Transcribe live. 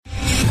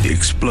the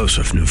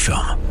explosive new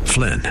film,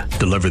 Flynn,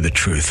 Deliver the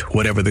Truth,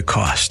 Whatever the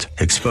Cost,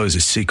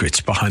 exposes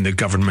secrets behind the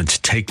government's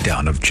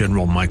takedown of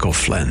General Michael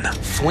Flynn.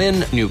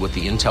 Flynn knew what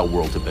the intel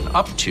world had been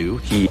up to.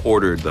 He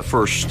ordered the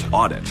first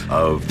audit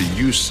of the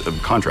use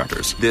of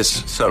contractors.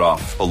 This set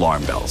off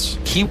alarm bells.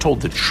 He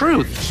told the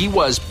truth. He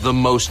was the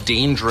most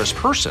dangerous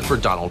person for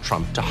Donald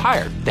Trump to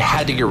hire. They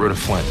had to get rid of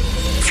Flynn.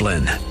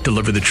 Flynn,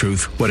 Deliver the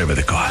Truth, Whatever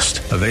the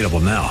Cost. Available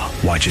now.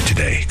 Watch it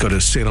today. Go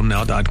to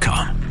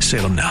salemnow.com.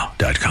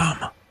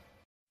 salemnow.com.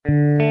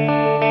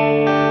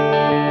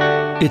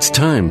 It's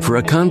time for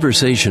a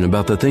conversation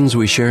about the things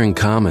we share in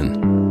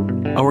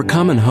common. Our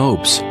common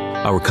hopes,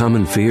 our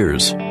common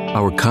fears,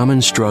 our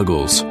common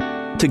struggles.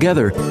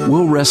 Together,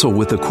 we'll wrestle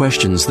with the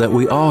questions that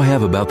we all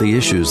have about the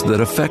issues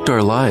that affect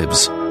our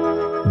lives.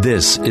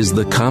 This is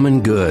The Common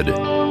Good.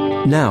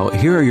 Now,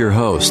 here are your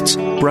hosts,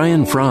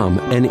 Brian Fromm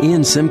and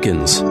Ian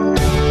Simpkins.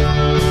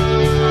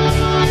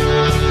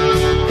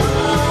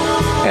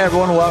 Hey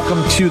everyone,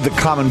 welcome to The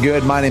Common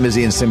Good. My name is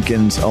Ian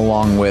Simpkins,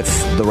 along with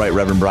the Right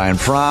Reverend Brian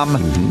Fromm.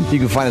 You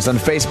can find us on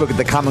Facebook at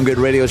The Common Good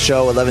Radio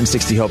Show,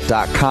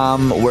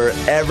 1160hope.com,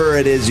 wherever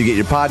it is you get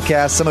your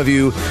podcast. Some of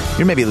you're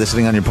maybe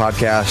listening on your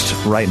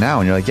podcast right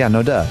now, and you're like, yeah,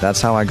 no duh,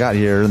 that's how I got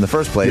here in the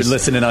first place. You're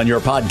listening on your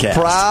podcast.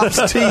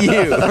 Props to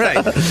you.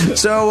 Right.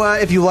 So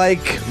if you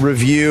like,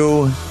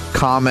 review,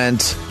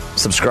 comment,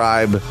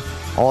 subscribe,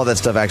 all of that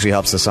stuff actually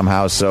helps us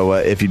somehow. So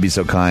if you'd be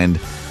so kind,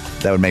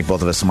 that would make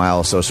both of us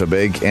smile so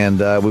big. And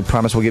we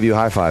promise we'll give you a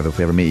high five if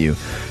we ever meet you.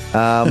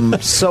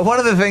 So one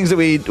of the things that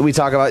we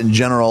talk about in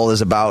general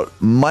is about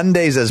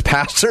Mondays as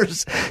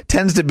pastors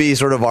tends to be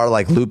sort of our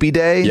like loopy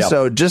day. Yep.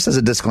 So just as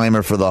a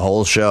disclaimer for the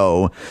whole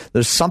show,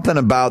 there's something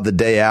about the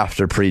day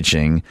after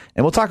preaching.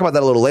 And we'll talk about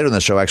that a little later in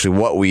the show, actually,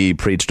 what we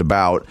preached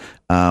about.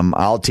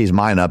 I'll tease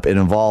mine up. It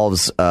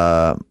involves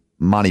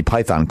Monty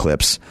Python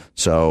clips.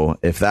 So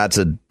if that's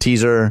a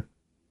teaser,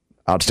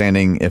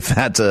 outstanding. If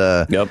that's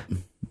a... Yep.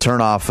 Turn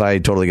off, I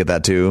totally get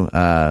that too.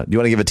 Do you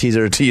want to give a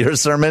teaser to your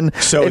sermon?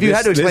 So if you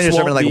had to explain your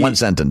sermon in like one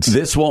sentence.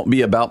 This won't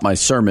be about my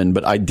sermon,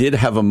 but I did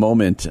have a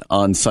moment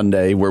on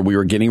Sunday where we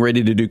were getting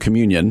ready to do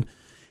communion,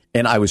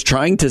 and I was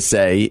trying to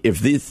say, if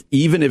this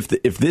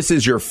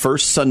is your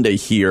first Sunday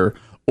here,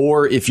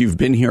 or if you've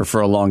been here for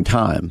a long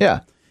time.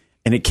 Yeah.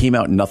 And it came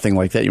out nothing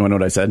like that. You want to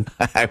know what I said?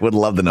 I would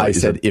love to know. I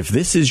said, if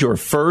this is your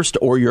first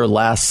or your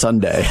last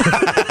Sunday.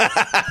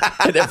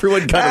 And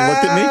everyone kind of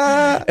looked at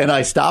me, and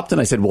I stopped, and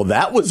I said, well,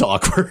 that was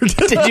awkward.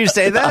 Did you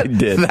say that? I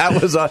did.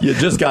 That was You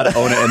just got to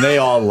own it. And they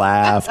all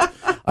laughed.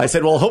 I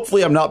said, well,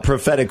 hopefully I'm not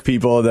prophetic,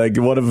 people.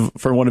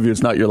 For one of you,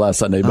 it's not your last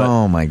Sunday. But,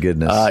 oh, my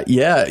goodness.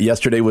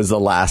 Yesterday was the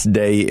last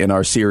day in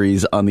our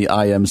series on the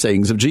I Am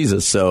sayings of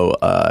Jesus. So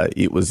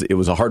it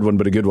was a hard one,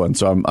 but a good one.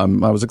 So I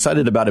was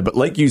excited about it. But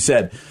like you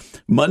said,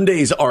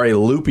 Mondays are a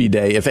loopy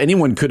day. If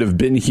anyone could have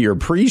been here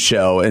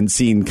pre-show and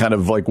seen kind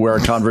of like where our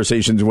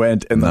conversations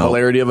went and the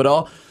hilarity of it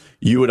all,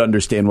 you would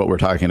understand what we're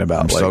talking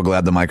about. I'm so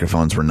glad the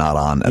microphones were not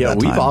on at that time.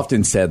 Yeah, we've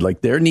often said, like,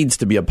 there needs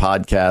to be a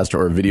podcast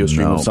or a video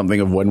stream of something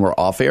of when we're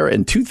off air,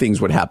 and two things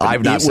would happen.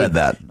 I've not said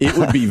that. It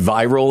would be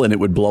viral, and it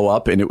would blow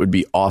up, and it would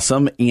be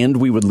awesome, and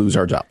we would lose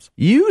our jobs.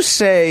 You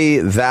say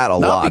that a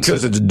lot. Not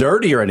because it's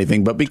dirty or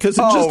anything, but because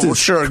it just is.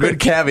 Sure, good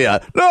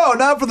caveat. No,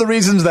 not for the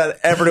reasons that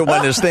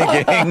everyone is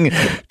thinking.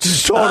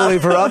 Just totally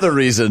for other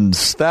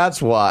reasons.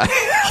 That's why.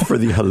 For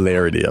the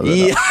hilarity of it.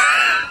 Yeah.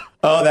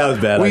 Oh, that was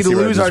bad. We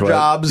lose our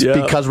jobs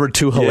because we're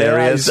too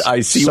hilarious. Yeah,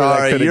 I see Sorry,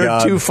 where that could have gone.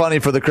 You're too funny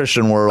for the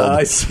Christian world.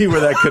 I see where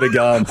that could have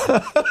gone.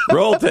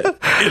 Roll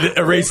it.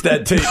 Erase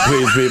that tape,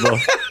 please, people.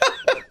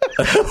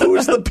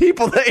 Who's the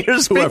people that you're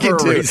speaking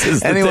to?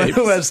 Anyone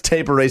who has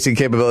tape erasing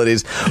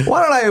capabilities.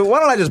 Why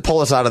don't I just pull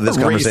us out of this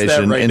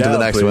conversation into the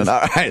next one?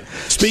 All right.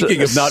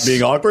 Speaking of not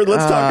being awkward,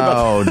 let's talk about.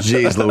 Oh,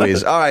 geez,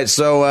 Louise. All right.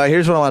 So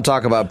here's what I want to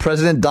talk about.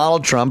 President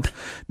Donald Trump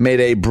made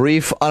a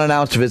brief,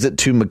 unannounced visit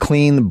to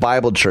McLean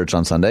Bible Church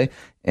on Sunday.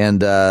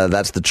 And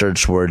that's the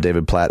church where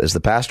David Platt is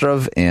the pastor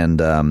of,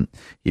 and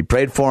he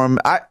prayed for him.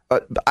 I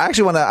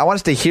want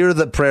us to hear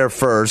the prayer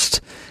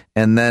first,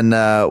 and then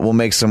we'll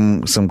make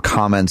some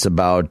comments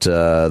about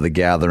the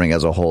gathering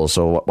as a whole.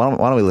 So why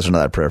don't we listen to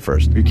that prayer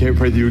first? We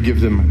pray that you would give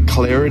them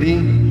clarity,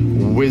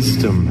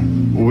 wisdom.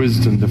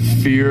 The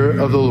fear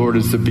of the Lord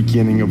is the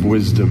beginning of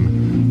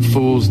wisdom.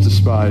 Fools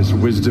despise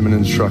wisdom and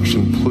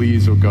instruction.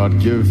 Please, oh God,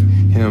 give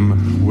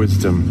him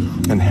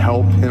wisdom and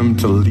help him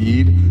to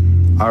lead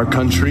our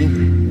country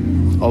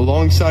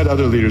alongside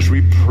other leaders.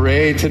 We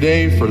pray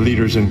today for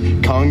leaders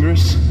in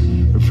Congress.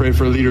 We pray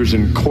for leaders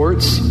in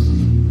courts.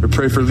 We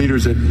pray for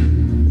leaders at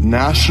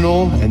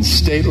national and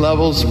state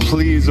levels.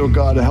 Please, oh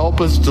God,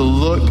 help us to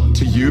look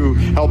to you.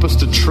 Help us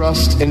to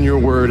trust in your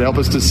word. Help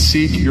us to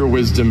seek your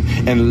wisdom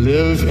and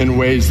live in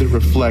ways that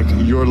reflect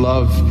your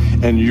love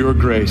and your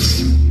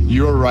grace,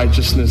 your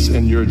righteousness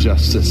and your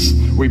justice.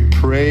 We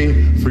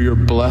pray for your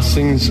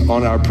blessings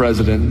on our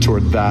president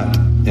toward that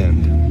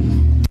end.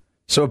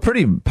 So a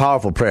pretty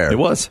powerful prayer. It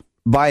was.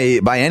 By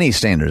any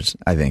standards,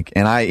 I think.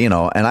 And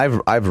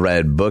I've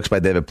read books by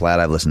David Platt.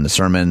 I've listened to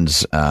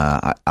sermons.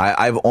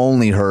 I've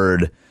only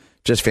heard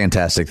just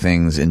fantastic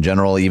things in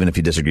general, even if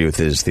you disagree with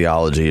his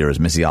theology or his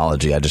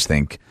missiology. I just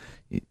think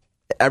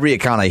every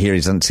account I hear,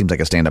 he seems like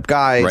a stand-up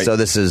guy. Right. So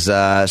this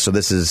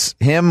is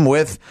him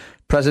with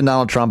President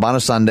Donald Trump on a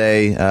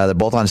Sunday. They're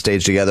both on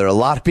stage together. A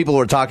lot of people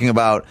were talking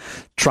about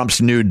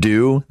Trump's new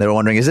do. They were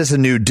wondering, is this a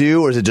new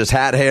do or is it just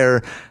hat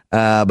hair?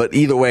 But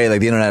either way,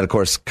 like the internet, of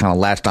course, kind of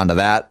latched onto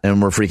that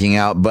and we're freaking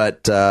out.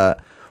 But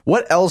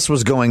what else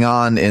was going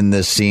on in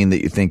this scene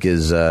that you think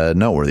is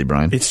noteworthy,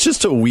 Brian? It's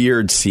just a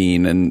weird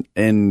scene,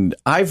 and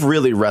I've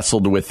really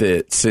wrestled with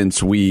it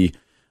since we,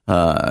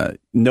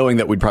 knowing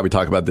that we'd probably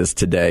talk about this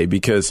today,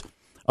 because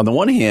on the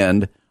one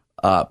hand,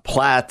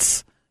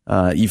 Platt's,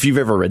 if you've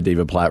ever read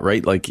David Platt,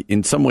 right? Like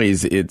in some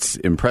ways, it's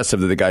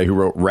impressive that the guy who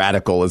wrote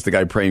Radical is the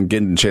guy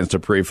getting a chance to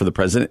pray for the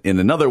president. In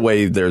another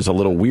way, there's a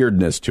little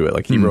weirdness to it.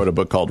 Like he wrote a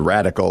book called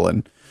Radical,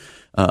 and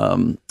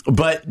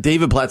but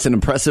David Platt's an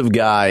impressive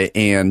guy,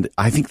 and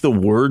I think the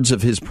words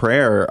of his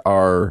prayer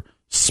are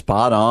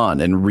spot on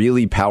and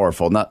really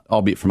powerful. Not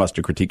albeit from us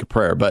to critique a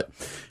prayer, but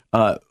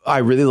I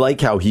really like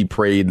how he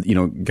prayed,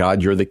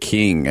 God, you're the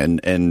king,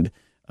 and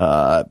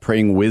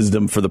praying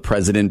wisdom for the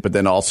president, but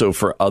then also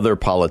for other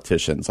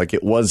politicians. Like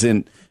it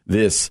wasn't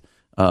this,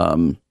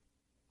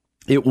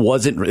 it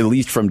wasn't, at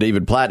least from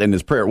David Platt in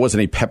his prayer, it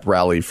wasn't a pep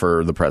rally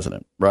for the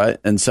president, right?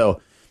 And so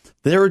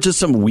there were just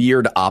some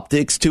weird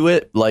optics to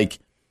it. Like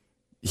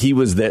he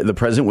was there, the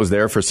president was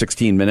there for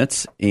 16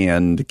 minutes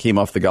and came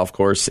off the golf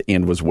course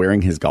and was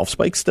wearing his golf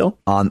spikes still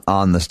on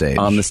the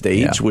stage,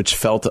 yeah. Which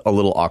felt a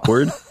little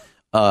awkward.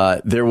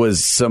 There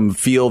was some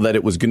feel that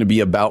it was going to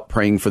be about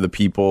praying for the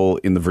people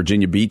in the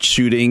Virginia Beach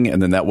shooting,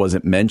 and then that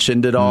wasn't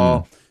mentioned at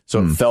all.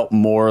 So it felt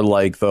more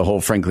like the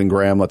whole Franklin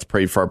Graham, let's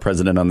pray for our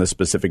president on this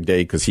specific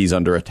day because he's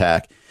under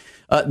attack.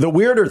 The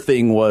weirder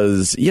thing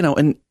was,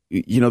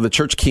 the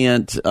church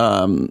can't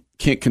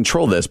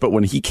control this, but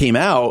when he came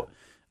out,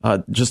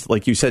 just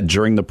like you said,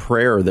 during the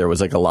prayer, there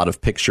was like a lot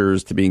of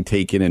pictures to being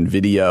taken and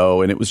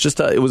video, and it was just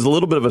it was a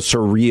little bit of a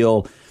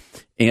surreal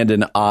and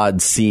an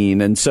odd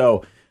scene. And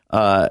so,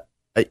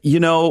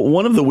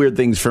 one of the weird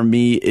things for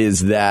me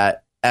is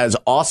that as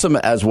awesome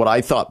as what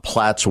I thought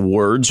Platt's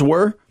words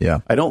were,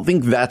 I don't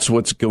think that's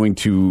what's going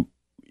to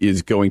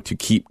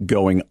keep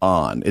going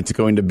on. It's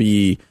going to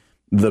be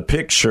the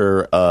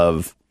picture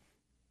of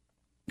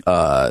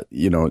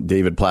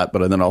David Platt,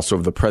 but then also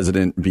of the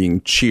president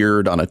being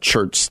cheered on a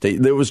church stage.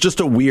 There was just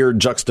a weird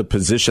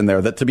juxtaposition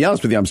there that, to be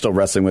honest with you, I'm still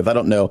wrestling with. I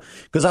don't know,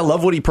 because I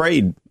love what he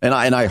prayed, and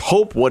I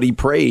hope what he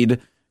prayed,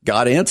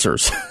 God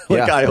answers.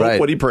 I hope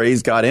what he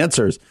prays, God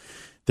answers.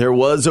 There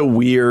was a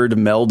weird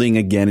melding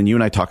again, and you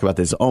and I talk about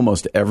this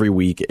almost every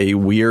week, a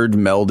weird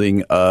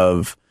melding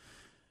of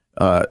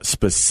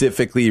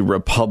specifically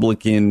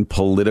Republican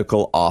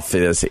political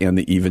office and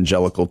the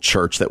evangelical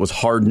church that was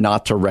hard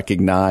not to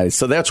recognize.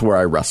 So that's where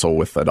I wrestle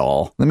with it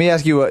all. Let me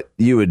ask you what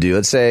you would do.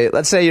 Let's say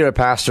you're a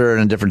pastor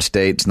in a different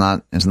state. It's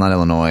not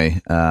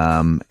Illinois.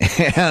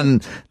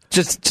 And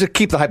just to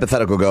keep the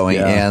hypothetical going.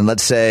 Yeah. And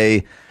let's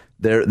say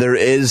there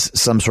is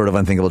some sort of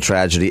unthinkable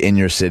tragedy in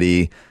your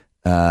city.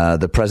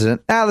 The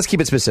president, let's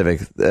keep it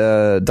specific.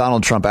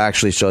 Donald Trump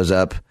actually shows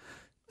up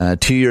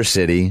to your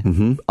city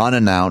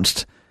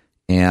unannounced.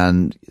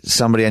 And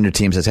somebody on your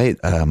team says, hey,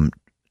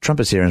 Trump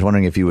is here and is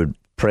wondering if you would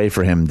pray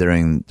for him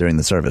during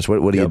the service.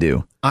 What do you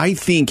do? I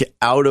think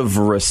out of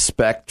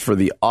respect for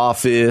the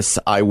office,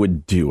 I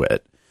would do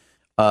it.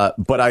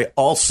 But I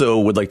also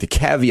would like to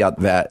caveat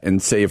that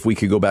and say if we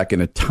could go back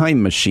in a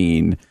time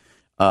machine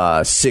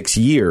 6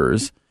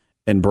 years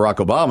and Barack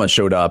Obama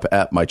showed up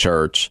at my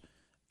church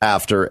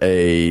after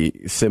a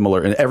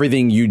similar, and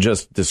everything you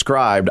just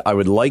described, I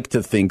would like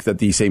to think that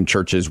these same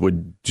churches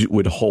would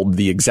hold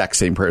the exact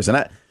same prayers.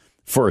 And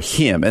for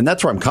him, and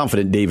that's where I'm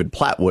confident David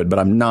Platt would, but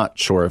I'm not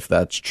sure if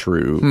that's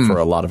true for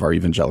a lot of our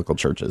evangelical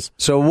churches.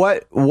 So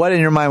what in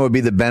your mind would be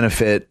the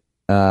benefit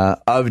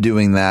of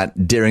doing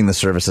that during the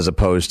service as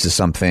opposed to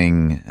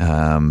something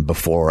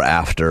before or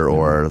after,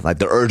 or like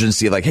the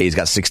urgency of like, hey, he's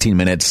got 16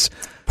 minutes.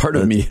 Part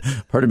of me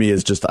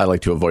is just I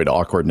like to avoid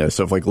awkwardness.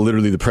 So if like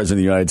literally the president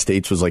of the United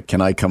States was like,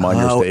 "Can I come on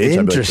your stage?"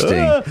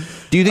 Interesting. Like,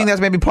 Do you think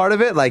that's maybe part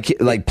of it?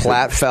 Like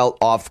Platt felt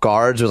off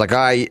guard. It was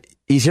like,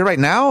 he's here right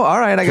now. All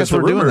right, I guess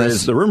we're doing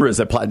this. The rumor is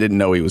that Platt didn't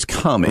know he was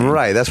coming.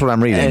 Right, that's what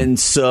I'm reading. And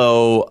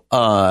so,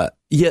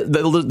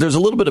 there's a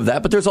little bit of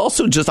that, but there's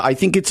also just, I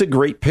think it's a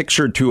great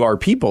picture to our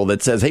people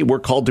that says, hey, we're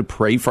called to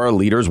pray for our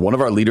leaders. One of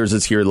our leaders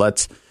is here.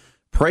 Let's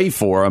pray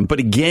for them. But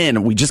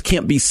again, we just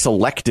can't be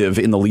selective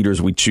in the leaders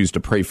we choose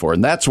to pray for.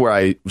 And that's where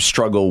I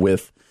struggle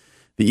with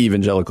the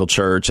evangelical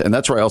church. And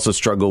that's where I also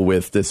struggle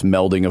with this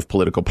melding of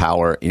political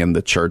power and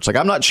the church. Like,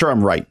 I'm not sure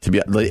I'm right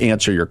to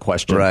answer your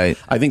question. Right.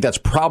 I think that's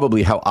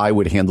probably how I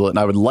would handle it. And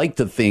I would like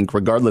to think,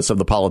 regardless of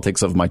the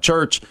politics of my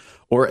church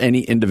or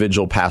any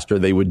individual pastor,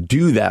 they would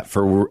do that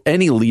for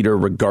any leader,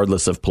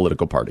 regardless of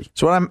political party.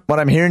 So what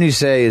I'm hearing you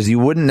say is you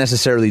wouldn't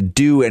necessarily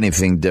do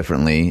anything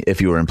differently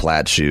if you were in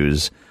Platt's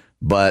shoes,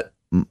 but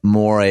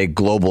more a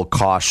global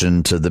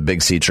caution to the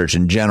Big C church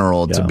in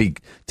general to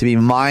be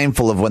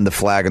mindful of when the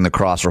flag and the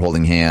cross are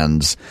holding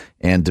hands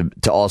and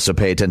to also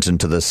pay attention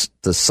to the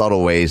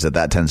subtle ways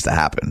that tends to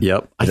happen.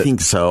 Yep, I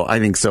think so.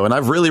 And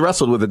I've really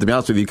wrestled with it, to be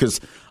honest with you, because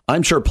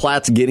I'm sure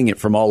Platt's getting it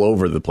from all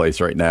over the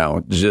place right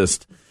now.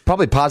 Just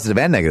probably positive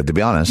and negative, to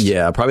be honest.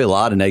 Yeah, probably a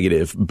lot of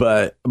negative,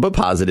 but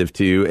positive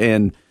too.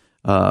 And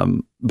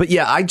but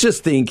yeah, I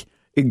just think,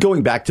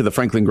 going back to the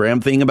Franklin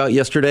Graham thing about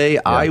yesterday,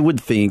 I would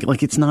think,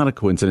 like, it's not a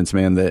coincidence,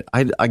 man, that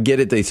I get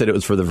it. They said it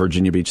was for the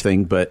Virginia Beach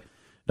thing, but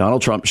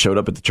Donald Trump showed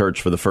up at the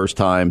church for the first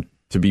time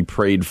to be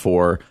prayed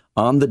for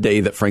on the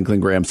day that Franklin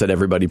Graham said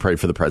everybody prayed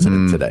for the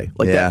president today.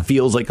 Like, that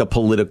feels like a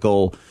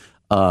political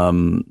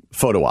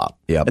photo op.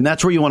 Yep. And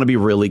that's where you want to be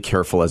really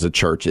careful as a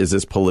church, is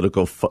this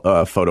political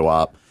photo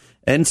op.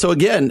 And so,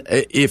 again,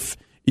 if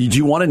do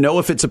you want to know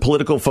if it's a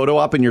political photo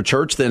op in your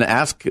church, then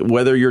ask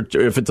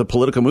if it's a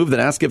political move, then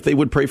ask if they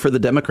would pray for the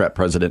Democrat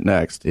president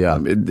next. Yeah.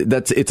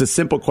 It's a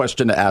simple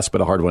question to ask, but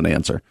a hard one to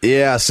answer.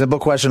 Yeah, simple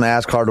question to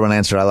ask, hard one to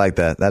answer. I like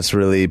that. That's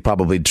really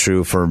probably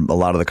true for a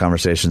lot of the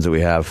conversations that we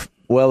have.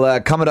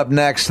 Well, coming up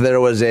next, there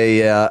was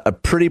a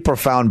pretty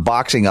profound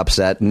boxing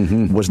upset.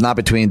 Was not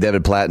between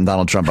David Platt and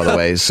Donald Trump, by the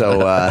way. So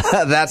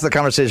that's the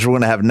conversation we're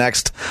going to have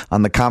next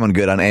on The Common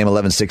Good on AM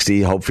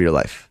 1160. Hope for your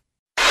life.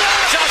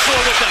 Joshua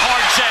with the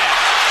hard jab.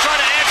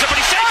 Trying to answer, but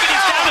he's shaking.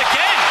 He's down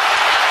again.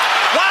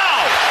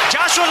 Wow.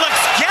 Joshua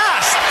looks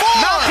gassed.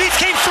 Mouthpiece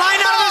came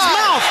flying out of his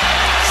mouth.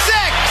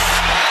 6,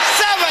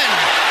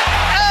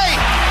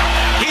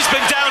 7, 8. He's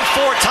been down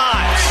 4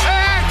 times.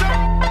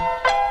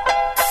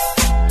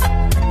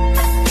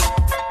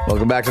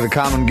 Welcome back to The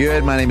Common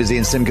Good. My name is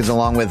Ian Simkins,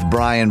 along with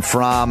Brian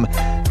Fromm.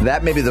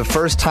 That may be the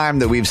first time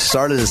that we've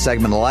started a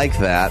segment like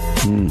that.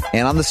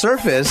 And on the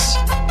surface,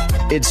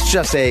 it's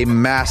just a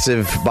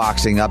massive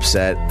boxing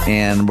upset,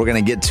 and we're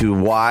going to get to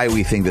why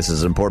we think this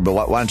is important.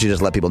 But why don't you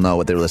just let people know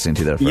what they're listening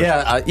to there first?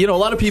 Yeah, a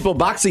lot of people,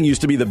 boxing used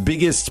to be the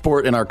biggest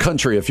sport in our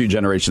country a few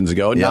generations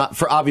ago. Not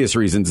for obvious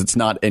reasons, it's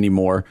not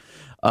anymore.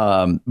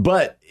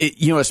 But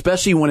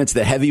especially when it's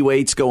the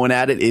heavyweights going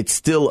at it, it's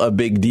still a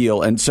big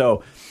deal. And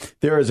so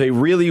there is a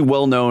really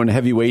well-known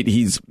heavyweight.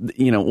 He's,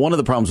 one of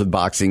the problems with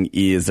boxing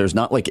is there's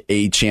not like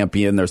a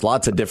champion. There's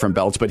lots of different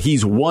belts, but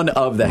he's one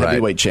of the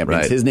heavyweight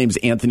champions. His name's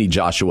Anthony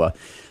Joshua.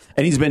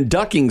 And he's been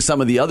ducking some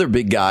of the other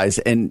big guys.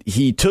 And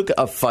he took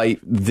a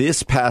fight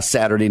this past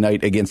Saturday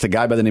night against a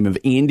guy by the name of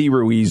Andy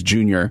Ruiz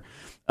Jr.,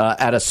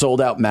 at a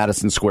sold-out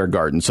Madison Square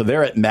Garden. So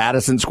they're at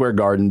Madison Square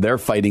Garden. They're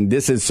fighting.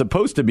 This is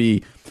supposed to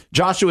be,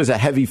 Joshua is a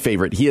heavy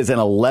favorite. He is an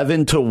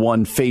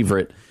 11-1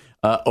 favorite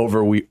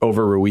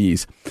over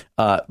Ruiz.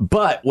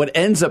 But what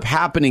ends up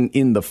happening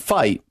in the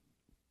fight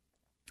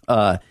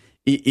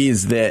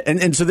is that,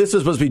 and so this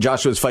was supposed to be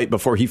Joshua's fight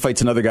before he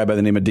fights another guy by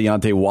the name of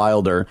Deontay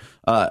Wilder.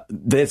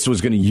 This was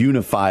going to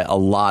unify a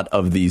lot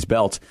of these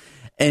belts.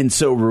 And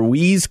so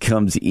Ruiz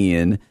comes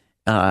in.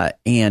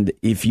 And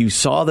if you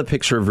saw the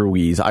picture of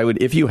Ruiz,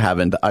 if you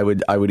haven't, I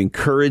would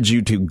encourage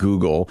you to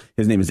Google.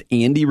 His name is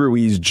Andy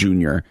Ruiz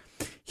Jr.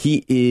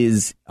 He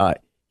is,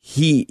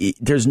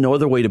 there's no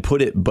other way to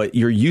put it, but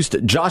you're used to,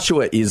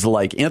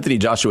 Anthony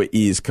Joshua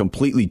is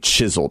completely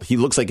chiseled. He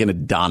looks like an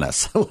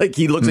Adonis. Like,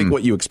 he looks like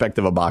what you expect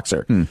of a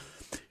boxer.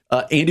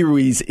 Andy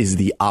Ruiz is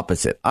the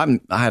opposite. I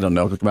don't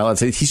know. Am I allowed to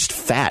say he's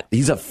fat?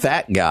 He's a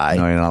fat guy.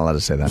 No, you're not allowed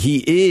to say that.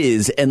 He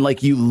is. And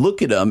like, you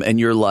look at him and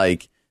you're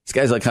like, this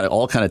guy's like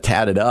all kind of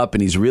tatted up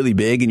and he's really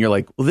big. And you're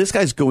like, well, this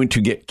guy's going to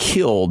get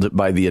killed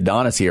by the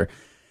Adonis here.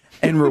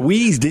 And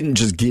Ruiz didn't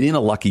just get in a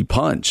lucky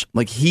punch.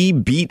 Like, he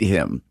beat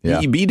him. Yeah.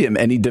 He beat him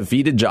and he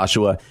defeated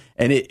Joshua.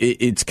 And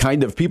it's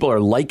kind of, people are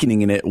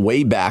likening it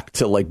way back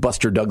to like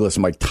Buster Douglas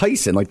and Mike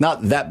Tyson. Like,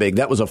 not that big.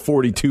 That was a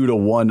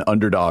 42-1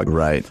 underdog.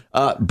 Right.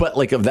 But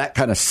like of that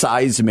kind of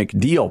seismic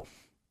deal.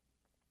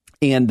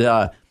 And,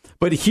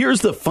 but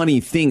here's the funny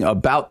thing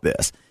about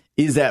this.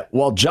 Is that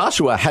while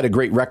Joshua had a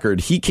great record,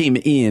 he came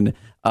in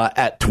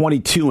at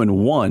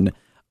 22-1.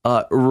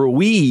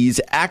 Ruiz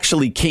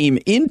actually came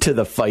into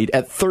the fight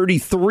at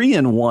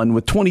 33-1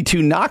 with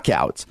 22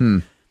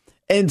 knockouts.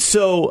 And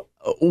so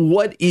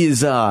what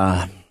is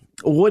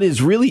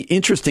really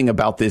interesting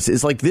about this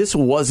is, like, this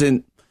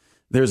wasn't,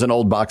 there's an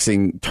old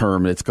boxing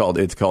term. It's called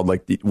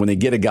like when they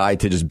get a guy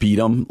to just beat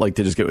him, like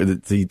to just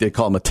get, they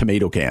call him a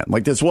tomato can.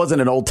 Like, this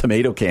wasn't an old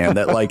tomato can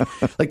that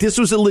like this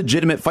was a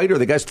legitimate fighter.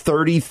 The guy's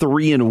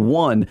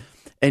 33-1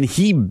 and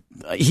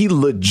he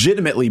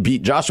legitimately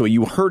beat Joshua.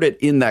 You heard it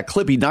in that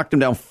clip. He knocked him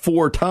down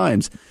 4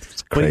 times.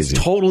 It's crazy. But it's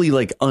totally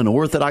like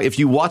unorthodox. If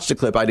you watch the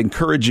clip, I'd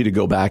encourage you to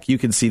go back. You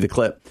can see the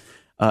clip.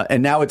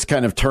 And now it's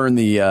kind of turned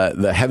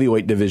the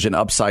heavyweight division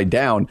upside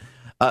down.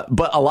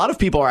 But a lot of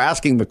people are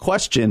asking the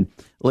question,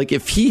 like,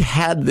 if he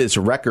had this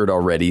record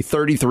already,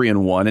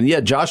 33-1,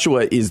 and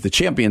Joshua is the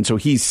champion, so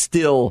he's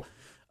still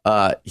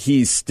the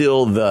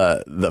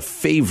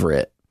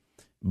favorite.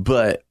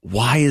 But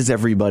why is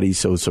everybody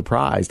so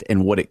surprised?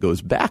 And what it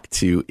goes back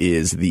to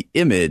is the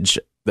image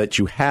that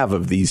you have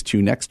of these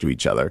two next to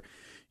each other.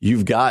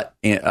 You've got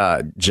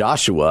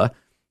Joshua,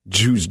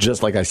 who's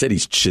just like I said,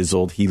 he's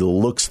chiseled. He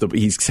looks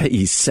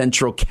he's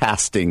central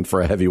casting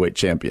for a heavyweight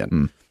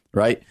champion,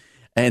 right?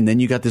 And then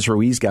you got this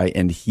Ruiz guy,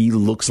 and he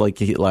looks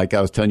like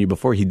I was telling you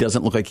before, he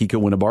doesn't look like he could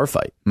win a bar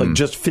fight. Like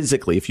just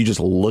physically, if you just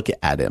look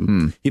at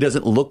him, he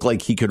doesn't look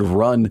like he could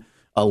run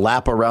a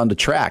lap around a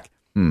track.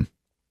 And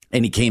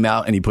he came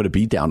out and he put a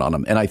beat down on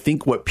him. And I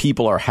think what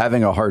people are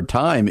having a hard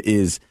time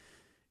is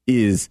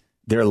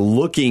they're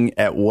looking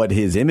at what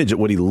his image,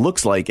 what he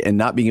looks like, and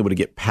not being able to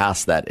get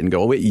past that and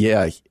go, oh, wait,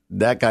 yeah,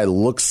 that guy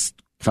looks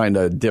kind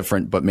of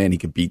different, but man, he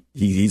could beat.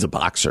 He's a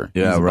boxer.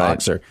 Yeah, he's a right.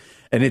 boxer.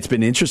 And it's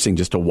been interesting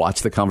just to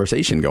watch the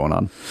conversation going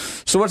on.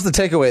 So what's the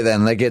takeaway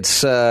then? Like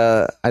it's,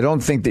 I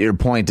don't think that your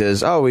point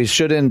is, we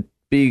shouldn't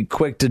be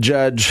quick to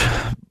judge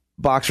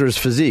boxers'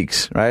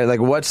 physiques, right? Like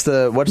what's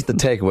the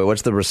takeaway?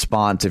 What's the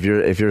response if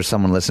you're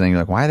someone listening?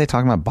 Like, why are they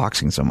talking about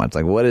boxing so much?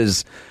 Like, what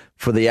is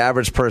for the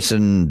average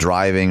person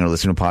driving or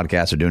listening to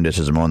podcasts or doing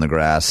dishes or mowing the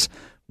grass?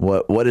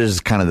 What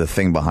is kind of the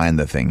thing behind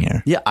the thing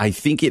here? Yeah, I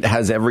think it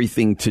has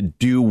everything to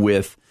do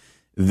with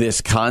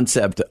this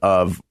concept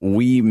of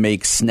we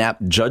make snap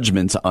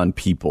judgments on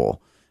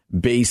people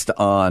based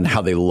on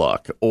how they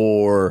look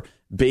or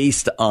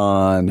based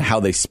on how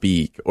they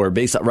speak or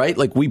based on, right?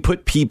 Like we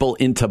put people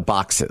into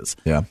boxes.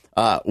 Yeah.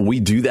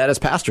 We do that as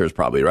pastors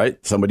probably, right?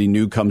 Somebody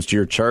new comes to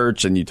your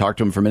church and you talk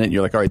to them for a minute and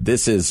you're like, all right,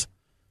 this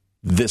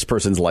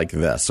person's like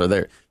this.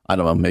 Or I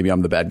don't know, maybe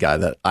I'm the bad guy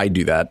that I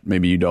do that.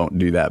 Maybe you don't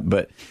do that.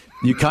 But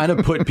you kind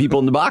of put people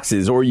into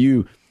boxes or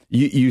you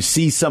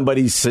see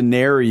somebody's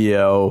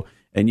scenario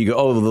and you go,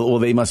 oh, well,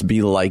 they must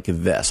be like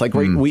this. Like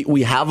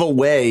we have a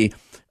way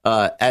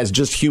as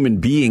just human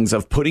beings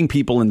of putting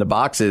people into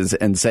boxes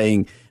and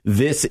saying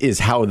this is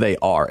how they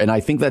are. And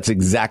I think that's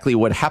exactly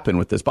what happened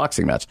with this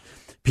boxing match.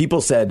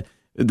 People said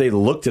they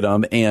looked at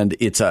him and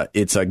it's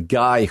a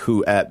guy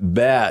who at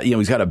best,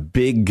 he's got a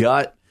big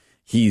gut.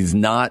 He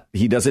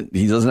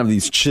doesn't have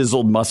these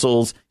chiseled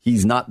muscles.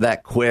 He's not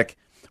that quick.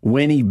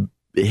 When he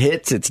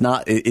hits,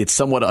 it's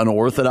somewhat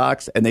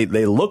unorthodox. And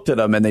they looked at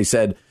him and they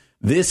said,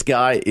 this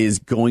guy is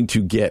going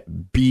to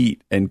get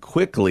beat and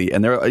quickly.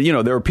 And there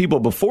were people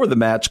before the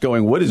match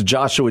going, what is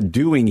Joshua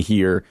doing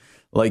here?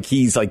 Like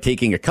he's like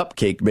taking a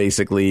cupcake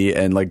basically.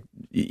 And like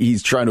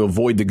he's trying to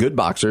avoid the good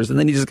boxers. And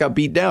then he just got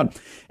beat down.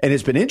 And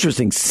it's been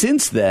interesting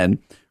since then.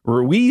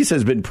 Ruiz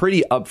has been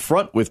pretty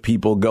upfront with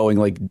people going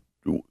like,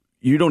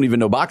 you don't even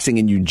know boxing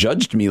and you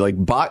judged me like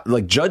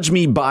judge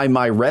me by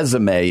my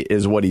resume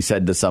is what he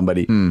said to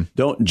somebody.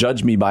 Don't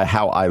judge me by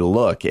how I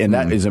look. And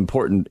that is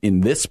important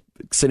in this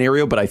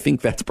scenario. But I think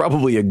that's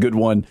probably a good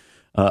one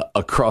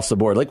across the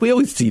board. Like we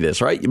always see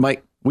this, right?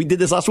 We did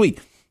this last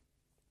week.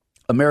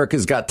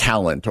 America's Got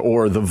Talent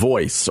or The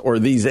Voice or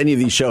any of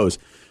these shows.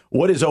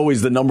 What is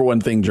always the number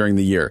one thing during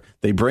the year?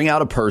 They bring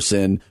out a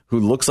person who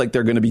looks like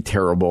they're going to be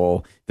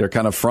terrible. They're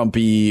kind of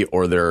frumpy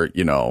or they're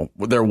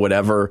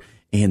whatever.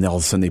 And all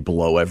of a sudden they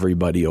blow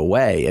everybody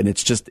away. And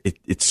it's just,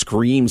 it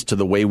screams to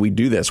the way we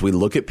do this. We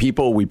look at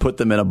people, we put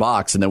them in a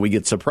box, and then we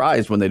get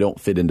surprised when they don't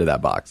fit into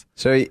that box.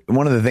 So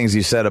one of the things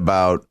you said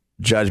about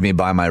judge me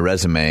by my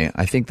resume,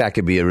 I think that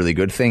could be a really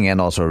good thing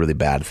and also a really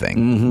bad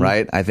thing,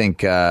 right? I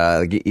think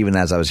even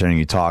as I was hearing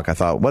you talk, I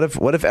thought, what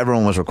if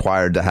everyone was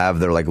required to have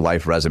their like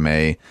life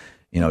resume,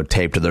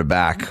 taped to their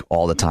back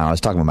all the time? I was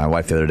talking with my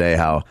wife the other day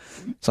how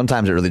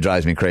sometimes it really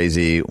drives me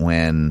crazy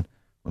when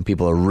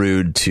people are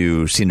rude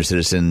to senior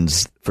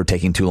citizens for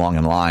taking too long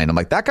in line. I'm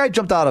like, that guy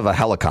jumped out of a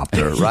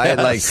helicopter, right?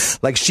 Yes.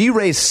 Like she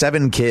raised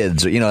 7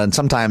 kids, and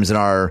sometimes in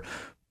our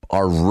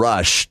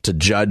rush to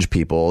judge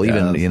people,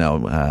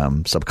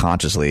 even,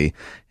 subconsciously,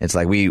 it's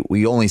like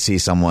we only see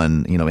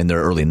someone, in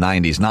their early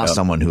 90s, not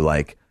someone who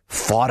like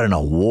fought in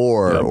a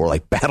war or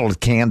like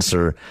battled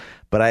cancer.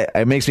 But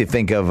it makes me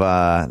think of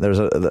there's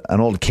an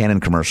old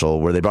Canon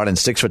commercial where they brought in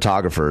 6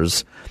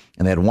 photographers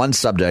and they had one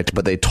subject,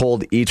 but they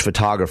told each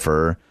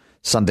photographer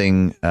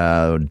something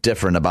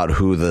different about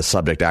who the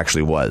subject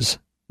actually was.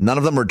 None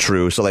of them were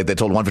true. So like they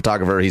told one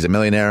photographer he's a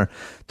millionaire,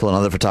 told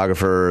another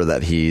photographer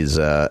that he's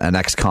an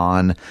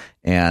ex-con,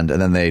 and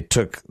then they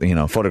took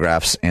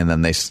photographs and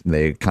then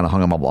they kind of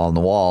hung them up on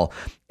the wall,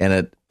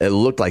 and it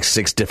looked like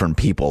 6 different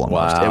people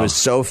almost. Wow. It was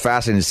so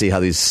fascinating to see how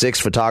these 6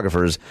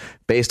 photographers,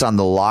 based on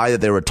the lie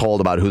that they were told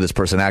about who this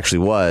person actually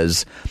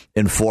was,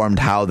 informed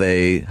how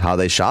they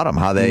shot him,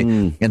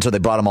 and so they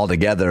brought them all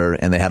together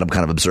and they had them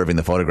kind of observing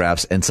the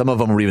photographs, and some of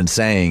them were even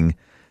saying,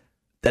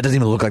 that doesn't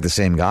even look like the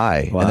same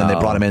guy. Wow. And then they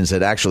brought him in and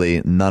said,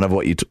 actually, none of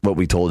what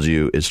we told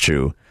you is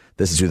true.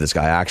 This is who this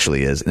guy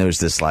actually is. And it was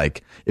this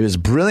it was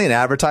brilliant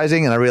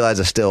advertising. And I realize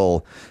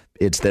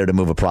it's there to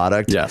move a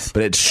product. Yes.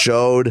 But it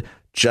showed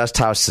just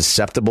how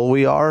susceptible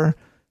we are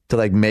to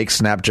like make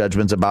snap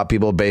judgments about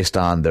people based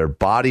on their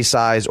body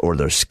size or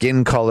their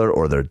skin color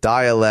or their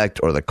dialect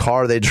or the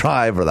car they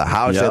drive or the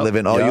house they live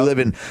in. Oh, you live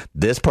in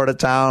this part of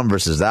town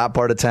versus that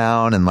part of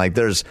town. And like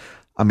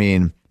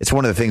it's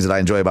one of the things that I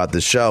enjoy about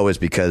this show is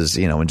because,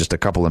 in just a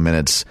couple of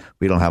minutes,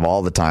 we don't have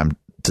all the time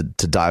to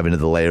dive into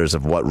the layers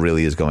of what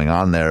really is going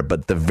on there.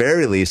 But the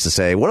very least to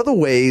say, what are the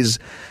ways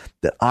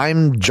that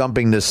I'm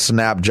jumping to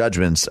snap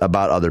judgments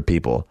about other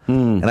people?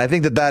 And I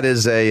think that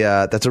is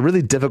that's a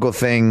really difficult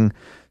thing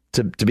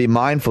to be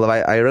mindful of.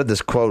 I read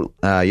this quote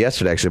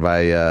yesterday, actually,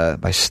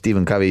 by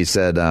Stephen Covey. He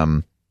said,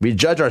 we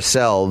judge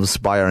ourselves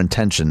by our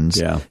intentions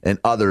and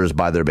others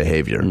by their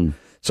behavior.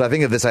 So I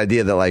think of this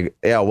idea that I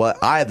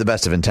have the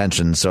best of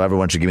intentions, so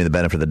everyone should give me the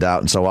benefit of the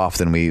doubt. And so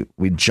often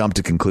we jump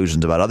to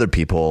conclusions about other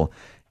people,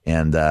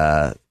 and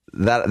that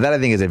I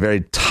think is a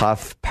very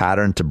tough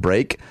pattern to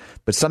break,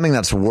 but something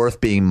that's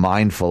worth being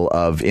mindful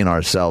of in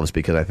ourselves,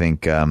 because I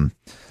think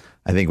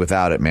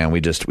without it, man, we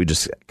just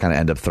kind of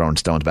end up throwing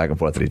stones back and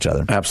forth at each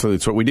other. Absolutely.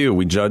 It's what we do.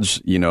 We judge,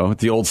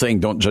 the old saying,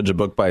 don't judge a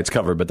book by its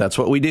cover, but that's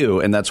what we do.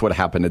 And that's what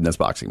happened in this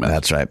boxing match.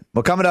 That's right.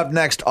 Well, coming up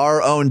next,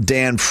 our own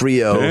Dan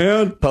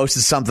Frio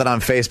posted something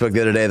on Facebook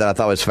the other day that I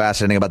thought was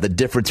fascinating about the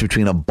difference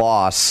between a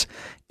boss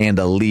and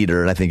a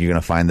leader. And I think you're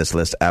going to find this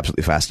list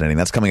absolutely fascinating.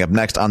 That's coming up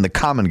next on The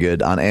Common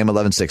Good on AM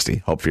 1160.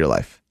 Hope for your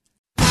life.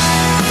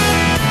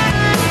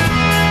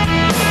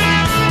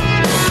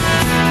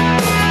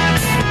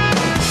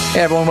 Hey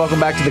everyone, welcome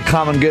back to The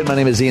Common Good. My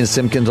name is Ian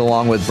Simpkins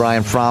along with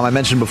Brian Fromm. I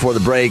mentioned before the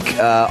break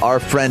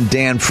our friend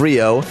Dan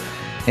Frio.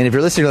 And if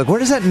you're listening, you're like, where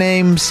does that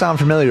name sound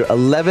familiar?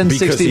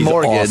 1160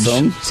 Mortgage.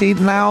 Awesome. See,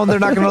 now they're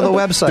not going to know the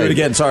website. Do it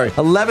again, sorry.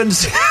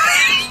 1160.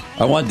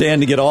 I want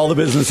Dan to get all the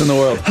business in the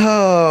world.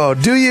 Oh,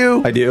 do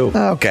you? I do.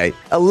 Okay.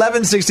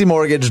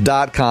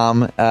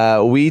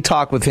 1160mortgage.com. We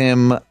talk with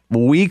him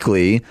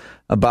weekly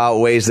about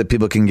ways that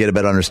people can get a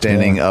better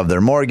understanding of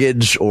their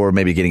mortgage, or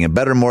maybe getting a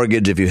better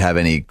mortgage. If you have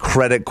any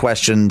credit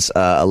questions,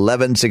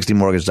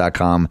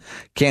 1160mortgage.com.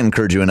 Can't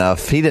encourage you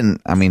enough. He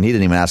didn't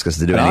even ask us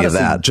to do any of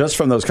that. Just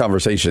from those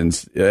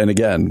conversations, and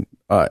again,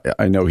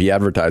 I know he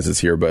advertises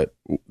here, but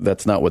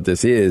that's not what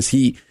this is.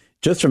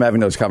 Just from having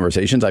those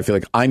conversations, I feel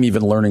like I'm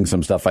even learning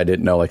some stuff I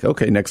didn't know. Like,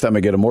 okay, next time I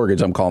get a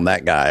mortgage, I'm calling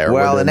that guy.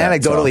 Well, and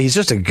anecdotally, he's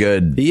just a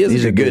good.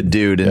 He's a good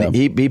dude, and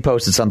he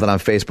posted something on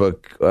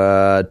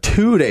Facebook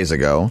 2 days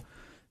ago.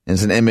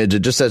 It's an image.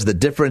 It just says the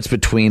difference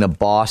between a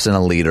boss and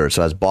a leader.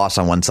 So it has boss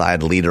on one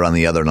side, leader on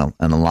the other, and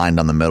aligned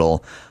on the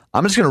middle.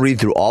 I'm just going to read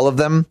through all of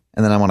them,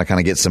 and then I want to kind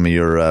of get some of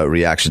your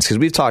reactions, because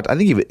we've talked, I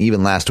think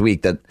even last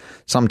week, that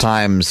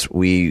sometimes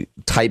we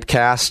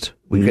typecast.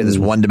 We create this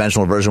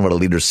one-dimensional version of what a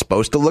leader's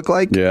supposed to look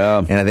like. Yeah.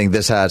 And I think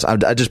this has,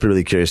 I'd just be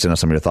really curious to know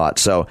some of your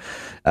thoughts. So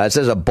it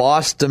says a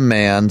boss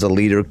demands, a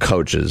leader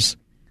coaches.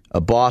 A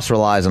boss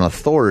relies on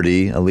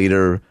authority, a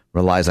leader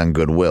relies on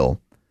goodwill.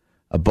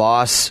 A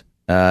boss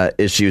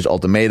issues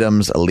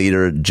ultimatums, a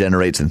leader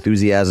generates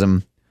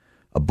enthusiasm.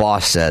 A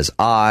boss says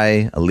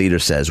I, a leader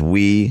says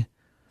we.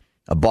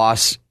 A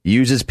boss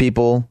uses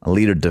people, a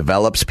leader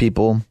develops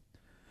people.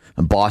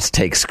 A boss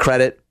takes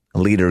credit, a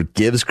leader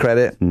gives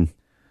credit.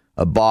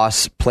 A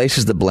boss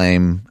places the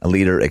blame, a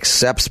leader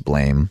accepts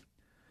blame.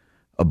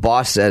 A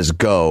boss says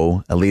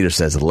go, a leader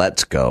says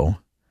let's go.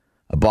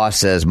 A boss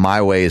says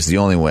my way is the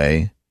only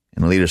way,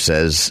 and a leader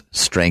says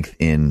strength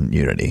in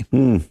unity.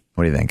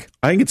 What do you think?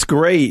 I think it's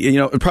great.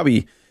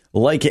 Probably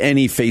like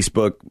any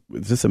Facebook.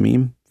 Is this a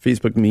meme?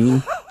 Facebook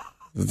meme?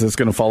 Is this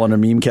going to fall in a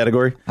meme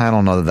category? I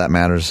don't know that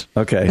matters.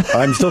 Okay.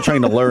 I'm still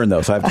trying to learn,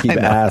 though, so I have to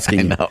keep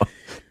asking. I know.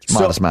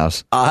 Modest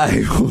mouse.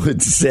 I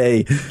would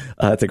say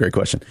that's a great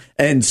question.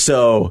 And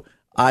so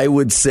I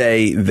would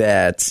say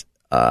that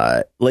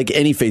like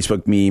any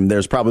Facebook meme,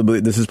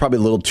 this is probably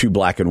a little too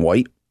black and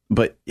white,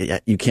 but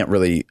you can't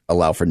really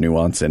allow for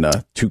nuance in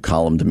a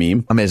 2-columned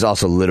meme. I mean, it's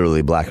also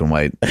literally black and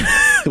white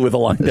with a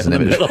line down the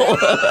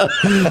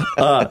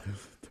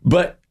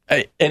middle.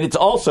 And it's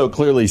also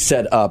clearly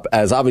set up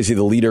as obviously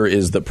the leader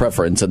is the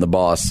preference and the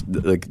boss,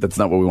 that's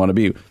not what we want to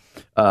be.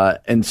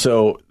 And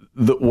so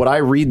what I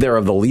read there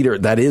of the leader,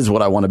 that is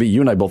what I want to be. You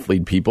and I both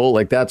lead people.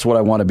 Like, that's what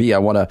I want to be. I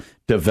want to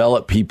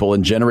develop people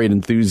and generate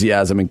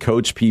enthusiasm and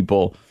coach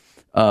people.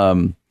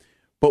 But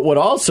what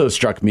also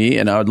struck me,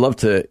 and I would love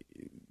to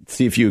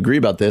see if you agree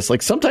about this,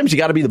 like sometimes you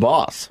got to be the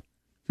boss.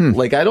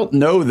 Like, I don't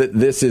know that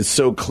this is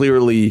so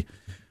clearly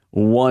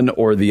one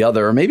or the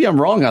other, or maybe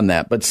I'm wrong on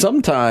that, but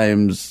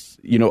sometimes,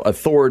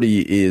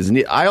 authority is,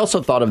 I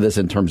also thought of this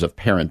in terms of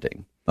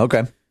parenting.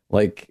 Okay.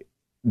 Like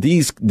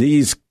these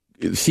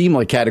seem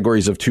like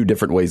categories of two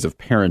different ways of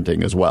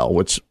parenting as well,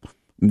 which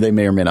they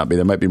may or may not be.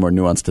 There might be more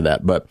nuance to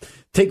that, but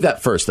take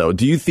that first though.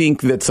 Do you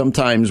think that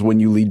sometimes when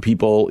you lead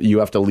people, you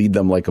have to lead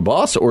them like a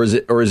boss, or is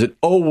it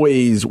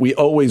always, we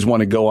always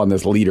want to go on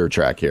this leader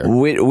track here?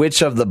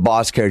 Which of the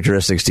boss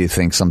characteristics do you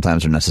think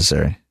sometimes are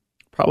necessary?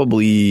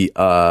 Probably,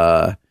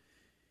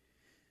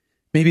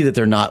 maybe that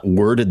they're not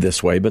worded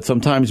this way, but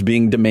sometimes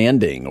being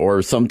demanding,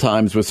 or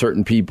sometimes with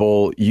certain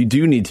people, you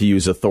do need to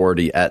use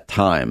authority at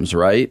times,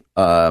 right?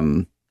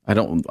 I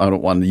don't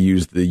want to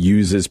use the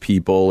uses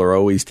people or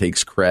always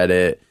takes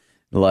credit.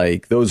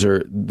 Like those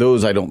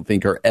I don't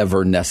think are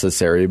ever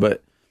necessary,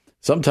 but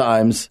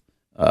sometimes,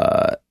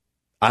 I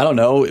don't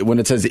know, when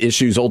it says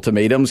issues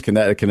ultimatums, can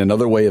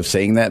another way of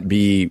saying that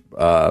be,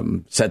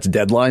 sets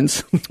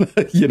deadlines,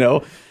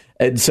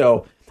 And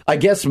so I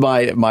guess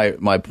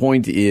my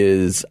point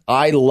is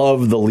I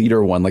love the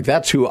leader one. Like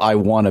that's who I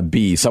want to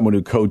be, someone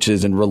who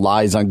coaches and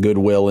relies on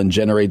goodwill and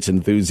generates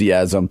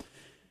enthusiasm.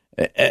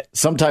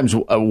 Sometimes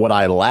what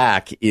I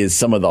lack is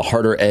some of the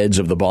harder edge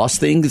of the boss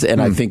things, and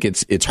I think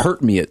it's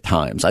hurt me at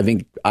times. I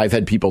think I've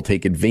had people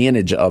take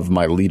advantage of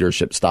my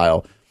leadership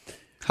style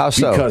How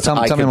so? Because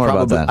tell me more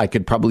about that. I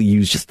could probably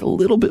use just a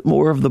little bit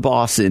more of the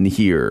boss in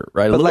here,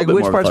 right? But like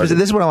which parts? This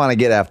is what I want to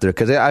get after,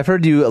 because I've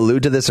heard you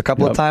allude to this a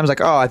couple of times.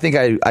 Like, I think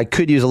I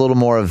could use a little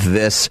more of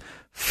this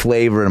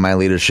flavor in my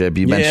leadership.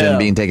 You mentioned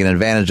being taken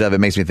advantage of. It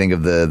makes me think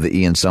of the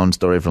Ian Sohn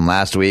story from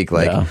last week.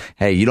 Like,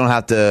 hey, you don't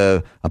have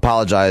to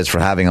apologize for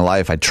having a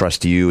life. I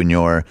trust you and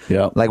your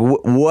like.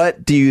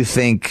 What do you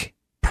think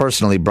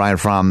personally, Brian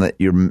Fromm, that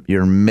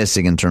you're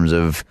missing in terms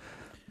of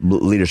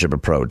leadership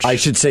approach? I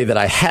should say that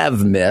I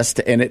have missed,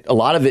 and a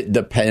lot of it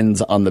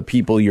depends on the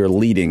people you're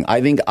leading.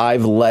 I think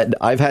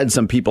I've had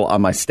some people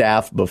on my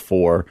staff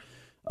before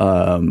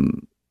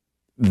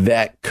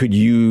that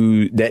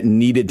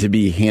needed to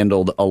be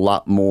handled a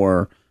lot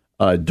more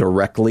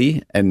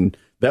directly, and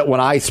that when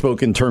I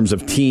spoke in terms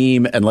of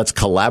team and let's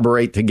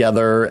collaborate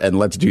together and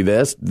let's do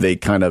this, they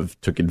kind of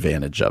took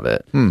advantage of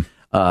it.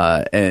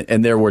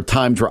 And there were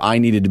times where I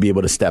needed to be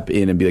able to step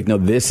in and be like, no,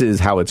 this is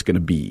how it's going to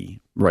be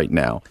right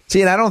now. See,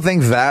 and I don't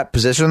think that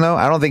position, though,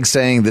 I don't think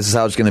saying this is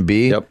how it's going to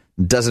be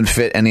doesn't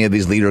fit any of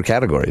these leader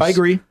categories. I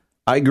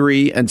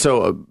agree. And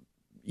so,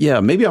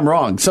 maybe I'm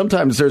wrong.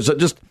 Sometimes there's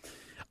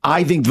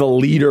I think the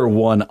leader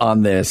one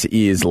on this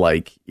is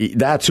like,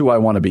 that's who I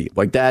want to be.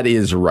 Like, that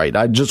is right.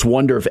 I just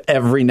wonder if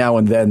every now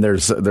and then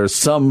there's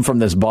some from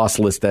this boss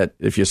list that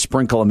if you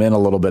sprinkle them in a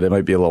little bit, it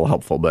might be a little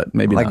helpful, but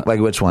maybe not. Like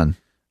which one?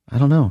 I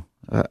don't know.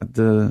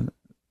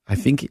 I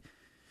think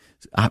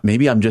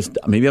maybe I'm just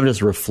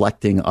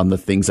reflecting on the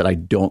things that I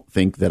don't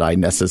think that I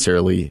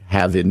necessarily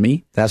have in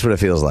me. That's what it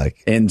feels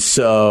like. And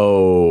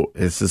so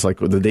it's just like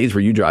the days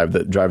where you drive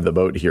the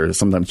boat here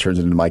sometimes turns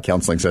into my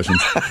counseling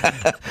sessions.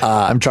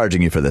 I'm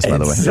charging you for this, by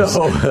the way.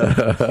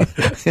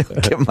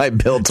 So get my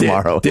bill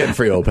tomorrow. Dan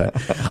free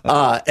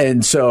OPEC.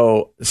 And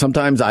so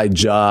sometimes I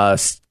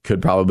just could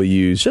probably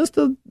use just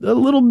a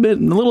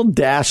little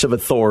dash of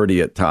authority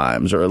at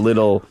times, or a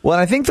little. Well,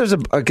 I think there's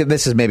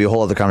this is maybe a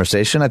whole other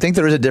conversation. I think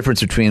there is a difference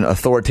between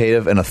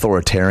authoritative and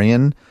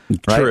authoritarian.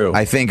 Right? True.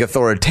 I think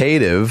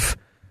authoritative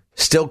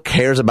still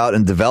cares about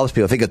and develops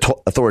people. I think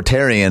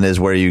authoritarian is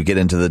where you get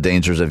into the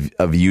dangers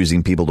of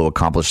using people to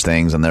accomplish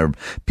things, and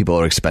people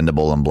are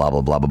expendable and blah,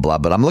 blah, blah, blah, blah.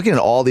 But I'm looking at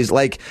all these,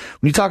 like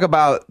when you talk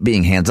about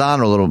being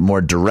hands-on or a little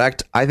more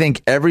direct, I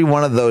think every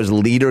one of those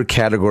leader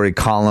category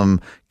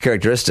column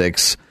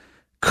characteristics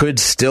could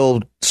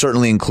still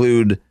certainly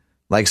include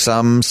like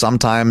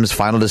sometimes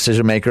final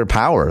decision maker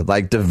power,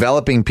 like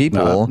developing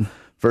people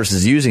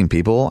versus using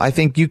people. I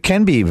think you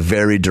can be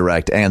very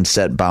direct and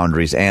set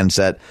boundaries and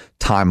set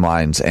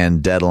timelines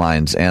and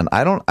deadlines. And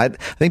I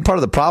think part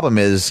of the problem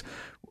is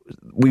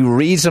we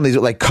read some of these,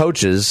 like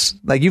coaches,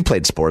 like you've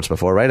played sports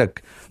before, right?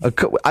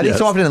 I think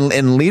so often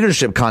in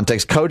leadership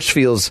context, coach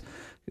feels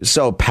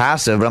so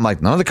passive, but I'm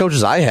like, none of the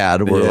coaches I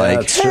had were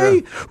like,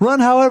 hey, run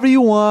however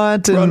you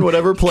want and run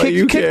whatever play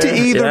you can. Kick to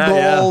either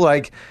goal.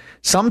 Like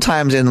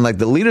sometimes in like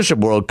the leadership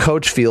world,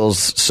 coach feels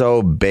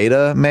so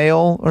beta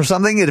male or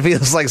something. It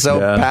feels like so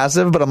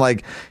passive, but I'm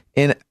like,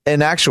 in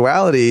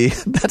actuality,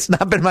 that's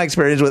not been my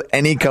experience with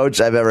any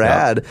coach I've ever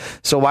had.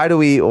 So why do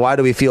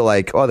we feel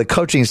like, the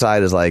coaching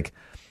side is like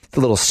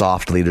the little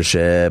soft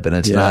leadership, and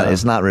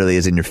it's not really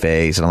as in your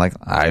face? And I'm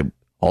like,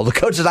 all the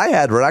coaches I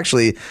had were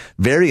actually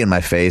very in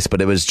my face,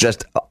 but it was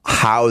just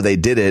how they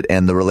did it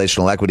and the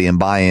relational equity and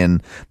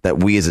buy-in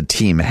that we as a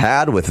team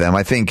had with them.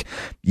 I think,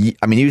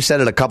 you said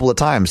it a couple of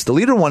times. The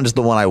leader one is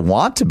the one I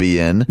want to be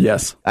in.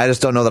 Yes. I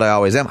just don't know that I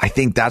always am. I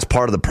think that's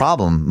part of the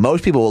problem.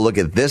 Most people will look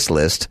at this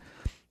list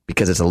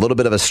because it's a little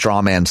bit of a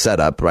straw man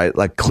setup, right?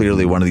 Like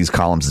clearly one of these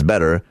columns is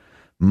better.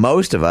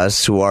 Most of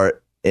us who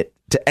are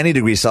to any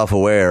degree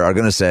self-aware are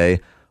going to say,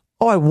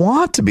 I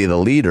want to be the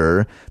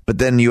leader, but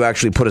then you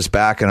actually put us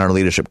back in our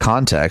leadership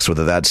context,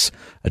 whether that's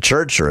a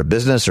church or a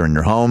business or in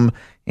your home,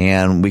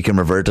 and we can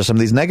revert to some of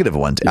these negative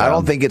ones. Yeah. I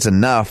don't think it's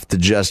enough to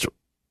just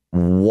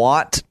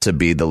want to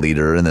be the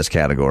leader in this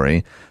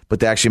category, but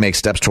to actually make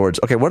steps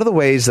towards, okay, what are the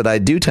ways that I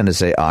do tend to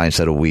say I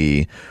instead of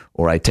we,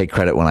 or I take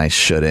credit when I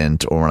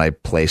shouldn't, or when I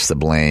place the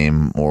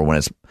blame, or when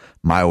it's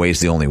my way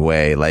is the only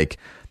way. Like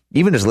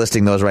even just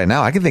listing those right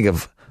now, I can think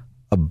of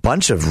a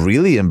bunch of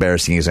really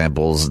embarrassing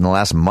examples in the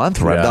last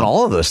month where I've done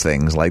all of those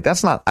things. Like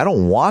I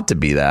don't want to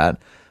be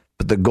that.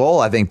 But the goal,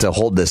 I think, to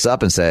hold this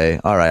up and say,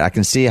 all right, I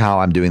can see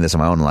how I'm doing this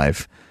in my own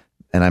life.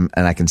 And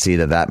I can see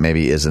that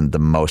maybe isn't the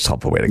most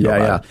helpful way to go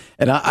about it.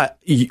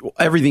 And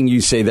everything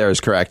you say there is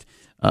correct.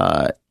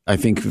 I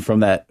think from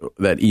that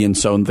Ian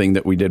Sohn thing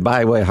that we did,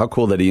 by the way, how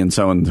cool that Ian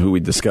Sohn, who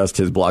we discussed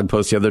his blog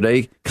post the other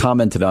day,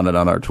 commented on it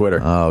on our Twitter.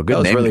 Oh,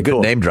 good name, really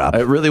cool. Good name drop.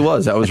 It really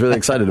was. I was really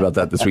excited about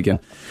that this weekend.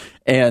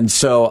 And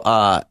so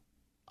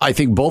I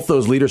think both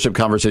those leadership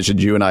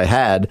conversations you and I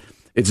had,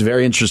 it's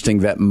very interesting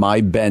that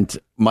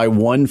my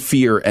one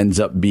fear ends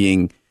up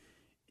being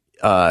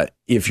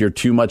if you're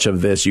too much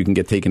of this, you can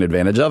get taken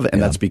advantage of.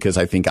 And that's because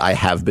I think I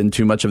have been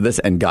too much of this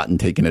and gotten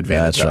taken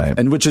advantage of. Right.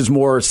 And which is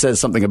says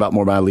something about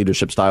more my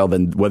leadership style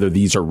than whether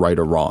these are right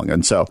or wrong.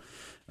 And so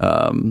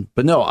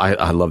But no,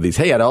 I love these.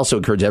 Hey, I'd also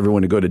encourage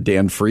everyone to go to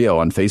Dan Frio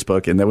on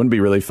Facebook, and that wouldn't be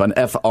really fun.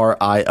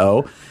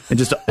 FRIO, and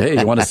just, hey,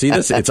 you want to see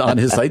this? It's on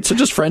his site, so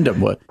just friend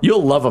him.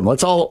 You'll love him.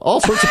 Let's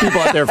all sorts of people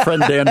out there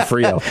friend Dan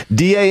Frio.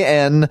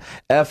 DANFRIO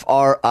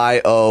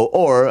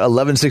or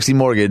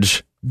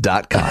 1160mortgage.com.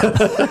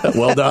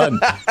 Well done.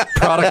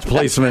 Product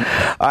placement.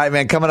 All right,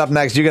 man. Coming up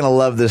next, you're going to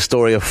love this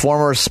story. A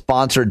former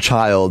sponsored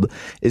child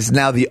is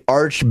now the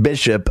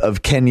Archbishop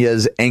of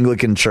Kenya's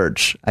Anglican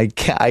Church. I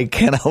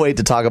cannot wait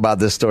to talk about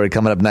this story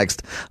coming up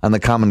next on The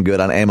Common Good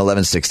on AM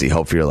 1160.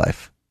 Hope for your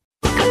life.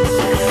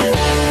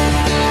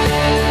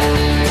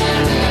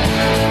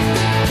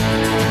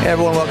 Hey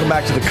everyone, welcome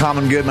back to The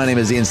Common Good. My name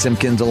is Ian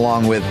Simpkins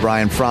along with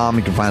Brian Fromm.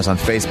 You can find us on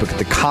Facebook at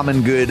The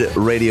Common Good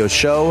Radio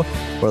Show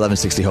or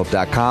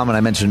 1160hope.com. And I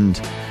mentioned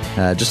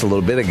just a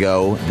little bit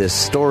ago this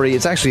story.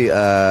 It's actually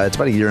it's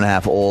about a year and a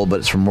half old,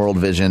 but it's from World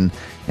Vision.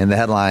 And the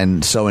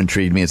headline so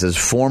intrigued me. It says,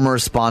 former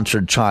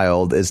sponsored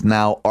child is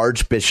now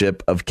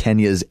Archbishop of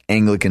Kenya's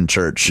Anglican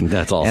Church.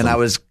 That's awesome. And I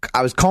was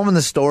combing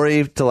the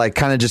story to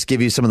kind of just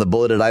give you some of the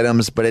bulleted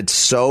items, but it's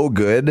so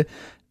good.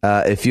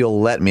 If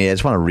you'll let me, I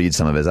just want to read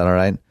some of it. Is that all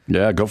right?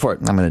 Yeah, go for it.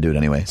 I'm going to do it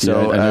anyway.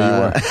 So yeah, I know you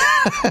were.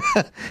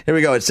 Here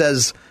we go. It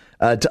says,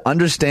 to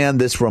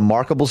understand this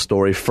remarkable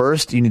story,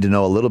 first, you need to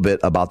know a little bit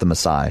about the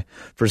Maasai.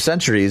 For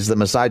centuries, the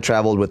Maasai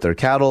traveled with their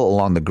cattle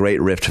along the Great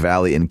Rift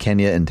Valley in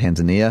Kenya and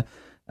Tanzania.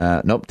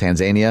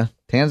 Tanzania.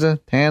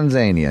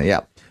 Tanzania,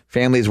 yeah.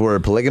 Families were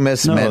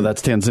polygamous. No,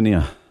 that's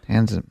Tanzania.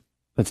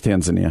 That's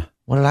Tanzania.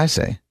 What did I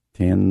say?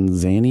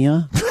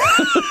 Tanzania?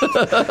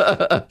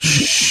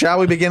 Shall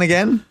we begin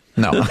again?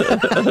 No.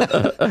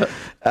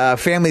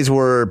 Families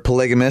were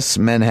polygamous.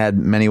 Men had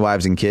many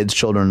wives and kids.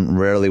 Children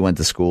rarely went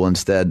to school,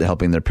 instead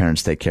helping their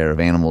parents take care of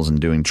animals and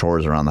doing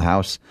chores around the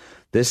house.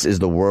 This is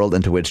the world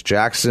into which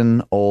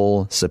Jackson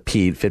Ole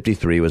Sapit,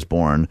 53, was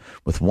born,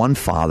 with one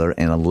father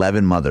and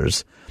 11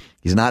 mothers.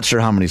 He's not sure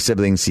how many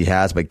siblings he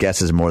has, but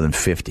guesses more than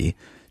 50.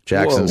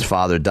 Jackson's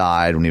father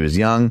died when he was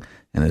young,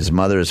 and his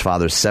mother, his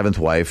father's seventh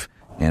wife,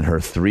 and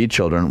her 3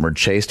 children were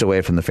chased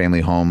away from the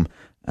family home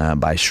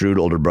by shrewd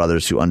older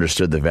brothers who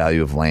understood the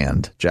value of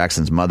land.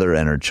 Jackson's mother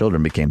and her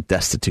children became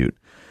destitute.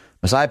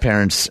 Maasai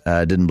parents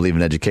didn't believe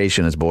in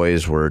education, as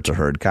boys were to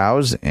herd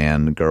cows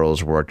and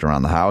girls worked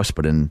around the house.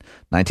 But in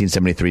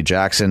 1973,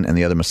 Jackson and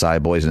the other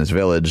Maasai boys in his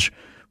village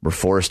were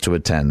forced to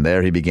attend.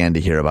 There he began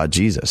to hear about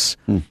Jesus.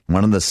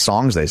 One of the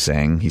songs they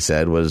sang, he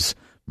said, was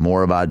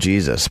more about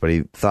Jesus, but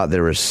he thought they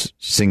were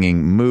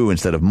singing moo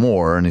instead of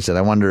more. And he said,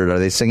 I wondered, are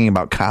they singing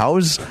about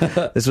cows?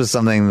 This was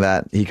something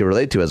that he could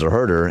relate to as a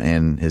herder,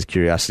 and his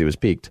curiosity was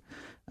piqued.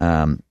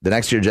 The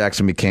next year,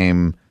 Jackson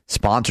became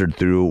sponsored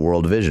through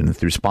World Vision.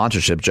 Through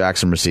sponsorship,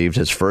 Jackson received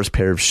his first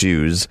pair of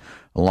shoes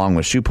along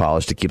with shoe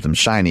polish to keep them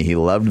shiny. He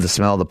loved the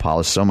smell of the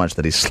polish so much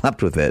that he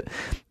slept with it.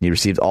 He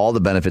received all the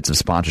benefits of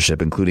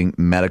sponsorship, including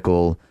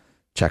medical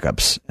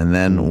checkups, and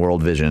then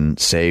World Vision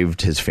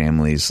saved his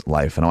family's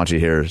life. And I want you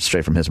to hear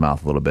straight from his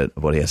mouth a little bit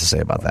of what he has to say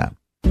about that.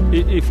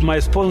 If my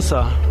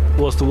sponsor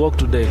was to walk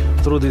today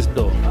through this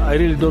door, I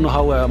really don't know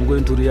how I am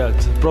going to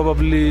react.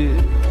 Probably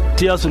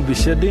tears will be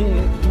shedding.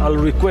 I'll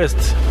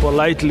request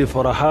politely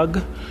for a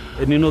hug.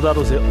 And that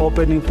was the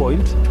opening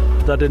point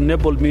that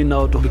enabled me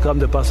now to become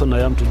the person I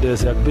am today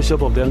as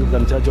Archbishop of the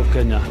Anglican Church of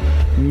Kenya,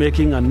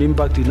 making an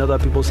impact in other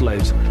people's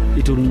lives.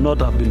 It would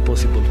not have been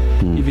possible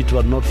if it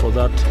were not for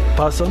that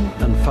person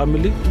and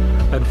family,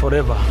 and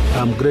forever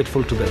I'm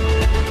grateful to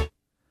them.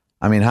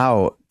 I mean,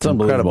 how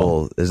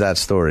incredible is that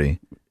story?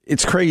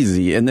 It's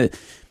crazy. And, I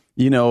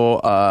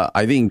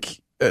think,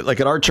 like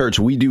at our church,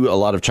 we do a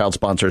lot of child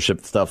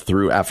sponsorship stuff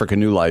through Africa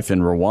New Life in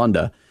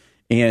Rwanda.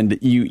 And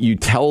you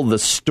tell the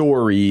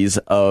stories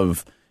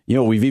of,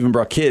 we've even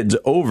brought kids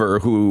over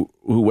who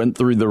went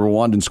through the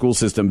Rwandan school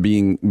system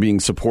being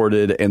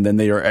supported, and then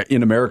they are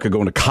in America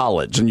going to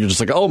college. And you're just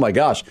like, oh my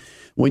gosh.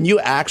 When you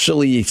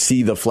actually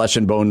see the flesh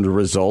and bone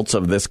results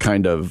of this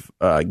kind of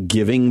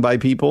giving by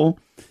people,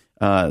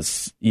 and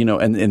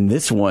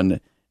this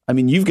one, I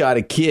mean, you've got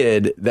a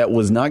kid that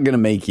was not going to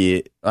make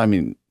it. I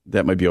mean,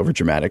 that might be over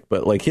dramatic,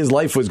 but like his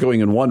life was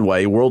going in one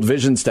way. World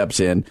Vision steps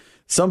in.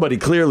 Somebody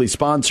clearly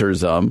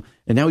sponsors him,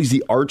 and now he's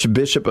the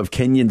Archbishop of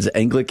Kenya's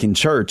Anglican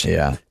Church.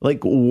 Yeah.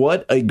 Like,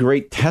 what a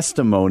great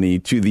testimony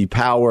to the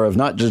power of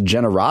not just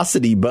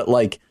generosity, but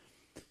like,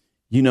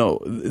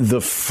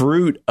 the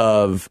fruit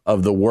of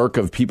the work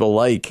of people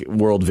like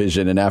World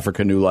Vision and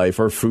Africa New Life,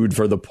 or Food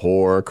for the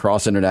Poor,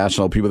 Cross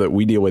International, people that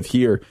we deal with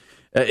here.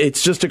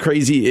 It's just a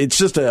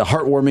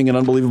heartwarming and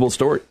unbelievable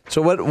story.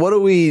 So what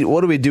do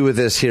we do with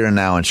this here and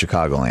now in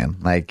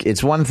Chicagoland? Like,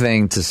 it's one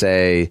thing to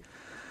say,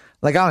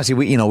 like, honestly,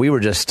 we were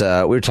just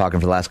we were talking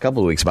for the last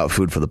couple of weeks about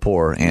Food for the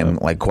Poor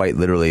and like quite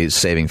literally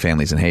saving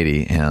families in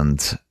Haiti. And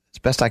as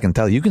best I can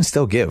tell, you can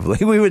still give. Like,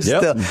 we would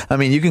still. I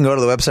mean, you can go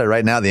to the website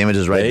right now. The image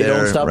is right there. They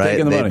don't stop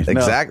taking the money.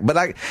 Exactly.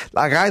 No.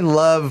 But I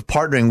love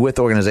partnering with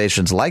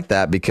organizations like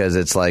that, because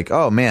it's like,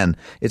 oh man,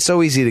 it's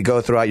so easy to go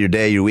throughout your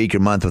day, your week,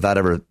 your month without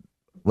ever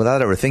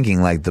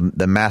thinking like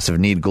the massive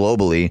need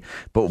globally.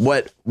 But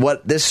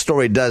what this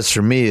story does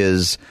for me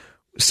is,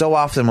 so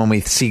often when we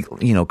see,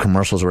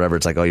 commercials or whatever,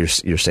 it's like, oh,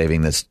 you're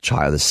saving this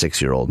child, this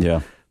 6-year-old.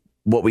 Yeah.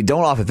 What we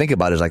don't often think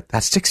about is like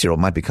that 6-year-old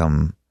might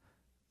become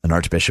an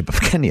Archbishop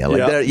of Kenya.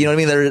 Like, you know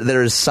what I mean?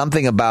 There's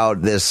something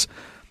about this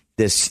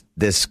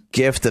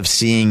gift of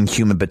seeing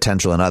human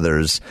potential in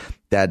others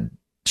that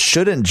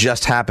shouldn't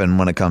just happen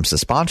when it comes to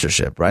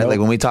sponsorship, right? Like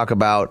when we talk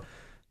about,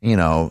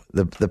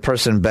 the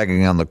person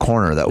begging on the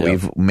corner that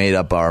we've made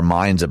up our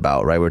minds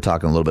about, right? We were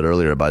talking a little bit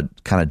earlier about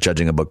kind of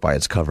judging a book by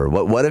its cover.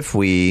 What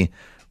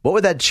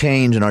would that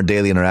change in our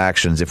daily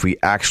interactions if we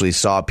actually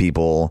saw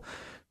people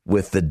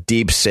with the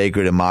deep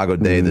sacred imago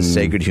Dei, the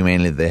sacred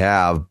humanity that they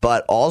have,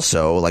 but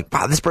also like,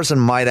 wow, this person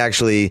might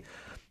actually,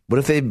 what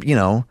if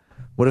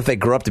they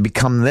grow up to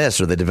become this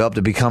or they develop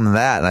to become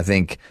that? And I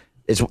think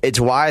it's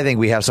why I think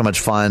we have so much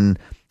fun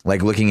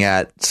like looking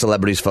at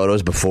celebrities'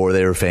 photos before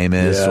they were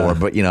famous,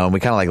 but we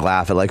kind of like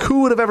laugh at like,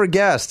 who would have ever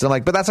guessed? And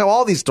like, but that's how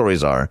all these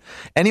stories are.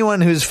 Anyone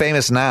who's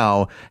famous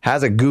now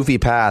has a goofy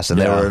past and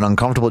they were an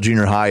uncomfortable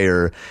junior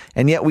hire,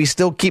 and yet we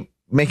still keep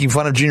making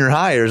fun of junior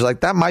hires.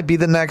 Like that might be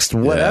the next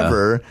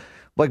whatever.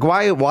 Like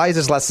why is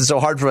this lesson so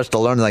hard for us to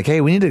learn? Like,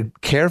 hey, we need to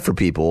care for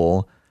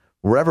people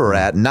wherever we're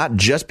at, not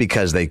just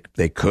because they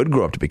could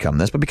grow up to become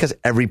this, but because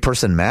every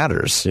person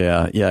matters.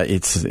 Yeah.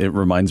 It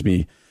reminds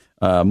me.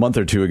 A month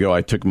or two ago,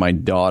 I took my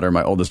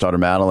oldest daughter,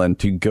 Madeline,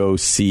 to go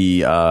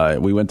see,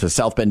 we went to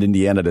South Bend,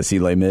 Indiana to see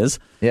Les Mis.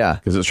 Yeah.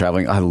 Because it was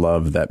traveling. I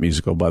love that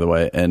musical, by the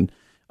way. And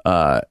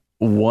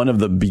one of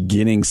the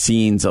beginning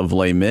scenes of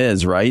Les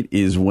Mis, right,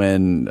 is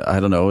when, I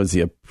don't know, is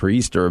he a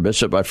priest or a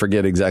bishop? I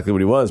forget exactly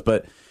what he was.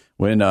 But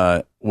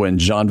when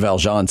Jean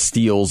Valjean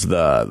steals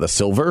the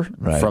silver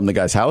from the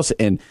guy's house,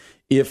 and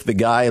if the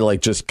guy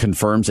like just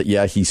confirms that,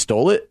 he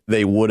stole it,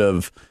 they would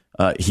have...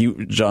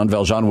 Jean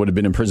Valjean would have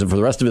been in prison for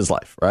the rest of his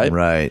life, right?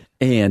 Right.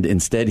 And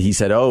instead he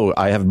said, oh,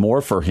 I have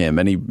more for him.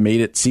 And he made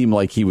it seem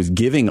like he was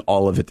giving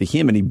all of it to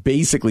him. And he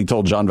basically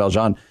told Jean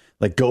Valjean,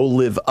 like, go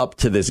live up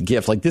to this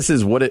gift. Like, this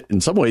is what in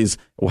some ways,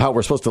 how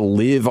we're supposed to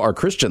live our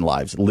Christian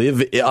lives,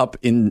 live up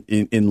in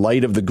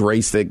light of the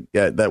grace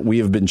that we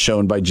have been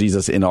shown by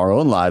Jesus in our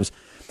own lives.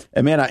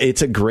 And man,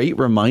 it's a great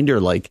reminder,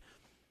 like,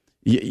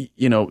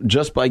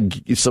 just by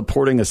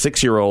supporting a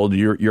 6-year-old,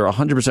 you're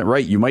 100%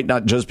 right. You might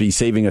not just be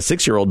saving a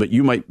 6-year-old, but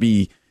you might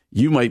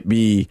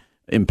be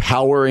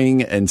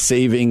empowering and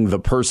saving the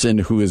person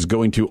who is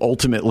going to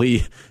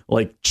ultimately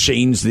like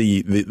change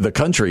the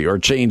country or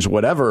change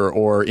whatever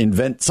or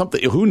invent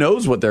something. Who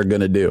knows what they're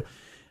going to do?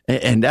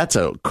 And that's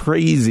a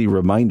crazy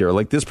reminder.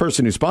 Like this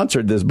person who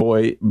sponsored this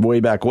boy way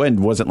back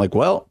when wasn't like,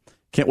 well,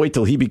 can't wait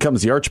till he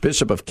becomes the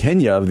Archbishop of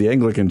Kenya of the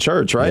Anglican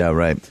Church, right? Yeah,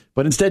 right.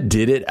 But instead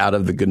did it out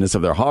of the goodness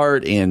of their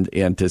heart and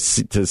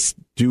to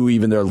do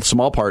even their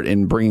small part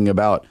in bringing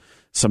about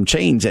some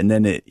change. And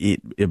then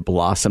it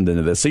blossomed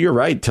into this. So you're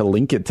right to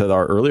link it to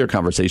our earlier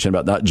conversation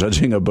about not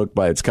judging a book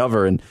by its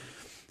cover. And,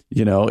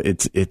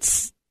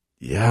 it's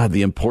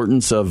the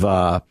importance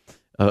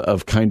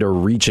of kind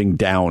of reaching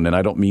down. And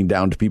I don't mean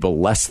down to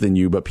people less than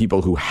you, but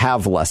people who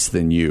have less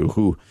than you,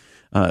 who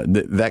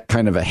that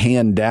kind of a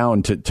hand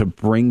down to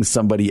bring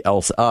somebody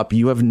else up.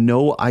 You have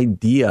no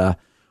idea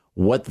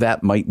what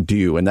that might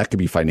do. And that could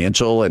be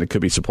financial, and it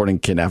could be supporting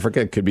Kid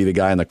Africa. It could be the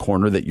guy in the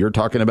corner that you're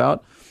talking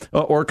about,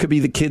 or it could be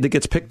the kid that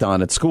gets picked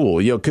on at school.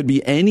 It could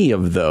be any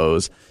of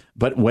those.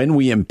 But when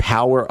we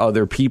empower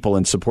other people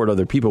and support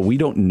other people, we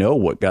don't know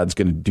what God's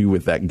going to do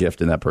with that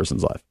gift in that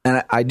person's life.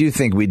 And I do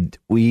think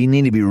we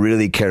need to be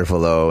really careful,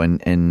 though.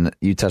 And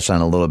you touched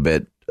on a little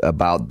bit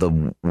about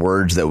the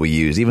words that we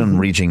use, even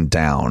reaching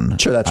down.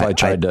 Sure, that's why I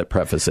tried to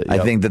preface it.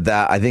 Yep.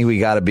 I think we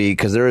got to be,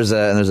 because there's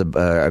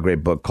a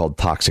great book called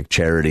Toxic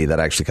Charity that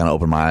actually kind of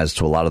opened my eyes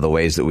to a lot of the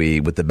ways that we,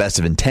 with the best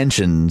of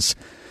intentions,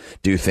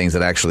 do things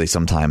that actually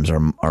sometimes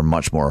are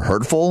much more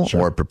hurtful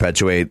or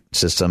perpetuate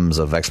systems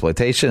of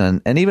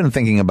exploitation. And even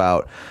thinking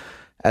about,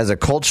 as a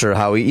culture,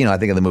 how we, I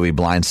think of the movie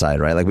Blind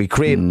Side, right? Like we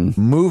create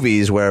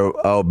movies where,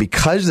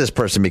 because this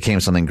person became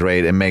something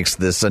great, it makes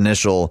this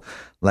initial,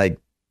 like,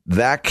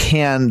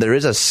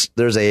 there's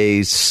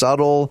a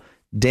subtle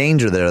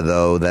danger there,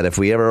 though, that if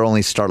we ever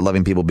only start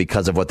loving people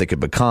because of what they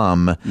could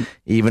become,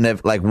 even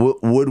if, like,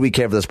 would we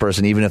care for this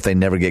person even if they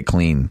never get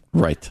clean?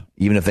 Right.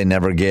 Even if they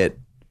never get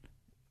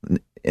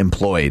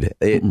employed?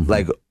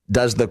 Like,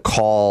 does the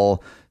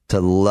call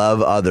to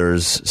love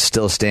others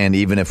still stand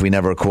even if we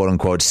never, quote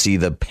unquote, see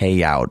the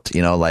payout?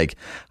 Like,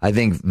 I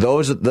think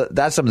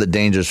that's some of the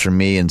dangers for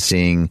me in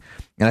seeing.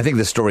 And I think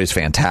this story is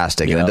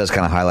fantastic, and it does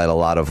kind of highlight a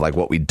lot of like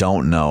what we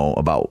don't know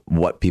about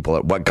what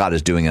God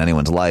is doing in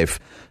anyone's life.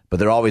 But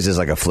there always is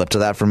like a flip to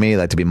that for me,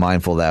 like to be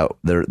mindful that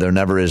there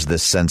never is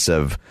this sense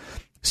of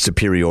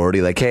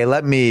superiority, like, hey,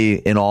 let me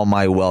in all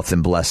my wealth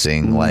and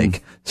blessing,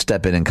 like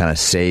step in and kind of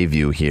save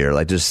you here.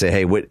 Like just say,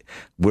 hey,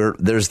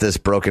 there's this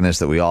brokenness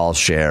that we all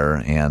share,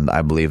 and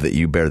I believe that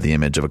you bear the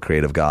image of a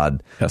creative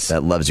God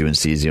that loves you and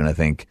sees you. And I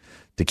think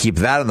to keep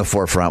that in the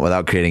forefront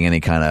without creating any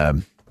kind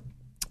of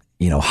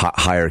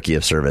hierarchy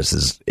of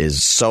service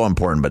is so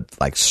important, but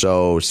like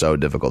so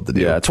difficult to do.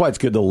 Yeah, that's why it's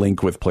good to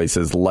link with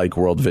places like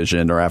World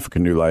Vision or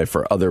African New Life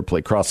or other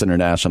Cross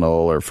International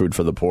or Food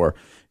for the Poor.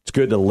 it's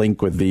good to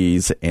link with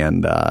these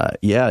and,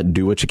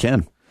 do what you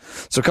can.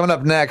 So coming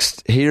up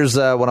next, here's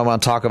what I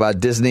want to talk about.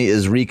 Disney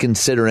is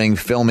reconsidering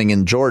filming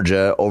in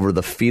Georgia over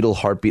the fetal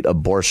heartbeat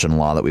abortion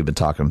law that we've been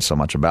talking so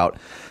much about.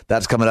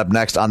 That's coming up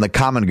next on The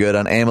Common Good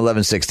on AM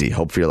 1160.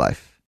 Hope for your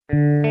life.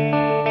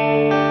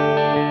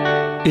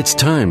 It's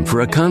time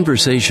for a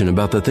conversation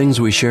about the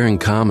things we share in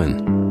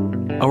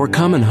common. Our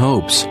common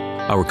hopes,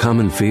 our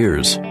common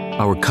fears,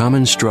 our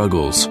common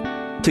struggles.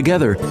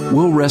 Together,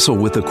 we'll wrestle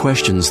with the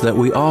questions that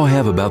we all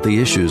have about the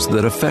issues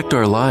that affect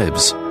our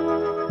lives.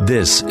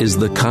 This is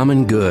The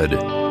Common Good.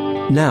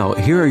 Now,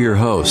 here are your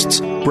hosts,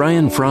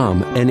 Brian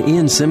Fromm and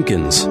Ian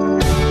Simpkins.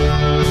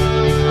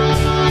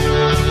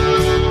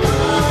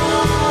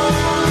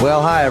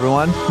 Well, hi,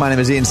 everyone. My name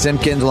is Ian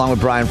Simpkins, along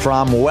with Brian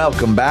Fromm.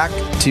 Welcome back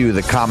to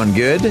The Common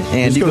Good.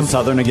 And you go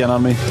Southern again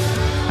on me?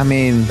 I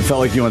mean... I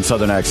felt like you went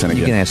Southern accent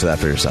again. You can answer that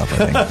for yourself,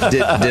 I think.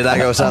 Did I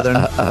go Southern?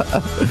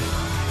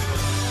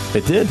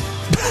 It did.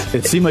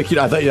 It seemed like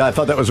I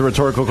thought that was a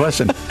rhetorical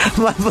question.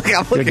 I'm looking.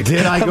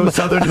 Did I go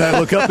Southern? And I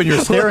look up and you're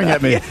staring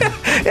at me.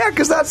 Yeah,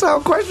 because that's how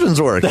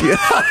questions work. I'm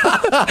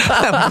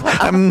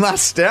not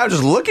staring. I'm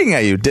just looking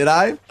at you. Did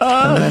I?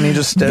 And then he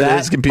just stared at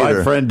his computer.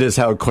 My friend, is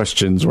how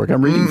questions work.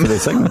 I'm reading for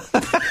this segment.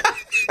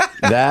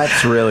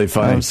 That's really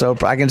funny.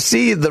 I can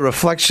see the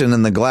reflection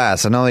in the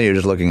glass. I know that you're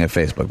just looking at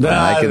Facebook. But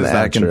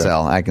I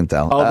can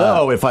tell.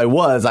 Although, if I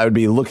was, I would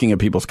be looking at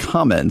people's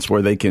comments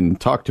where they can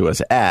talk to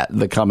us at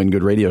The Common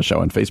Good Radio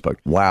Show on Facebook.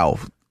 Wow.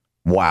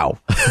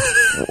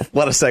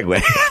 What a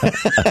segue.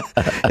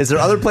 Is there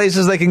other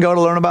places they can go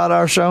to learn about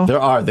our show? There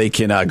are. They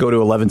can go to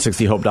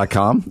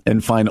 1160hope.com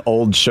and find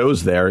old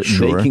shows there.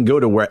 Sure. They can go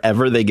to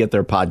wherever they get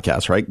their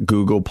podcasts, right?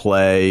 Google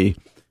Play.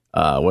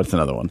 What's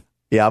another one?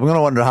 Yeah, I'm going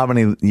to wonder how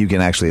many you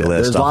can actually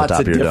list. There's off the top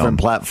lots of different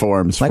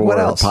platforms for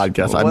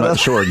podcasts. I'm not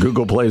sure.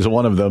 Google Play is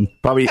one of them.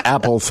 Probably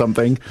Apple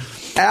something.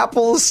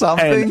 Apple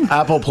something? And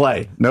Apple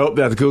Play. Nope,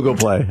 that's Google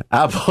Play.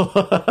 Apple.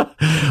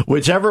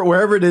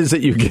 Wherever it is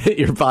that you get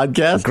your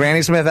podcast.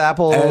 Granny Smith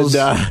Apples.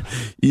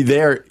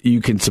 And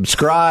you can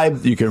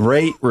subscribe. You can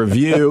rate,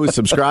 review,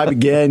 subscribe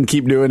again.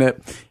 Keep doing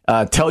it.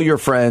 Tell your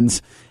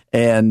friends.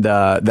 And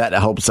that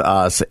helps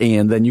us.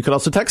 And then you can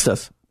also text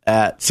us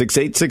at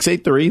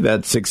 68683.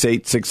 That's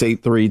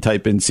 68683.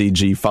 Type in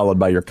CG followed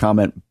by your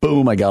comment.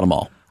 Boom, I got them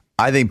all.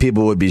 I think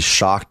people would be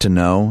shocked to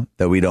know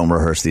that we don't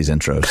rehearse these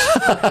intros.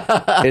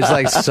 It's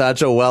like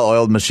such a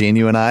well-oiled machine,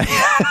 you and I.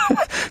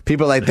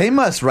 People are like, they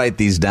must write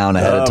these down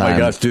ahead of time. Oh my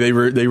gosh, do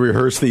they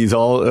rehearse these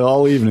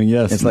all evening?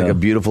 Yes. It's like a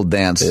beautiful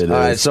dance. All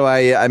right, so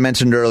I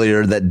mentioned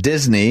earlier that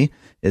Disney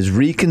is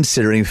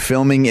reconsidering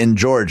filming in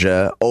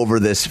Georgia over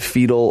this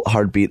fetal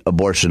heartbeat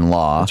abortion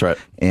law. That's right.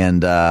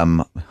 And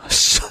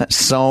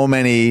so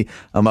many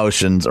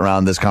emotions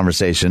around this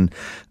conversation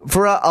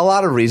for a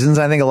lot of reasons.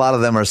 I think a lot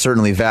of them are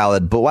certainly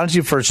valid. But why don't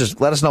you first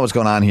just let us know what's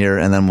going on here,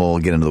 and then we'll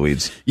get into the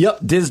weeds. Yep.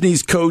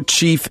 Disney's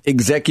co-chief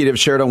executive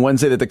shared on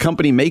Wednesday that the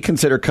company may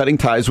consider cutting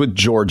ties with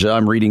Georgia.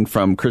 I'm reading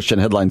from Christian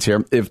Headlines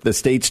here. If the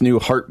state's new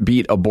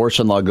heartbeat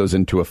abortion law goes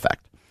into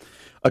effect.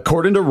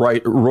 According to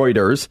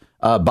Reuters,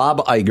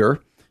 Bob Iger,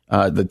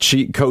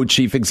 the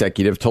co-chief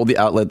executive, told the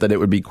outlet that it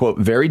would be, quote,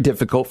 very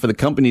difficult for the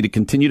company to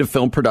continue to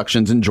film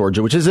productions in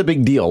Georgia, which is a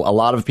big deal. A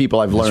lot of people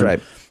I've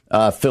learned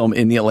film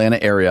in the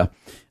Atlanta area.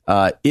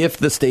 If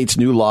the state's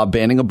new law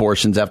banning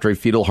abortions after a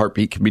fetal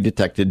heartbeat can be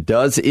detected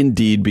does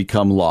indeed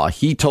become law.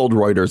 He told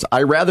Reuters,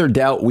 I rather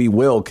doubt we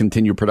will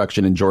continue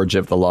production in Georgia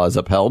if the law is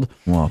upheld.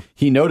 Wow.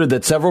 He noted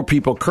that several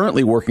people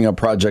currently working on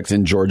projects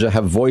in Georgia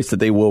have voiced that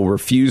they will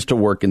refuse to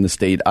work in the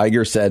state.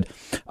 Iger said,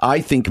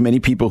 I think many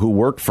people who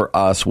work for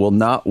us will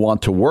not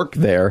want to work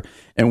there,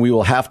 and we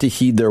will have to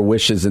heed their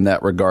wishes in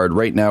that regard.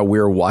 Right now,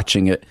 we're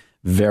watching it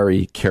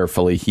very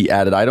carefully. He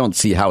added, I don't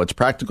see how it's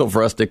practical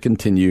for us to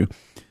continue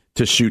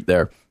to shoot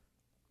there.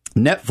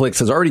 Netflix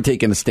has already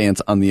taken a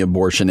stance on the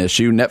abortion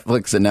issue.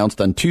 Netflix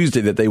announced on Tuesday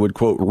that they would,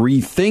 quote,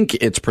 rethink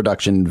its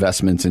production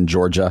investments in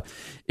Georgia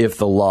if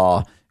the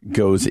law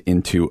goes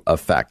into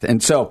effect.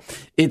 And so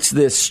it's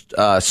this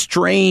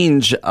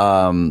strange,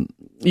 on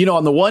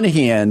the one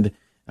hand,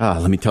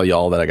 let me tell you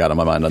all that I got on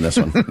my mind on this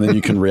one, and then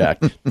you can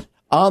react.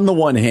 On the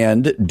one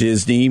hand,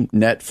 Disney,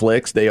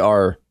 Netflix, they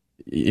are,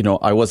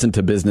 I wasn't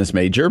a business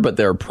major, but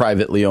they're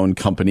privately owned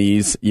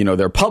companies.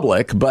 They're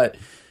public, but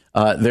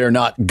they're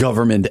not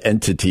government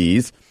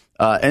entities.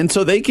 And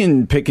so they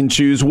can pick and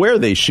choose where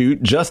they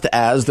shoot, just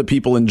as the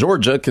people in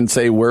Georgia can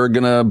say, we're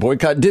going to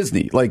boycott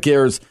Disney. Like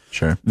there is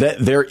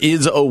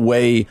a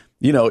way,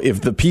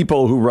 if the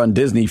people who run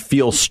Disney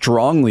feel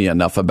strongly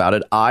enough about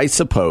it, I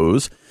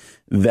suppose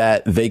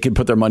that they could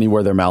put their money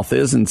where their mouth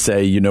is and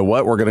say, you know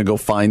what, we're going to go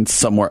find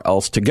somewhere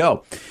else to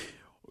go.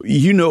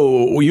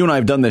 You and I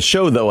have done this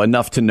show, though,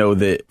 enough to know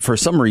that for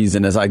some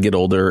reason, as I get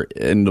older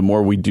and the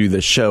more we do the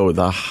show,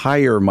 the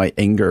higher my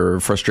anger or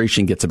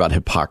frustration gets about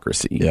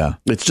hypocrisy. Yeah.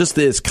 It's just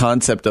this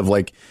concept of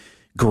like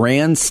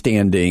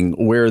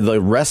grandstanding where the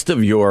rest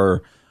of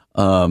your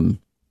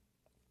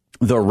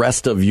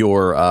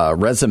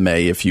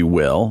resume, if you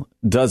will,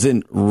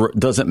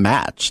 doesn't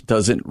match,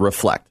 doesn't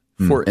reflect.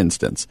 For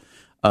instance,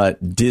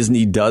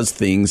 Disney does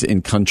things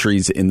in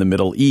countries in the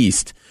Middle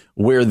East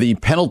where the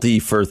penalty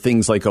for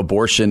things like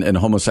abortion and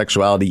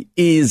homosexuality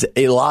is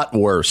a lot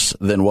worse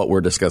than what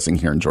we're discussing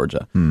here in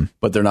Georgia.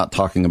 But they're not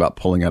talking about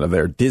pulling out of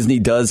there. Disney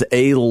does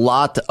a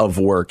lot of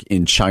work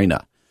in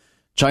China.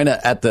 China,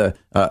 at the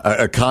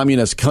a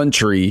communist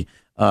country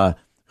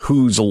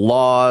whose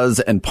laws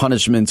and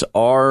punishments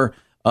are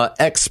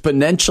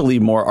exponentially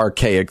more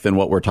archaic than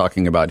what we're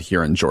talking about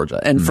here in Georgia.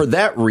 And for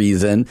that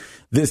reason,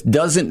 this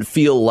doesn't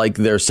feel like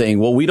they're saying,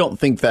 well, we don't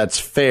think that's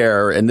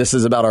fair, and this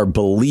is about our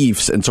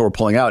beliefs, and so we're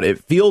pulling out.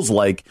 It feels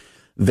like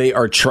they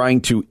are trying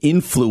to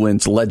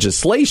influence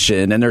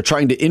legislation, and they're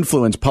trying to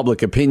influence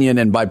public opinion,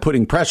 and by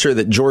putting pressure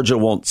that Georgia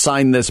won't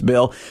sign this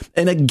bill.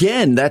 And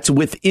again, that's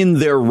within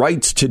their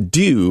rights to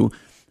do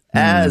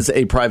as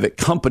a private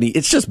company.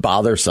 It's just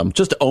bothersome.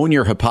 Just own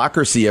your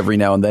hypocrisy every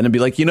now and then and be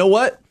like, you know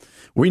what?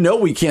 We know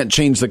we can't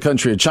change the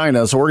country of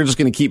China, so we're just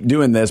going to keep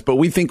doing this. But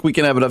we think we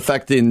can have an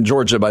effect in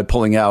Georgia by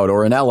pulling out,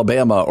 or in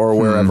Alabama, or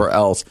wherever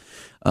else.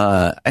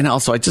 And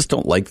also, I just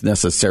don't like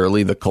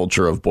necessarily the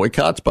culture of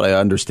boycotts, but I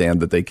understand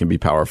that they can be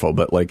powerful.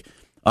 But like,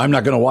 I'm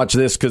not going to watch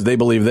this because they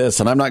believe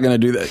this, and I'm not going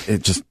to do that.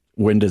 It just,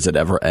 when does it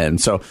ever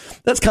end? So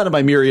that's kind of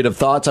my myriad of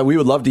thoughts. We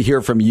would love to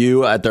hear from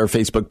you at our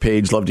Facebook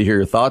page. Love to hear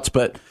your thoughts.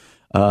 But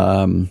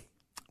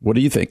what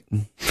do you think?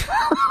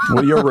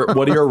 What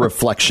are your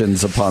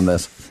reflections upon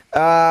this?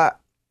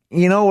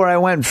 You know, where I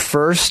went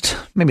first,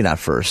 maybe not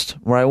first,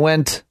 where I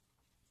went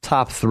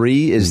top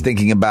 3 is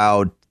thinking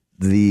about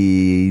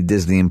the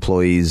Disney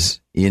employees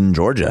in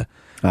Georgia.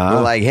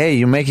 We're like, hey,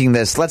 you're making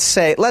this. Let's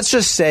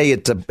just say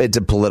it's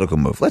a political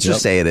move. Let's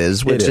just say it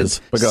is. Which it is.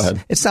 But go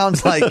ahead. It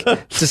sounds like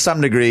to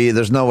some degree,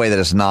 there's no way that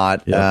it's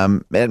not. Yeah.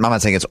 I'm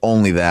not saying it's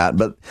only that,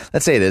 but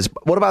let's say it is.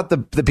 What about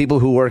the people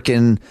who work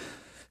in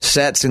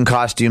sets and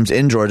costumes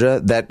in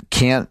Georgia that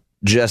can't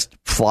just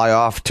fly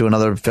off to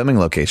another filming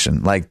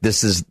location? Like,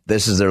 this is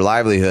their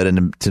livelihood,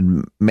 and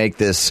to make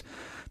this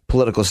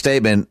political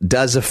statement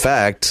does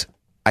affect,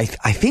 I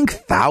think,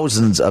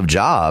 thousands of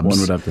jobs.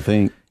 One would have to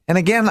think. And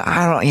again,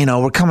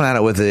 we're coming at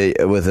it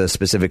with a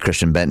specific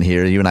Christian bent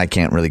here. You and I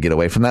can't really get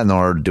away from that,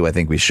 nor do I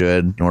think we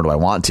should, nor do I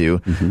want to.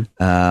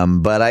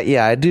 But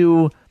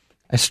I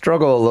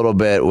struggle a little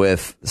bit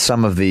with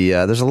some of the.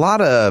 There's a lot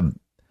of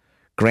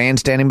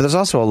grandstanding, but there's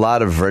also a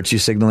lot of virtue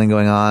signaling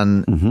going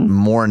on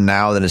more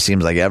now than it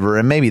seems like ever.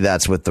 And maybe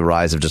that's with the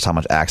rise of just how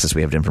much access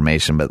we have to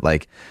information. But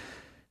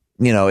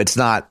it's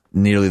not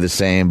nearly the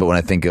same. But when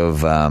I think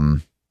of,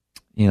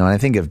 I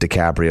think of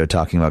DiCaprio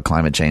talking about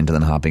climate change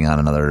and then hopping on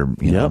another,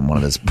 one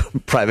of his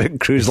private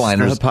cruise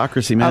liners.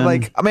 Hypocrisy, man. I'm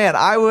like, man,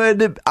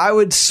 I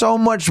would so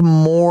much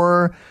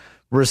more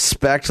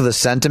respect the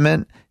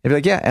sentiment. If you're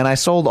like, yeah, and I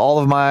sold all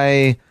of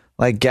my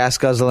like gas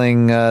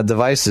guzzling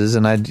devices,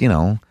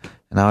 and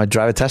now I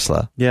drive a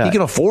Tesla. Yeah. You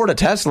can afford a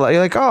Tesla.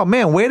 You're like, oh,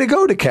 man, way to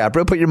go,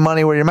 DiCaprio. Put your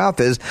money where your mouth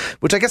is,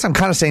 which I guess I'm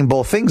kind of saying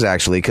both things,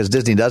 actually, because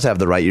Disney does have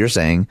the right, you're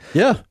saying,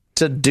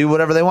 to do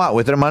whatever they want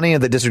with their money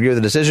if they disagree with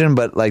the decision.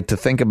 But like, to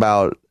think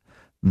about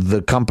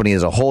the company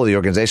as a whole, the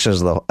organization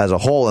as a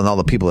whole, and all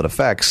the people it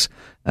affects,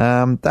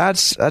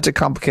 that's a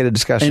complicated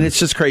discussion. And it's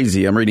just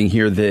crazy. I'm reading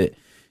here that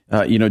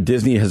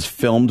Disney has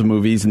filmed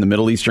movies in the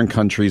Middle Eastern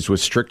countries with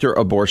stricter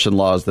abortion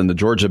laws than the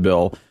Georgia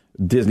bill.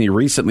 Disney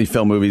recently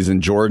filmed movies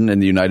in Jordan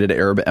and the United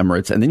Arab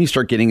Emirates. And then you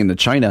start getting into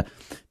China.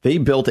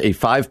 Disney opened a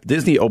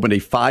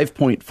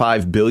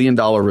 $5.5 billion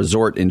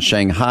resort in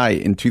Shanghai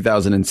in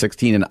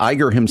 2016. And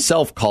Iger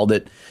himself called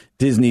it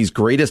Disney's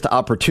greatest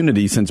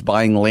opportunity since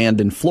buying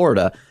land in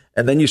Florida.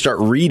 And then you start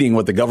reading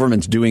what the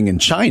government's doing in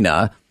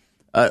China.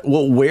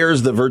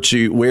 Where's the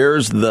virtue?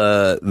 Where's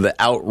the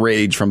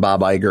outrage from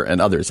Bob Iger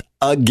and others?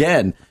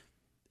 Again,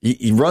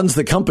 he runs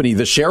the company.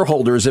 The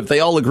shareholders, if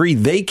they all agree,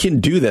 they can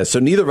do this. So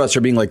neither of us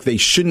are being like they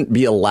shouldn't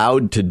be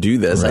allowed to do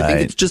this. Right. I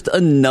think it's just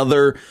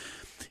another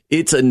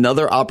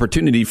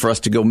opportunity for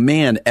us to go,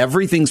 man,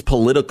 everything's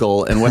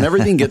political. And when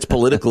everything gets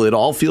political, it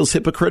all feels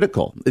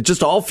hypocritical. It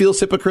just all feels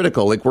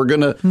hypocritical. Like we're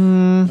going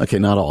to. Okay,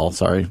 not all.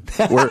 Sorry.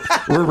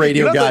 We're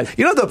radio guys.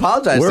 You don't have to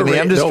apologize to me.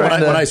 I'm just when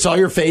I saw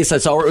your face, I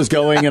saw where it was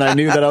going, and I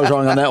knew that I was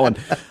wrong on that one.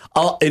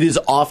 It is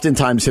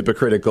oftentimes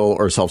hypocritical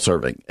or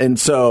self-serving. And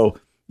so,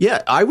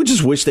 yeah, I would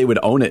just wish they would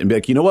own it and be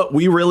like, you know what?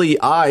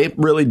 I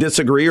really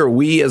disagree, or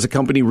we as a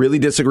company really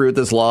disagree with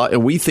this law,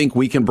 and we think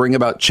we can bring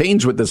about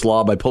change with this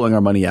law by pulling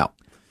our money out.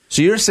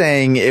 So you're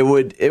saying it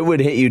would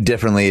hit you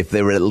differently if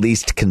they were at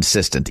least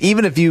consistent,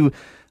 even if you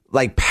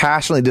like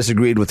passionately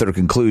disagreed with their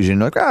conclusion.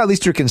 Like, at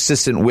least you're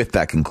consistent with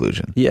that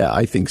conclusion. Yeah,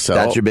 I think so.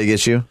 That's your big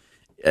issue.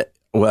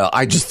 Well,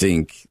 I just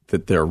think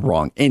that they're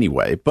wrong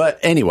anyway. But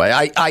anyway,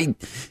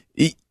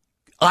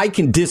 I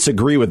can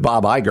disagree with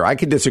Bob Iger. I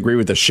can disagree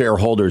with the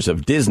shareholders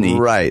of Disney.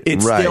 Right.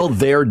 It's still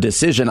their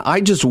decision.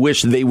 I just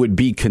wish they would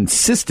be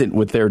consistent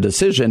with their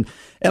decision.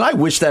 And I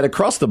wish that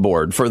across the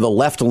board for the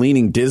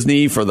left-leaning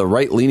Disney, for the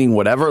right-leaning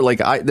whatever. Like,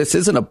 this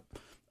isn't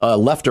a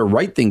left or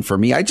right thing for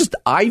me.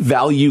 I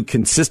value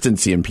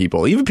consistency in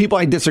people, even people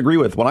I disagree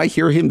with. When I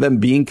hear them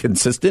being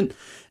consistent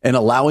and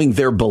allowing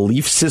their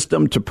belief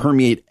system to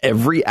permeate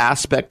every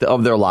aspect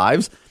of their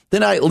lives,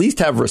 then I at least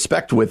have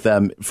respect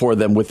for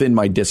them within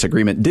my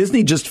disagreement.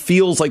 Disney just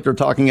feels like they're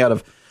talking out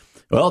of,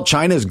 well,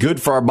 China's good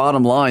for our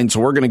bottom line, so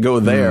we're going to go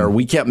there.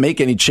 We can't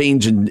make any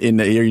change in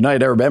the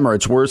United Arab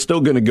Emirates. We're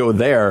still going to go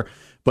there.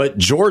 But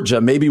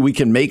Georgia, maybe we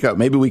can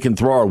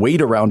throw our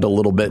weight around a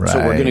little bit. So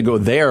we're going to go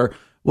there.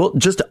 Well,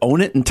 just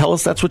own it and tell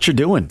us that's what you're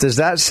doing. Does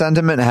that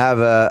sentiment have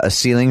a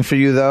ceiling for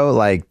you, though?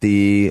 Like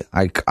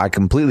I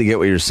completely get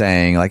what you're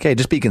saying. Like, hey,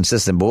 just be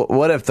consistent. But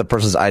what if the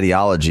person's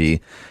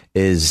ideology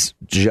is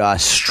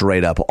just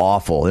straight up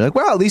awful? You're like,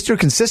 well, at least you're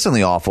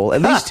consistently awful.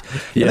 At least,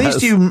 Yes. at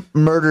least you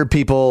murder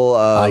people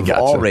of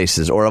all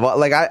races, or of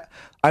like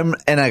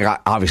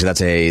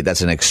obviously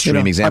that's an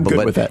extreme example. I'm good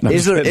but with that. No,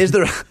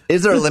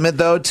 is there a limit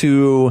though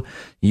to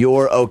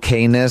your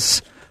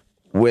okayness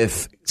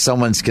with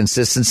someone's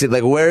consistency?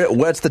 Like,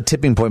 what's the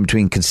tipping point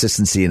between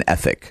consistency and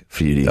ethic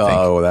for you, do you think?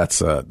 Oh,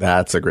 that's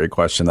a great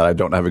question that I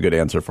don't have a good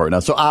answer for now.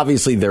 So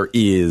obviously there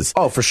is.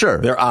 Oh, for sure.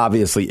 There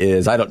obviously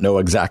is. I don't know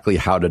exactly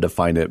how to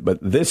define it, but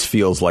this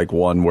feels like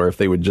one where if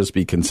they would just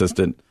be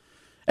consistent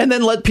and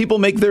then let people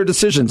make their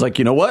decisions. Like,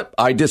 you know what?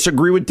 I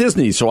disagree with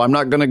Disney, so I'm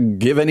not going to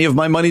give any of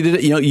my money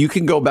to, you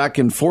can go back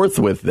and forth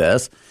with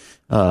this.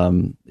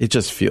 It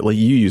just feels like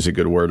you use a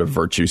good word of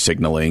virtue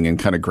signaling and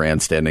kind of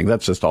grandstanding.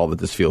 That's just all that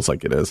this feels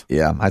like it is.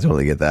 Yeah, I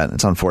totally get that.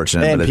 It's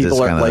unfortunate. And but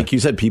people are, like you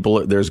said,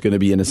 there's going to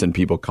be innocent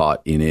people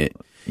caught in it.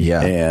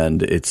 Yeah.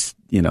 And it's,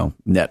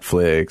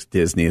 Netflix,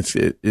 Disney,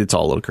 it's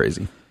all a little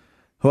crazy.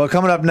 Well,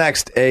 coming up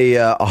next,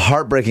 a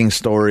heartbreaking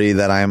story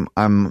that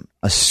I'm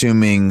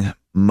assuming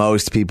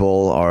most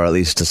people are at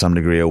least to some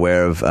degree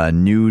aware of.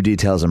 New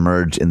details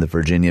emerge in the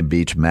Virginia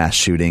Beach mass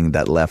shooting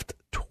that left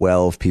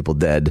 12 people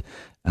dead.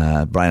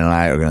 Brian and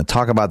I are going to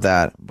talk about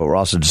that, but we're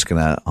also just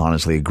going to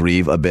honestly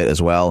grieve a bit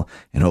as well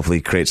and hopefully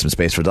create some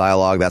space for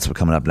dialogue. That's what's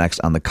coming up next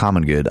on The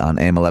Common Good on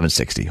AM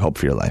 1160. Hope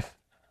for your life.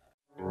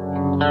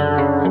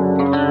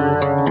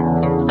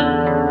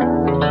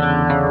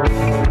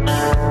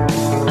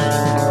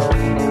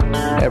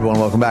 Hey everyone,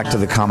 welcome back to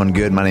The Common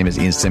Good. My name is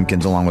Ian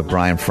Simpkins along with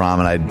Brian Fromm,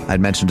 and I'd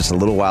mentioned just a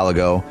little while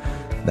ago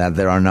that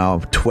there are now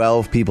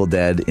 12 people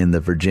dead in the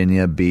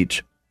Virginia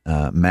Beach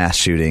mass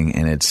shooting,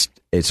 and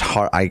it's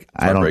hard. I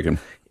don't.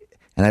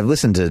 And I've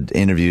listened to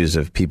interviews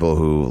of people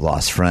who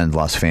lost friends,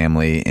 lost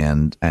family,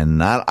 and I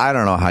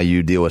don't know how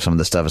you deal with some of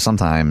this stuff.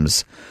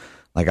 Sometimes,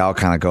 like, I'll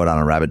kind of go down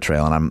a rabbit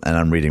trail, and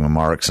I'm reading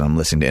remarks, and I'm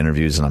listening to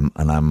interviews, and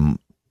I'm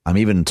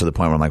even to the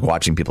point where I'm like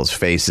watching people's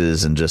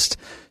faces and just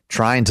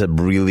trying to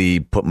really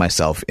put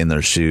myself in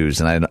their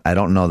shoes, and I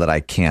don't know that I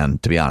can,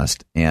 to be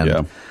honest.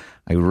 And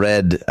I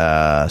read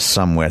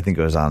somewhere, I think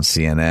it was on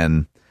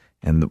CNN,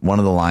 and one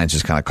of the lines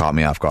just kind of caught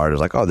me off guard. It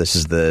was like, "Oh, this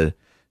is the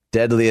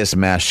deadliest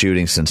mass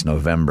shooting since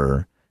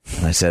November."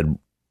 And I said,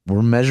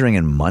 we're measuring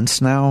in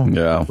months now?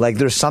 Yeah. Like,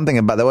 there's something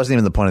about, that wasn't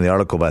even the point of the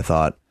article, but I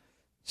thought,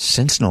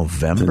 since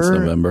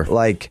November?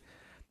 Like,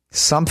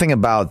 something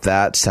about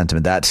that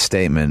sentiment, that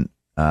statement,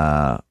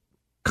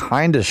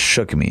 kind of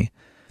shook me.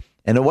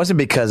 And it wasn't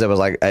because I was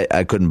like,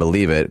 I couldn't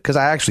believe it, because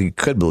I actually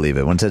could believe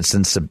it. When it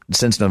said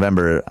since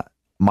November,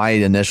 my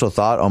initial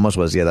thought almost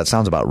was, yeah, that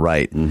sounds about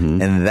right.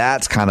 Mm-hmm. And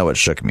that's kind of what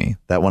shook me.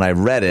 That when I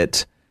read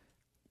it,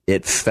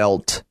 it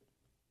felt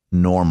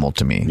normal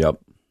to me. Yep.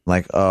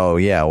 Like, oh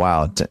yeah,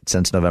 wow.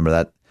 Since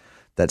November,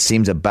 that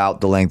seems about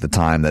the length of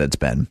time that it's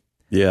been.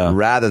 Yeah.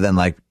 Rather than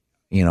like,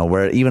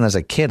 where even as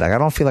a kid, like, I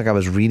don't feel like I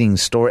was reading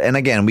story. And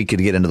again, we could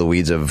get into the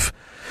weeds of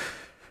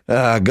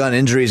gun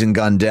injuries and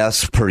gun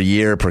deaths per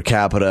year, per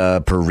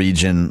capita, per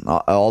region.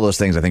 All those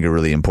things I think are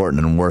really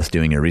important and worth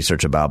doing your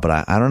research about.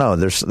 But I don't know.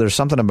 There's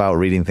something about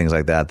reading things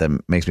like that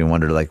makes me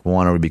wonder, like,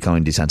 one, are we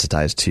becoming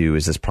desensitized? Two,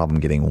 is this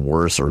problem getting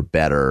worse or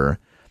better?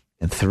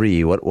 And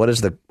three, what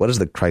is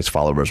the Christ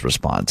followers'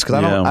 response? Because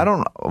I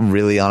don't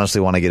really honestly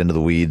want to get into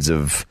the weeds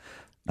of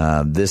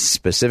this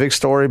specific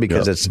story,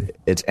 because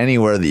it's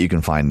anywhere that you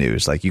can find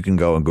news. Like, you can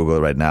go and Google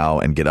it right now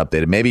and get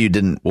updated. Maybe you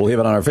didn't. We'll leave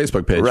it on our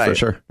Facebook page for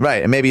sure.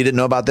 Right, and maybe you didn't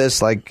know about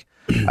this. Like,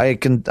 I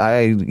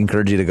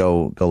encourage you to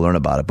go learn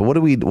about it. But what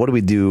do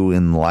we do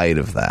in light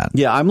of that?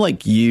 Yeah, I'm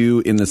like you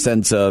in the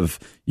sense of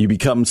you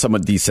become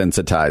somewhat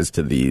desensitized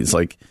to these.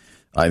 Like,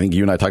 I think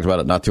you and I talked about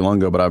it not too long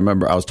ago, but I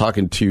remember I was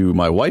talking to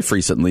my wife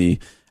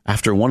recently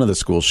after one of the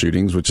school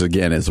shootings, which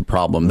again is a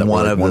problem. That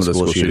one of the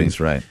school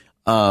shootings, right?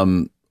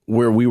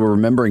 Where we were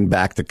remembering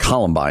back to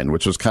Columbine,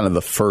 which was kind of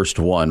the first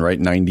one, right?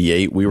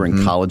 98. We were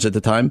in college at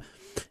the time.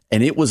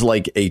 And it was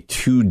like a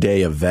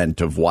 2-day event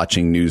of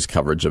watching news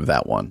coverage of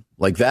that one.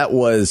 Like, that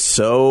was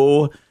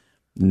so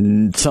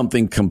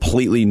something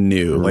completely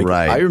new. Like,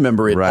 I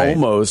remember it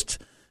almost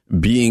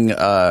being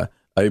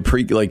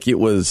it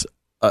was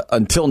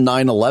until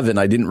 9/11,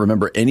 I didn't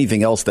remember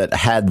anything else that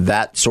had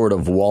that sort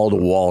of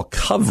wall-to-wall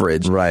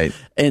coverage. Right.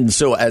 And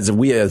so as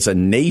we as a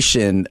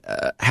nation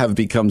have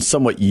become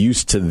somewhat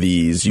used to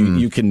these,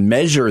 you can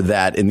measure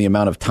that in the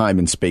amount of time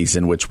and space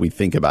in which we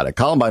think about it.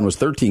 Columbine was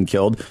 13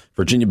 killed.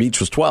 Virginia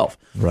Beach was 12.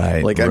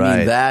 Right. Like, I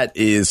mean, that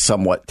is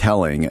somewhat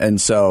telling. And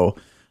so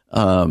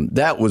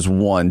that was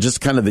one,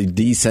 just kind of the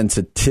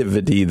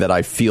desensitivity that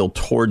I feel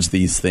towards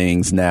these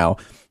things now.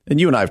 And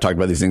you and I have talked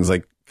about these things,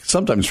 like,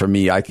 sometimes for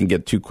me, I can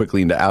get too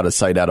quickly into out of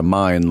sight, out of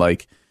mind.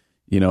 Like,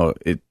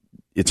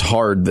 it's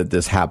hard that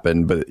this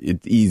happened, but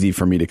it's easy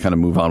for me to kind of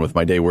move on with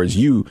my day. Whereas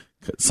you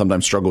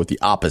sometimes struggle with the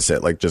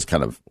opposite, like just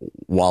kind of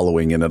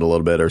wallowing in it a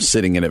little bit or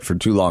sitting in it for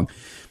too long.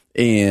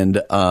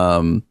 And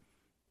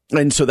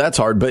so that's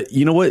hard. But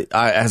you know what?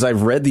 As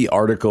I've read the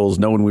articles,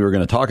 knowing we were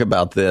going to talk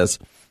about this,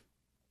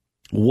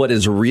 what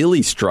has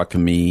really struck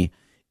me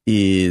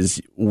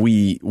is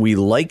we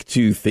like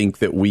to think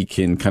that we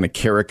can kind of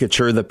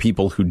caricature the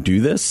people who do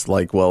this.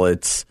 Like, well,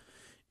 it's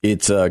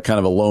a kind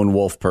of a lone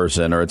wolf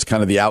person, or it's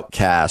kind of the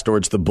outcast, or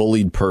it's the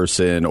bullied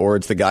person, or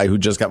it's the guy who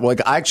just got,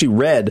 like, I actually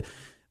read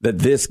that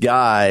this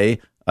guy,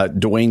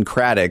 Dwayne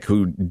Craddock,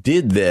 who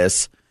did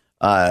this,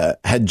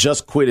 had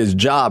just quit his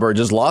job or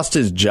just lost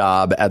his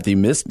job at the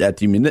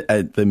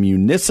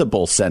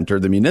municipal center,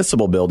 the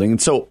municipal building.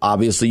 And so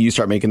obviously you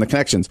start making the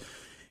connections.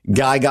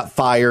 Guy got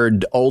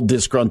fired, old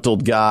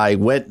disgruntled guy,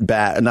 went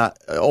back, not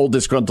old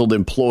disgruntled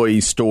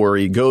employee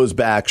story, goes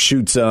back,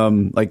 shoots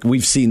him. Like,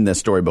 we've seen this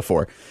story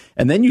before.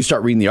 And then you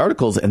start reading the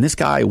articles, and this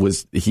guy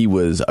was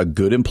a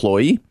good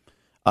employee.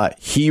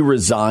 He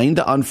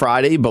resigned on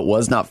Friday, but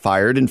was not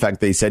fired. In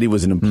fact, they said he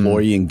was an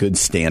employee in good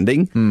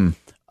standing.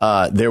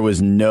 There was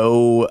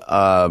no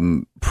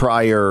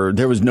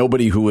there was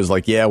nobody who was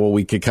like, yeah, well,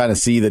 we could kind of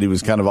see that he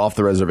was kind of off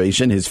the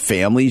reservation. His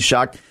family's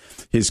shocked.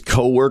 His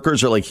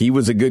coworkers are like, he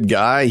was a good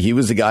guy. He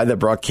was the guy that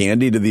brought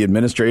candy to the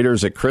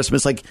administrators at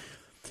Christmas. Like,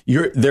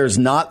 there's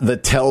not the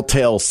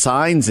telltale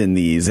signs in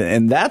these.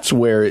 And that's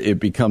where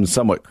it becomes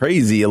somewhat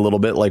crazy a little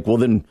bit. Like, well,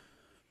 then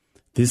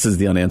this is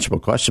the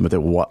unanswerable question. But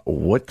then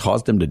what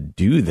caused him to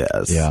do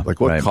this? Yeah, like,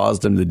 what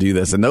caused him to do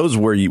this? And those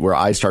where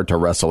I start to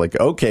wrestle. Like,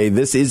 okay,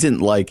 this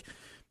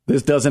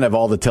doesn't have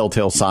all the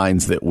telltale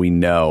signs that we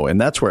know.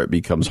 And that's where it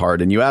becomes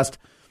hard. And you asked,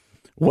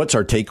 what's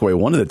our takeaway?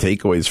 One of the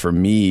takeaways for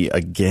me,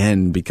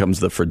 again, becomes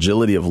the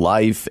fragility of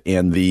life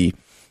and the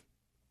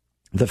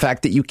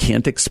fact that you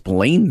can't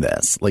explain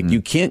this. Like,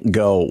 you can't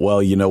go,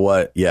 well, you know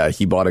what? Yeah,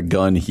 he bought a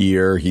gun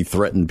here. He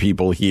threatened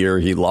people here.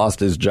 He lost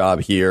his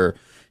job here.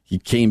 He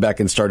came back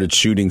and started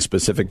shooting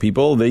specific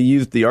people. They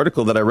used, the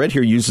article that I read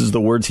here uses the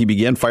words, he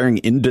began firing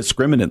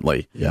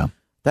indiscriminately. Yeah.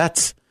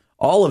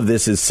 All of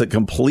this is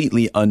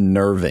completely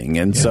unnerving.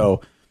 And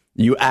so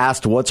you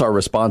asked, what's our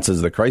response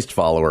as the Christ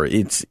follower?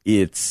 It's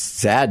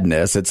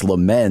sadness. It's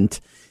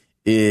lament.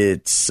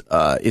 It's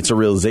a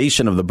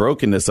realization of the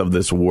brokenness of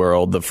this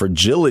world, the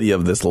fragility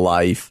of this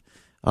life.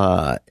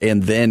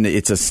 And then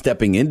it's a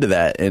stepping into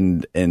that.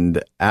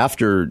 And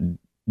after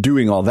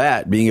doing all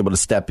that, being able to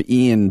step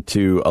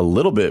into a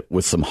little bit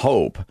with some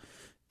hope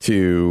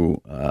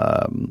to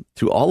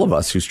all of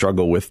us who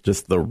struggle with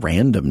just the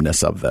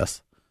randomness of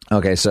this.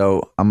 Okay,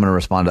 so I'm going to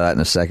respond to that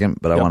in a second,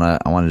 but I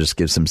want to just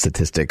give some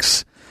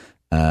statistics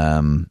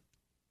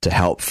to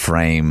help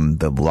frame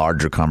the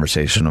larger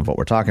conversation of what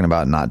we're talking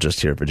about, not just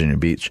here at Virginia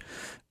Beach.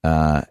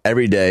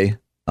 Every day,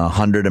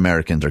 100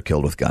 Americans are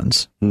killed with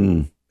guns.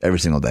 Every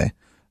single day.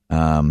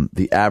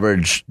 The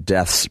average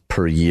deaths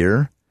per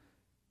year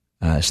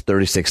is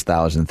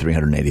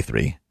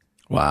 36,383.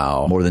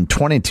 Wow. More than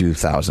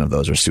 22,000 of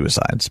those are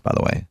suicides, by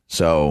the way.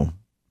 So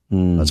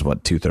that's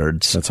what,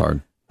 2/3? That's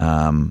hard.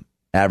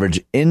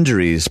 Average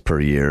injuries per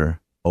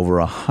year, over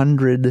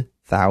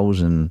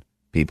 100,000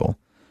 people.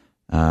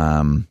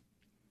 And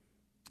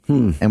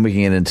we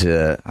can get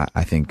into,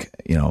 I think,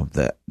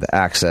 the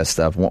access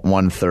stuff.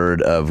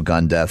 1/3 of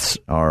gun deaths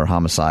are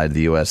homicide.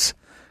 The U.S.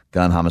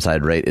 gun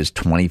homicide rate is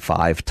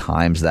 25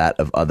 times that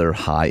of other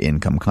high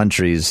income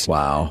countries.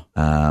 Wow.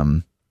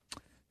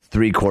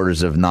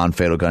 3/4 of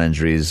non-fatal gun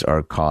injuries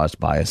are caused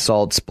by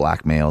assaults.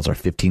 Black males are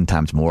 15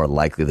 times more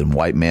likely than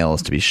white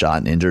males to be shot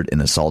and injured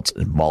in assaults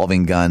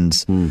involving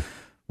guns.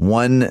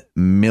 1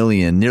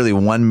 million, nearly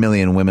 1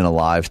 million women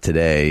alive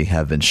today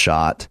have been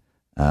shot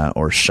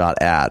or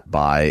shot at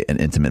by an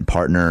intimate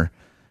partner.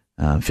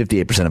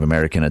 58% of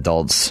American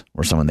adults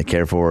or someone they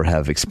care for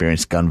have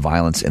experienced gun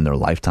violence in their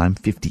lifetime.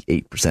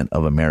 58%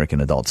 of American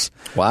adults.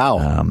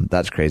 Wow.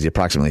 That's crazy.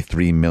 Approximately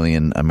 3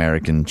 million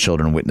American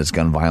children witness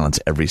gun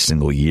violence every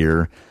single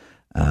year.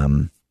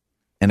 And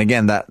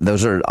again,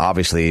 those are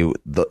obviously,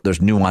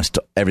 there's nuance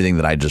to everything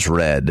that I just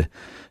read.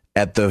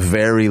 At the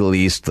very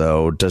least,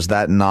 though, does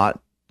that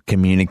not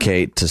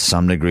communicate to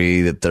some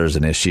degree that there's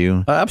an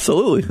issue?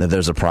 Absolutely. That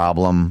there's a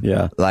problem?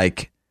 Yeah.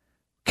 Like,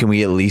 can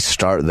we at least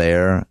start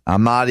there?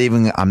 I'm not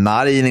going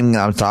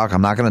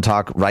to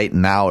talk right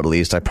now, at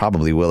least. I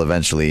probably will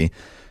eventually,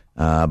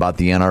 about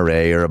the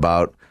NRA or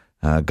about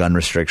gun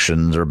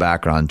restrictions or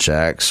background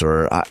checks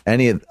or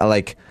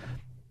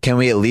can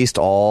we at least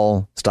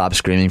all stop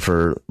screaming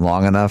for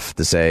long enough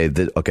to say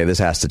that, okay, this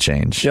has to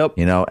change? Yep.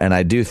 And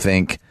I do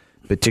think,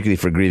 particularly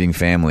for grieving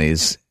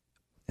families,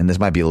 and this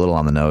might be a little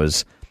on the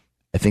nose,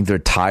 I think they're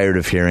tired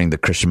of hearing the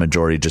Christian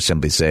majority just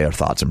simply say our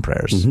thoughts and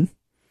prayers.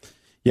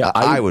 Yeah,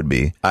 I would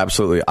be.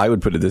 Absolutely. I would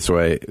put it this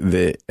way.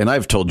 And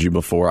I've told you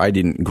before, I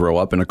didn't grow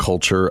up in a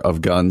culture of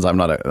guns. I've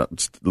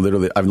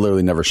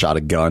literally never shot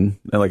a gun.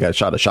 Like I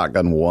shot a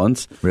shotgun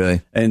once.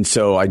 Really? And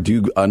so I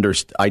do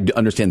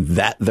understand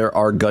that there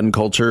are gun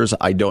cultures.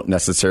 I don't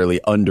necessarily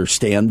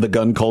understand the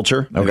gun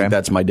culture. I think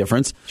that's my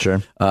difference.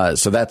 Sure.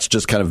 So that's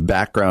just kind of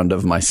background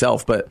of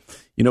myself. But,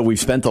 we've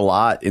spent a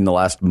lot in the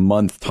last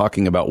month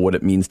talking about what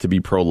it means to be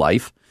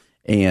pro-life.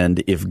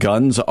 And if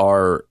guns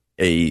are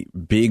a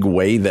big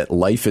way that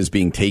life is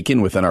being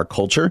taken within our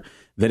culture,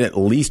 then at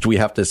least we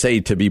have to say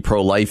to be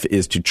pro-life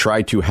is to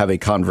try to have a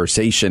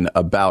conversation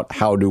about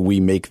how do we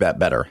make that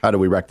better? How do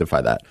we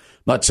rectify that? I'm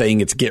not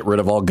saying it's get rid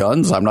of all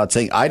guns. I'm not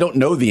saying I don't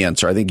know the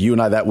answer. I think you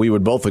and I, that we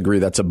would both agree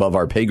that's above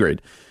our pay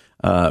grade.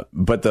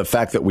 But the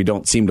fact that we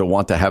don't seem to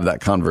want to have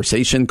that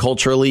conversation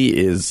culturally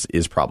is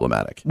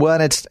problematic. Well,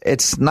 and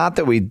it's not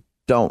that we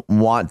don't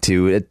want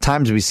to. At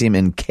times we seem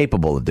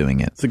incapable of doing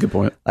it. That's a good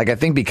point. Like, I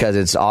think because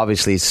it's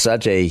obviously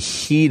such a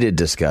heated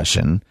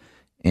discussion,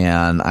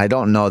 and I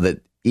don't know that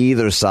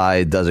either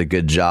side does a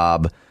good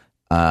job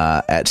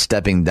at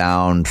stepping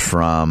down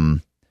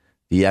from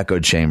the echo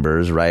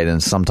chambers, right?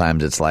 And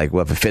sometimes it's like,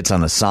 well, if it fits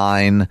on a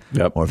sign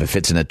or if it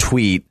fits in a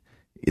tweet,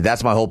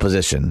 that's my whole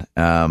position.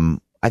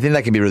 I think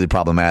that can be really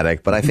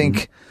problematic, but I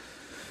think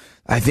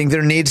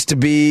there needs to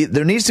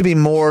be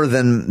more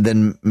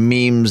than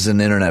memes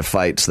and internet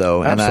fights,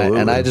 though.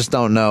 Absolutely. And I just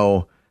don't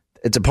know.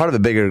 It's a part of a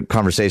bigger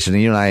conversation.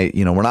 And you and I,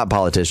 we're not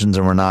politicians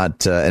and we're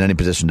not in any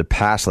position to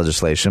pass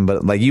legislation.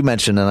 But like you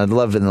mentioned, and I'd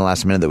love in the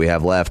last minute that we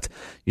have left,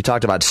 you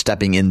talked about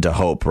stepping into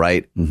hope,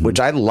 right? Mm-hmm.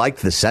 Which I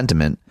liked the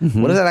sentiment. Mm-hmm.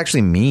 What does that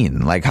actually mean?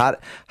 Like,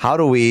 how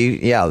do we,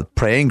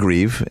 pray and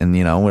grieve? And,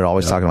 we're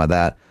always talking about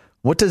that.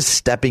 What does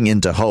stepping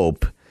into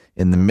hope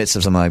in the midst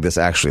of something like this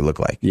actually look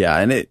like? Yeah,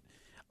 and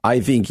I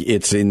think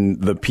it's in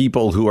the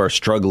people who are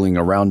struggling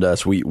around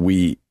us.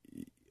 We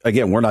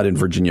again, we're not in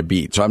Virginia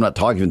Beach, so I'm not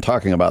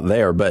talking about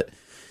there, but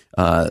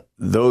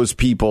those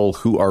people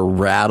who are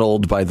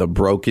rattled by the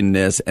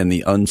brokenness and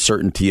the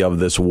uncertainty of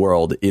this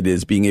world, it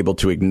is being able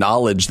to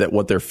acknowledge that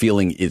what they're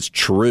feeling is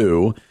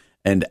true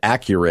and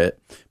accurate.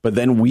 But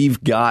then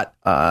we've got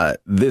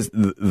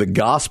the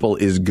gospel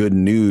is good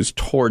news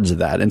towards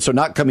that. And so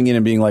not coming in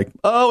and being like,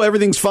 oh,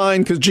 everything's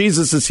fine because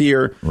Jesus is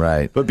here.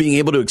 Right. But being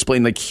able to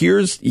explain, like,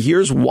 here's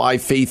why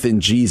faith in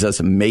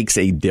Jesus makes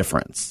a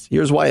difference.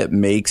 Here's why it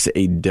makes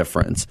a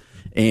difference.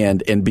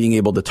 And being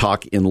able to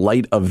talk in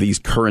light of these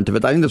current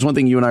events. I think that's one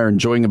thing you and I are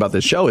enjoying about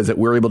this show is that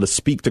we're able to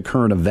speak to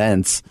current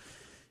events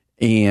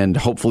and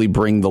hopefully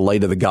bring the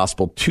light of the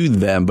gospel to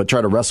them, but try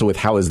to wrestle with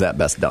how is that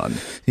best done.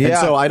 Yeah. And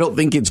so I don't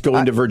think it's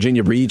going to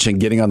Virginia Beach and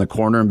getting on the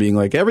corner and being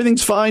like,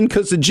 everything's fine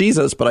because of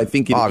Jesus, but I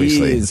think it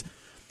is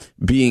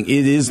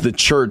the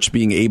church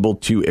being able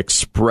to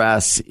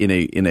express in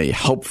a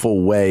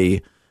helpful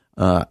way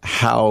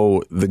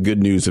how the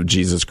good news of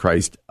Jesus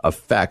Christ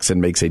affects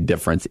and makes a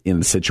difference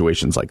in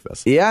situations like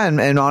this. Yeah,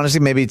 and honestly,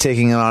 maybe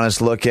taking an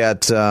honest look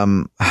at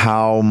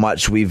how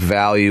much we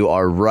value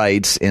our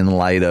rights in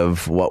light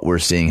of what we're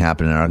seeing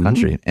happen in our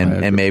country.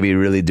 And maybe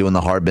really doing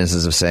the hard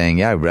business of saying,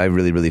 yeah, I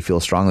really, really feel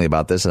strongly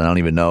about this, and I don't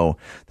even know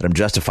that I'm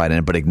justified in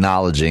it, but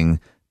acknowledging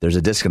there's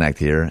a disconnect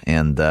here,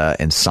 and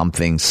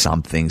something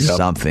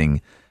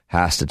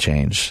has to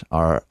change.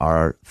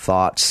 Our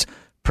thoughts,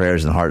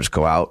 prayers, and hearts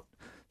go out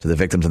to the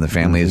victims and the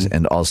families. Mm-hmm.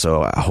 And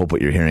also, I hope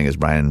what you're hearing is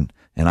Brian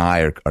and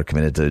I are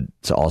committed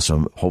to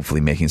also hopefully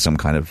making some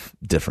kind of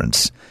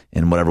difference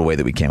in whatever way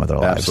that we can with our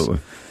lives. Absolutely.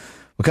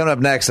 Well, coming up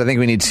next, I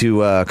think we need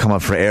to come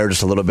up for air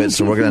just a little bit.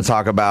 So we're going to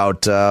talk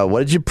about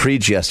what did you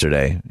preach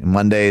yesterday?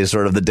 Monday is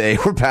sort of the day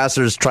where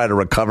pastors try to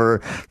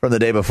recover from the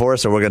day before.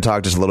 So we're going to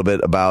talk just a little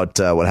bit about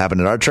what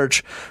happened at our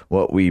church,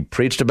 what we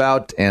preached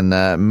about, and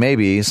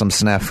maybe some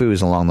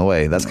snafus along the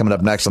way. That's coming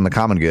up next on The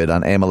Common Good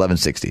on AM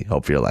 1160.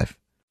 Hope for your life.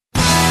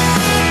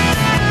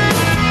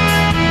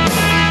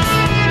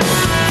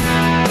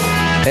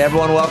 Hey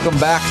everyone, welcome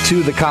back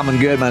to The Common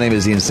Good. My name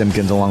is Ian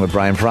Simpkins along with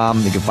Brian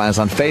Fromm. You can find us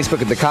on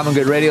Facebook at The Common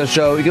Good Radio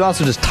Show. You can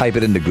also just type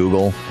it into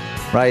Google,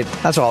 right?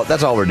 That's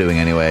all we're doing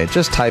anyway.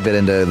 Just type it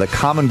into The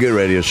Common Good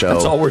Radio Show.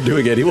 That's all we're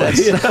doing anyway.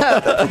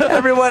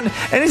 Everyone,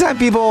 anytime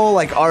people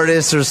like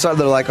artists or something,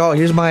 they're like, oh,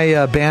 here's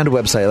my band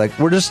website. Like,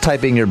 we're just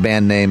typing your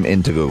band name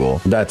into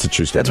Google. That's a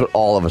true statement. That's what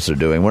all of us are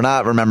doing. We're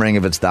not remembering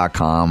if it's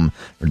 .com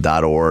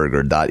or .org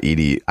or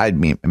 .edu. I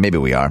mean, maybe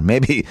we are.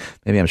 Maybe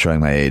I'm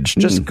showing my age.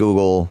 Just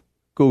Google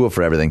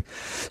for everything.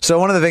 So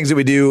one of the things that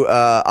we do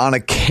on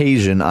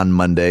occasion on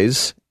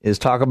Mondays is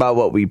talk about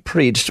what we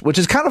preached, which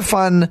is kind of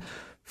fun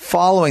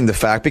following the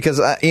fact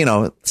because,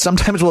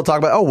 sometimes we'll talk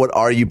about, oh, what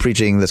are you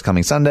preaching this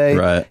coming Sunday?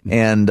 Right.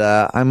 And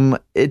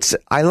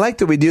I like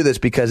that we do this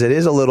because it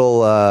is a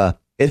little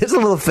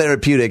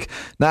therapeutic,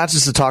 not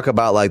just to talk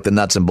about like the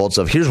nuts and bolts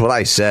of here's what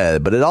I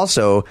said, but it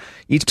also,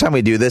 each time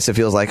we do this, it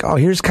feels like, oh,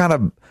 here's kind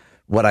of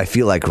what I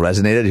feel like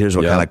resonated. Here's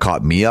what kind of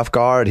caught me off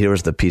guard.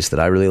 Here's the piece that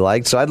I really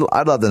liked. So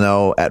I'd love to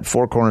know at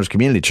Four Corners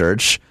Community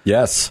Church.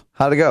 Yes.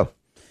 How'd it go?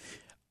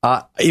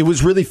 It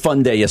was really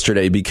fun day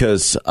yesterday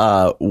because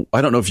I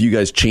don't know if you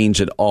guys changed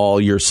at all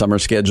your summer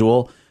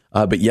schedule.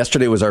 But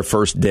yesterday was our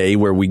first day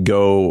where we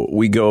go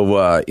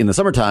in the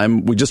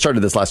summertime. We just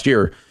started this last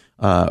year.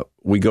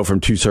 We go from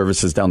 2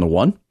 services down to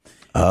 1.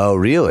 Oh,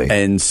 really?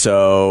 And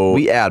so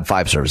we add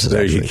 5 services.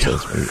 There actually. you go.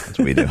 That's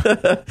what we do.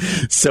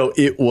 So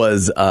it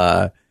was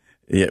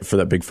for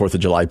that big 4th of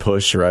July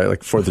push, right?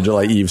 Like 4th of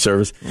July Eve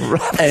service.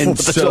 And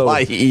 4th of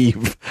July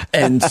Eve.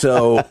 And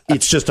so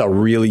it's just a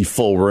really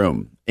full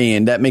room.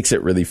 And that makes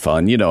it really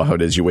fun. You know how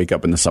it is. You wake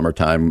up in the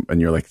summertime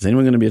and you're like, is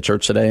anyone going to be at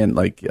church today? And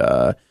like,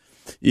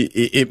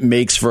 it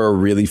makes for a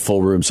really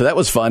full room. So that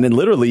was fun. And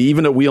literally,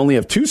 even though we only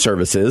have 2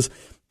 services,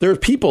 there are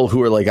people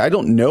who are like, I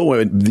don't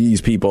know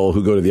these people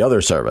who go to the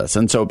other service.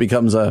 And so it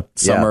becomes a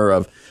summer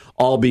of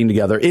all being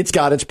together. It's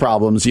got its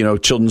problems,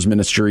 children's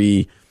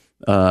ministry.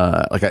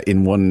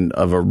 In one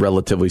of a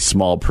relatively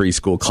small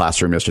preschool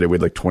classroom yesterday, we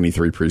had like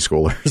 23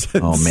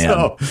 preschoolers. Oh man,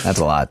 so that's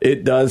a lot.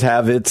 It does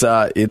have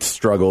its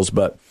struggles,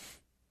 but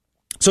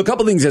so a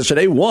couple things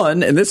yesterday.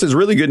 One, and this is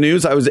really good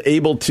news, I was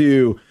able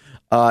to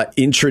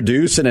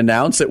introduce and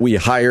announce that we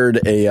hired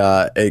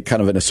a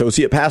kind of an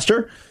associate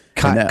pastor.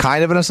 Kind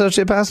of an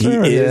associate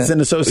pastor? He is an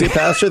associate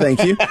pastor.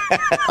 Thank you.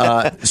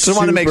 Just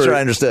wanted to make sure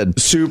I understood.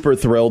 Super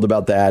thrilled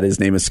about that. His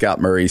name is Scott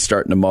Murray,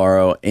 starting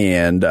tomorrow,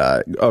 and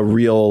a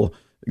real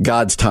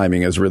God's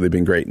timing has really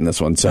been great in this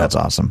one. So that's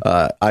awesome.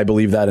 I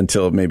believe that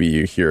until maybe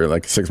you hear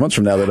like 6 months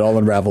from now that it all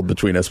unraveled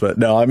between us. But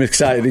no, I'm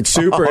excited.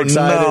 Super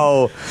excited.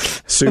 No.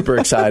 Super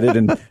excited.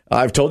 And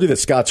I've told you that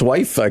Scott's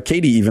wife,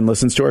 Katie, even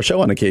listens to our show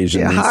on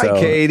occasion. Yeah, hi,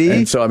 Katie.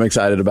 And so I'm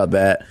excited about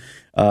that.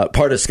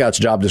 Part of Scott's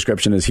job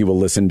description is he will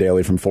listen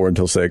daily from 4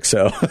 until 6.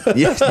 So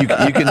yes, you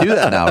can do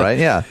that now, right?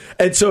 Yeah.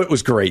 And so it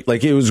was great.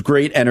 Like it was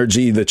great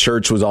energy. The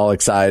church was all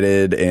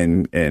excited,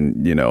 and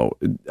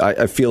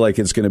I feel like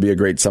it's going to be a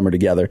great summer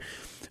together.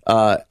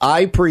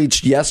 I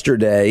preached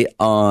yesterday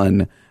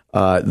on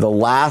the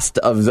last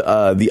of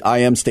the I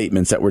am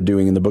statements that we're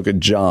doing in the book of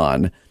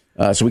John.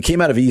 So we came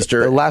out of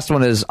Easter. The last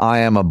one is I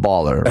am a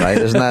baller, right?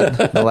 Isn't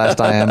that the last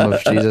I am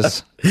of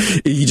Jesus?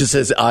 He just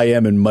says I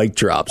am and mic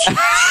drops.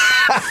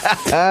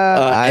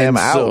 I am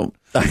out.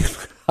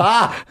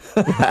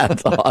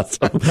 That's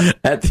awesome.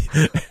 At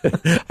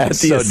the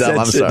so Ascension, dumb.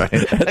 I'm sorry.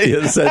 At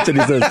the Ascension,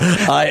 he says,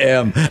 I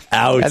am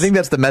out. I think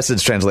that's the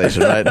Message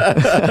translation, right?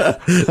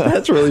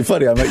 That's really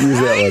funny. I might use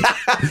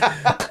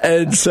that one.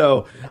 And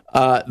so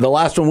the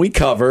last one we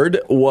covered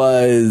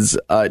was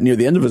near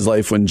the end of his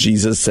life when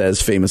Jesus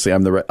says famously,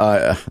 I'm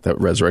that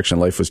resurrection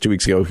life was 2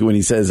 weeks ago, when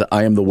he says,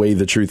 I am the way,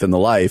 the truth, and the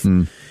life.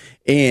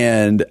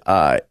 And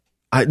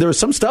there was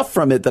some stuff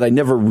from it that I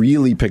never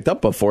really picked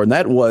up before, and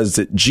that was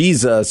that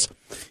Jesus,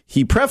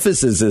 he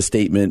prefaces this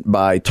statement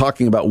by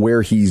talking about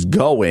where he's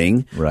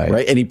going,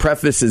 right? And he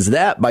prefaces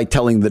that by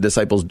telling the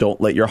disciples, don't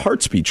let your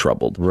hearts be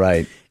troubled.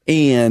 Right.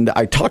 And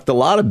I talked a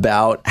lot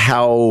about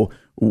how,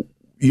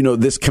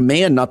 this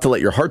command not to let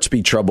your hearts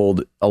be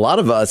troubled, a lot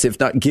of us, if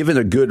not given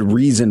a good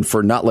reason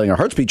for not letting our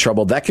hearts be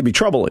troubled, that could be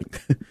troubling.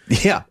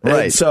 Yeah,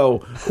 right. And so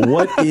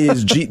what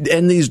is,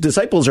 and these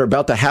disciples are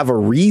about to have a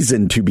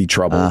reason to be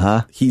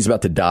troubled. He's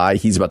about to die.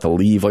 He's about to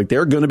leave. Like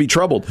they're going to be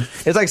troubled.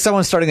 It's like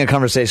someone starting a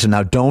conversation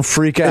now. Don't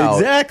freak out.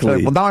 Exactly.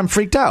 Like, well, now I'm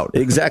freaked out.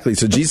 Exactly.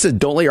 So Jesus said,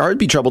 don't let your heart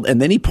be troubled. And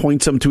then he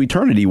points them to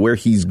eternity, where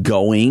he's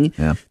going,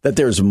 that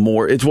there's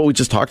more. It's what we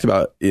just talked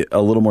about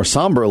a little more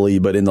somberly,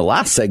 but in the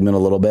last segment a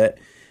little bit.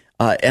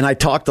 And I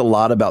talked a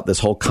lot about this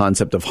whole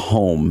concept of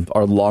home,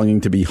 our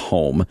longing to be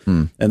home,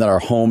 and that our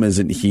home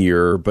isn't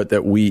here, but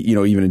that we,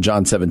 even in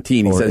John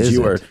 17, he says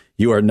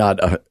you are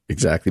not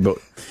exactly, but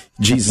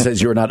Jesus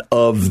says you are not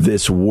of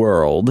this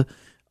world,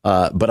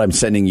 but I'm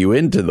sending you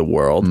into the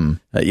world.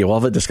 We'll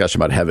have a discussion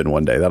about heaven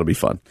one day. That'll be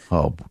fun.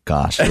 Oh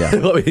gosh, yeah.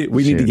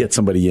 we need to get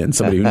somebody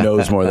who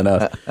knows more than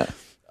us.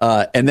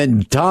 And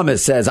then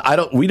Thomas says,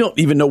 we don't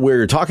even know where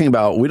you're talking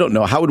about. We don't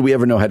know. How would we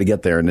ever know how to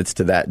get there? And it's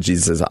to that.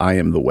 Jesus says, I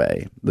am the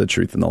way, the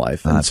truth, and the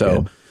life. And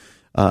so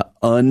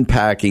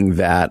unpacking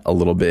that a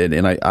little bit.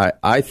 And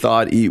I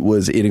thought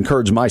it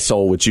encouraged my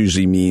soul, which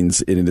usually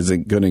means it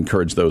isn't going to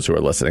encourage those who are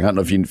listening. I don't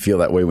know if you feel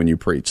that way when you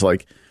preach.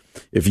 Like,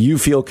 if you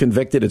feel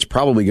convicted, it's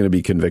probably going to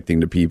be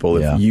convicting to people.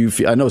 If you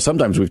feel, I know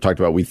sometimes we've talked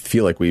about we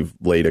feel like we've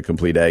laid a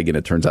complete egg and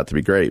it turns out to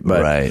be great.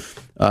 But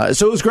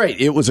so it was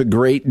great. It was a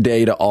great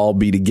day to all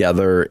be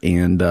together.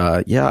 And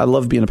I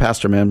love being a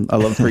pastor, man. I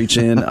love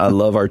preaching. I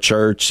love our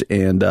church.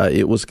 And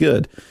it was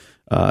good.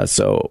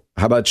 So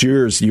how about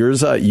yours?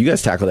 You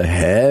guys tackled a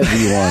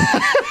heavy one.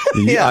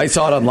 I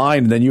saw it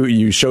online, and then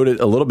you showed it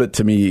a little bit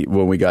to me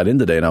when we got in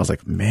today, and I was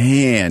like,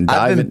 man,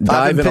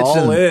 diving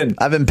all in.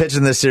 I've been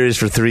pitching this series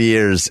for 3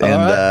 years,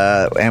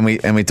 and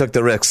we took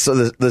the risk.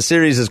 So the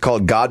series is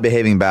called God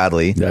Behaving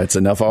Badly. That's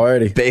enough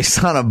already.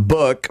 Based on a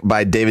book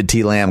by David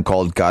T. Lamb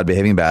called God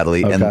Behaving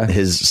Badly, and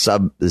his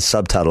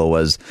subtitle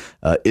was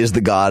 "Is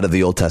the God of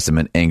the Old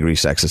Testament Angry,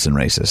 Sexist, and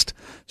Racist?"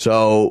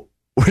 So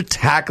we're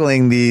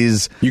tackling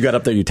these. You got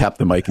up there, you tapped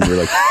the mic, and you were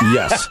like,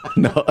 yes.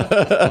 No.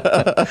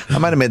 I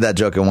might have made that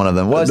joke in one of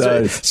them. Well,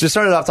 so we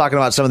started off talking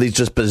about some of these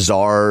just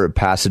bizarre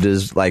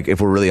passages. Like,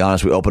 if we're really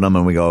honest, we open them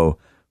and we go,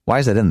 why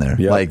is that in there?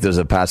 Yep. Like, there's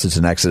a passage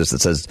in Exodus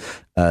that says,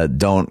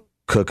 don't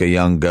cook a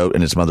young goat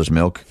in its mother's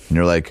milk. And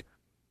you're like,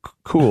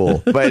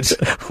 cool. But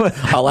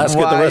I'll ask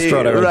you at the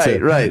restaurant I went to.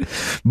 Right.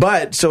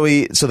 But so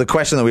the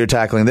question that we were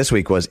tackling this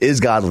week was, is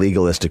God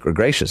legalistic or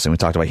gracious? And we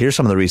talked about, here's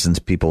some of the reasons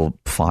people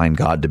find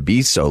God to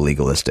be so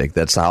legalistic.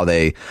 That's how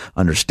they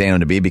understand him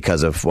to be,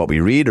 because of what we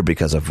read or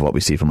because of what we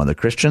see from other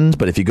Christians.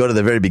 But if you go to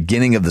the very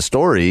beginning of the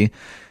story,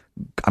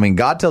 I mean,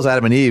 God tells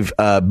Adam and Eve,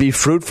 be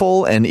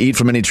fruitful and eat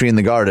from any tree in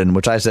the garden,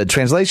 which I said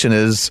translation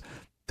is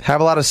have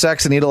a lot of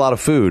sex and eat a lot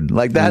of food.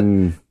 Like that,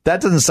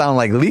 that doesn't sound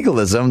like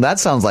legalism. That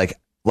sounds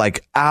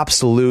like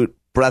absolute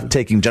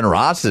breathtaking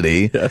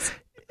generosity. Yes.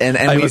 And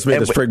I almost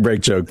made a spring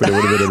break joke, but it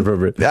would have been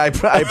inappropriate.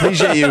 I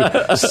appreciate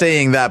you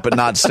saying that, but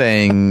not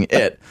saying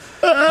it.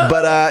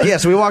 But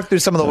so we walked through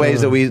some of the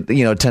ways that we,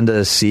 tend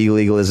to see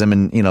legalism.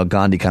 And,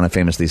 Gandhi kind of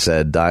famously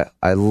said,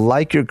 I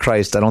like your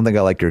Christ. I don't think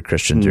I like your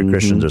Christians. Your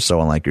Christians are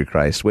so unlike your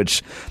Christ,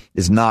 which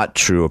is not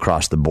true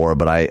across the board.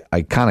 But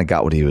I kind of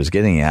got what he was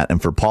getting at. And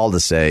for Paul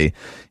to say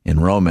in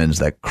Romans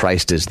that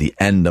Christ is the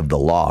end of the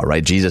law,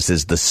 right? Jesus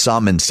is the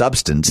sum and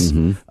substance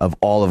of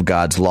all of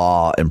God's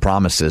law and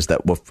promises,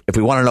 that if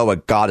we want to know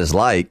what God is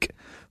like,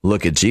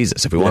 look at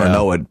Jesus. If we want to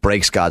know what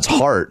breaks God's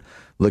heart,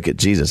 look at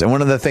Jesus. And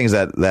one of the things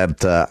that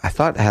I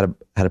thought had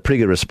a pretty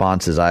good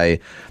response is I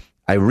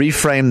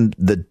reframed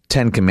the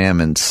 10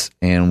 Commandments,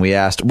 and we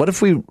asked, what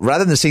if we,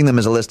 rather than seeing them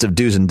as a list of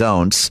do's and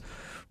don'ts,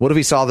 what if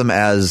we saw them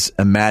as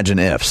imagine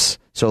ifs?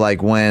 So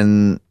like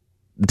when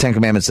the 10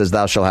 Commandments says,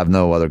 thou shalt have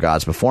no other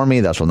gods before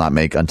me, thou shalt not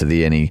make unto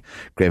thee any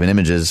graven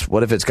images.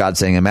 What if it's God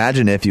saying,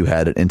 imagine if you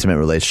had an intimate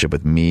relationship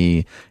with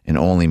me and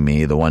only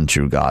me, the one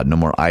true God, no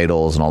more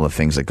idols and all the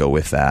things that go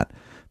with that,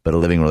 but a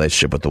living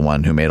relationship with the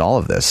one who made all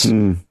of this.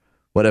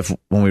 What if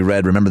when we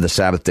read, remember the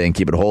Sabbath day and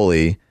keep it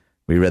holy,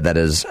 we read that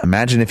as,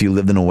 imagine if you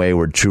lived in a way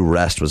where true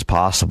rest was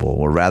possible,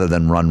 or rather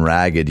than run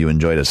ragged, you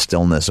enjoyed a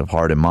stillness of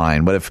heart and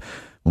mind. What if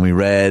when we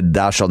read,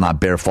 thou shalt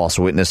not bear false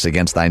witness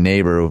against thy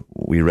neighbor,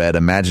 we read,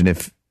 imagine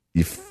if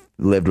you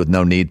lived with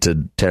no need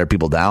to tear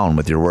people down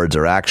with your words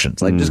or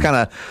actions. Like just kind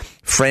of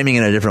framing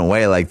in a different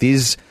way. Like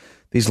these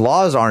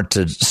laws aren't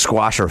to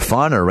squash our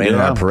fun or rain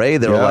on our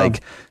parade. They were like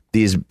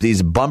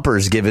these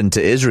bumpers given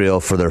to Israel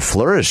for their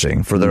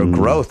flourishing, for their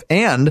growth,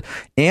 and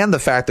the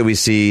fact that we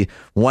see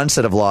one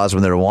set of laws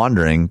when they're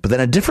wandering, but then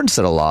a different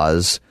set of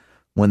laws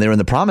when they're in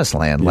the promised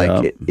land.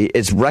 Like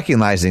it's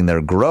recognizing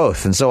their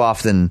growth. And so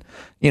often,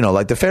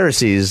 like the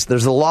Pharisees,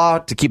 there's a law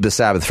to keep the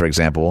Sabbath, for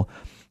example.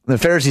 The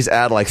Pharisees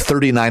add like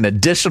 39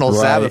 additional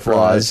Sabbath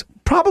laws,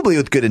 probably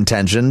with good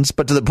intentions,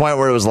 but to the point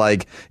where it was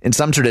like, in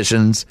some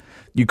traditions,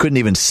 you couldn't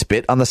even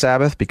spit on the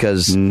Sabbath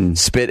because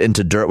spit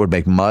into dirt would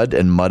make mud,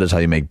 and mud is how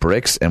you make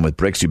bricks. And with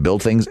bricks, you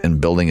build things, and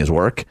building is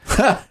work.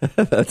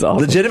 That's awesome.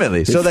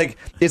 Legitimately. So like,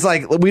 it's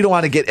like, we don't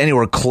want to get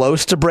anywhere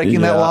close to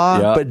breaking that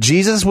law, but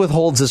Jesus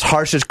withholds his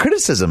harshest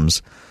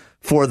criticisms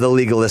for the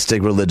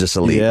legalistic religious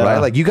elite, right?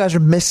 Like, you guys are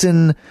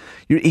missing,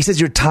 he says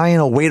you're tying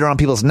a weight around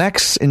people's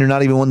necks and you're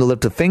not even willing to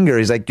lift a finger.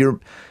 He's like, you're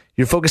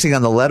focusing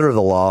on the letter of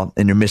the law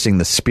and you're missing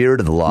the spirit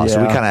of the law. So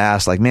we kind of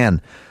asked, like,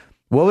 man,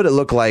 what would it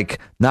look like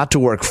not to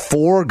work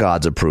for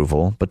God's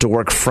approval, but to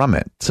work from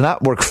it? So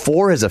not work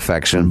for his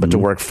affection, but to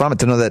work from it,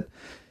 to know that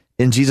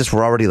in Jesus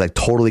we're already like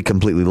totally,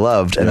 completely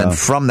loved. And then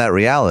from that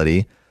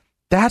reality,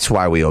 that's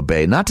why we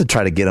obey, not to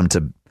try to get him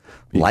to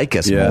like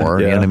us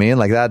more. You know what I mean?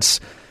 Like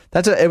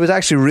it was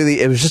actually really,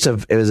 it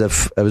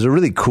was a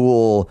really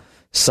cool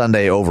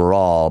Sunday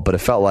overall, but it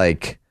felt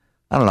like,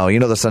 I don't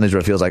know, the Sundays where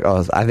it feels like,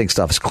 oh, I think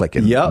stuff is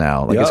clicking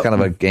now. Like it's kind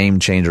of a game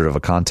changer of a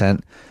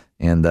content.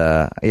 And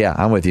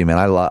I'm with you, man.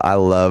 I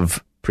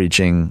love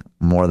preaching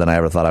more than I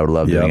ever thought I would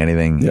love doing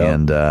anything.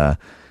 And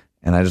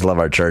I just love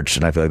our church,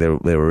 and I feel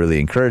like they were really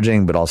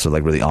encouraging, but also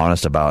like really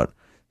honest about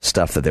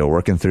stuff that they were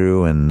working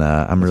through. And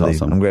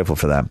I'm grateful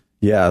for that.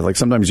 Yeah, like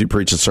sometimes you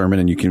preach a sermon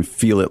and you can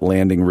feel it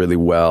landing really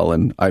well.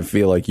 And I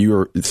feel like you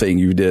were saying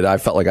you did. I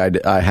felt like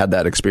I had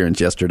that experience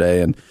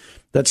yesterday. And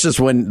that's just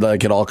when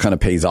like it all kind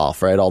of pays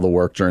off, right? All the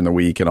work during the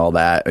week and all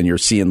that. And you're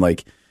seeing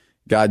like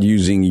God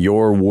using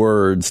your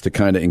words to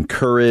kind of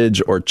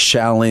encourage or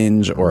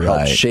challenge or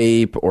help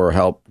shape or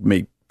help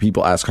make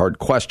people ask hard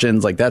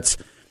questions. Like that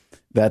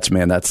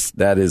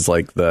is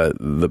like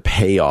the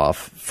payoff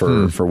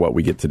for what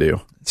we get to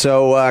do.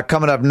 So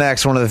coming up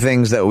next, one of the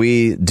things that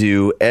we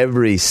do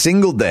every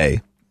single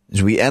day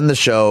is we end the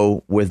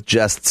show with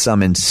just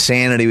some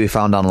insanity we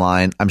found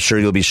online. I'm sure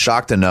you'll be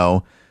shocked to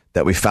know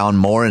that we found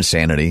more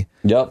insanity.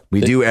 Yep.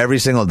 We do every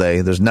single day.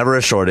 There's never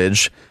a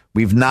shortage.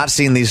 We've not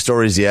seen these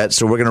stories yet,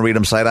 so we're going to read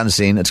them sight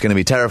unseen. It's going to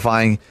be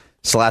terrifying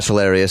 /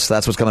 hilarious.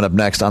 That's what's coming up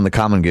next on The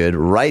Common Good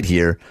right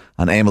here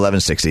on AM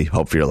 1160.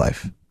 Hope for your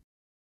life.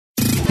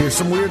 Here's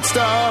some weird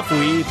stuff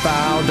we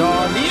found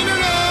on the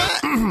internet.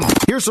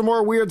 Here's some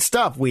more weird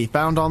stuff we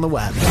found on the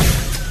web.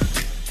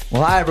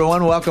 Well, hi,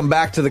 everyone. Welcome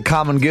back to The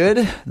Common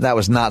Good. That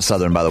was not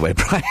Southern, by the way,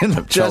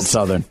 Brian. Just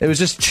Southern. It was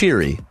just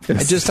cheery. I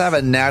just have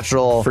a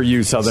natural... For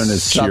you, Southern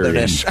is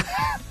Southernish.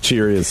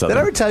 Cheery is Southern. Did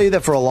I ever tell you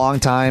that for a long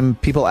time,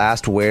 people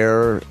asked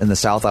where in the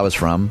South I was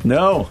from?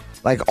 No.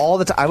 Like all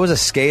the time. I was a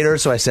skater,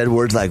 so I said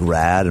words like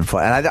rad and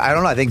fun. And I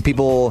don't know. I think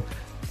people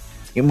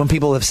when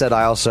people have said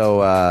I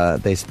also,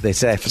 they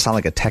say I sound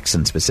like a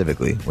Texan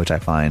specifically, which I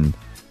find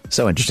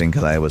so interesting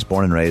because I was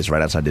born and raised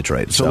right outside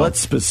Detroit. So let's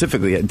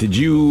specifically, did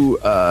you,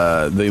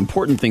 the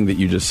important thing that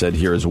you just said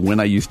here is when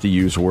I used to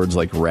use words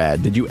like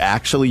rad, did you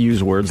actually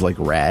use words like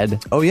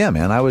rad? Oh, yeah,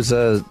 man. I was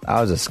a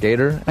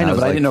skater. I know,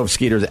 but I didn't know if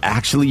skaters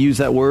actually use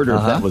that word or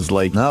if that was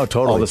like no,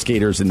 totally. All the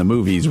skaters in the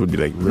movies would be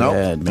like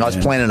rad. Nope. I was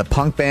playing in a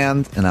punk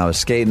band and I was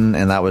skating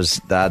and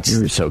that's...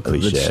 You're so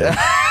cliche.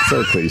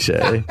 So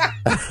cliche.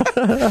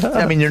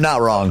 I mean, you're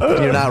not wrong.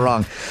 You're not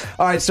wrong.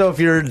 All right, so if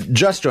you're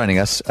just joining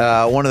us,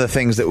 one of the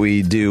things that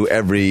we do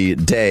every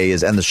day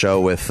is end the show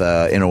with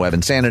Interweb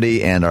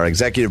Insanity, and our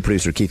executive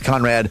producer, Keith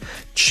Conrad,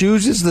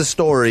 chooses the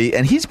story,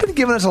 and he's been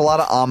giving us a lot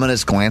of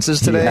ominous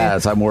glances today.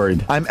 Yes, I'm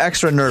worried. I'm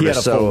extra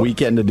nervous. He had a full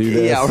weekend to do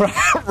this.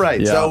 Yeah,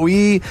 right. Yeah. So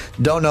we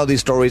don't know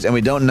these stories, and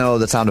we don't know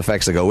the sound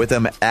effects that go with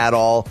them at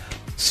all.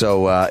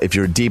 So if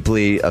you're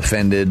deeply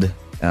offended...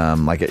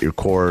 like at your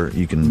core,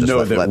 you can just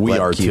know that we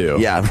are Keith. too.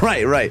 Yeah,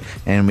 right.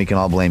 And we can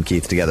all blame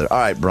Keith together. All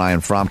right, Brian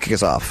Fromm, kick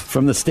us off.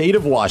 From the state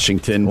of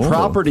Washington,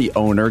 property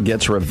owner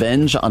gets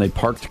revenge on a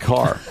parked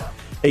car.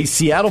 A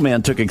Seattle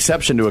man took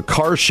exception to a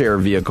car share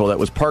vehicle that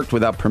was parked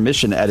without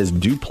permission at his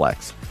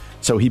duplex.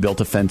 So he built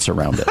a fence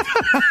around it.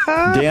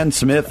 Dan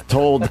Smith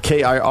told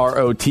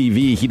KIRO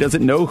TV he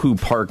doesn't know who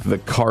parked the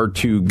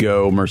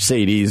Car2Go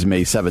Mercedes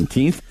May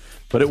 17th.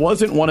 But it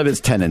wasn't one of his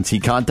tenants. He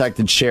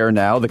contacted Share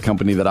Now, the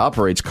company that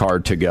operates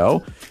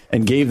Car2Go,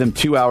 and gave them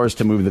 2 hours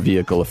to move the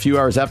vehicle. A few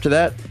hours after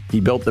that,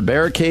 he built the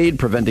barricade,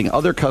 preventing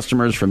other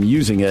customers from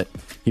using it.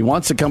 He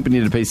wants the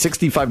company to pay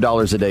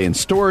 $65 a day in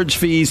storage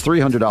fees,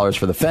 $300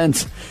 for the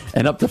fence,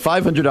 and up to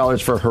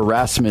 $500 for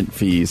harassment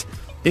fees.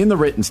 In the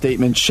written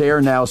statement,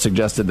 Share Now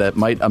suggested that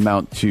might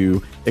amount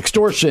to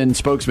extortion.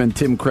 Spokesman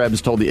Tim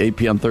Krebs told the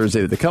AP on Thursday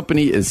that the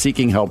company is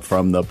seeking help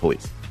from the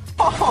police.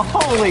 Oh,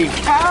 holy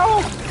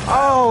cow!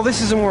 Oh,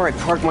 this isn't where I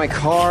park my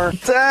car.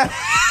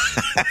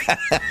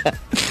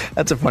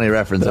 That's a funny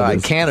reference. All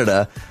right,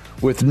 Canada,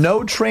 with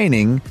no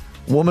training,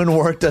 woman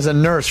worked as a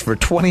nurse for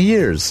 20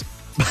 years.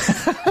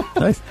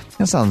 Nice.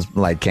 That sounds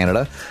like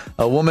Canada.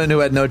 A woman who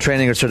had no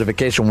training or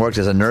certification worked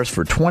as a nurse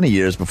for 20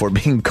 years before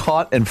being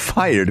caught and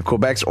fired,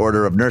 Quebec's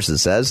Order of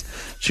Nurses says.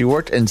 She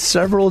worked in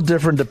several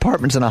different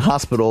departments in a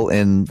hospital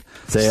in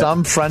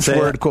French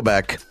word,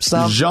 Quebec.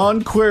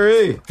 Jean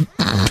Query.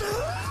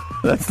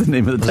 That's the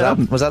name of the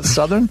town. Was that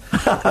Southern?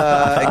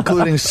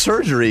 Including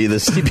surgery, the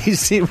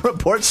CBC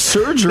reports.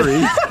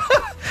 Surgery?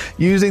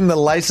 Using the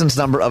license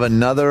number of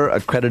another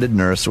accredited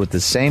nurse with the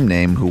same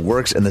name who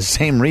works in the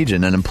same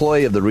region. An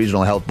employee of the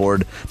Regional Health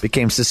Board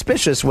became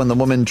suspicious when the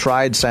woman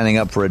tried signing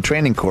up for a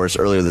training course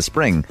earlier this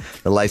spring.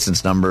 The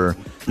license number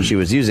she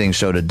was using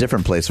showed a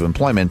different place of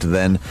employment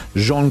than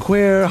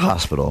Jonquière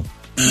Hospital.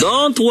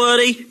 Don't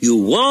worry, you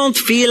won't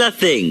feel a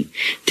thing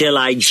till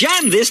I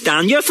jam this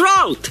down your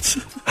throat.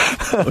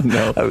 Oh,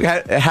 no.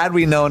 Had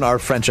we known, our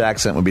French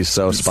accent would be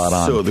so spot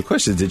on. So the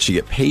question is, did she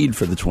get paid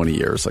for the 20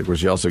 years? Like,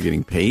 was she also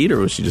getting paid, or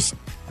was she just...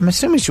 I'm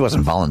assuming she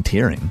wasn't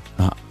volunteering.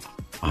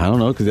 I don't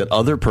know, because that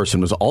other person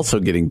was also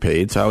getting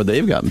paid, so how would they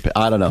have gotten paid?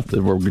 I don't know.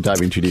 We're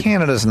diving too deep.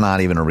 Canada's not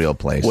even a real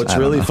place. What's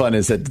really fun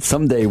is that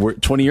someday,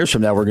 20 years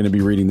from now, we're going to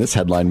be reading this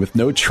headline. With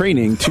no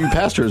training, 2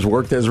 pastors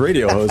worked as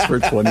radio hosts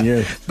for 20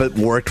 years. But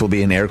worked will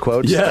be in air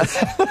quotes?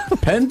 Yes.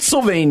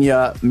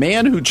 Pennsylvania,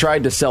 man who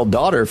tried to sell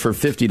daughter for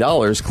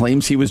 $50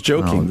 claims he was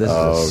joking. Oh, this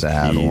is a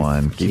sad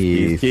one.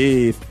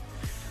 Keith.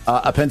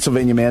 A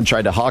Pennsylvania man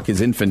tried to hawk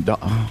his infant I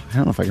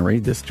don't know if I can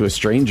read this, to a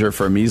stranger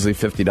for a measly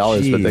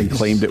 $50, but then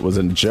claimed it was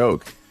a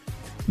joke.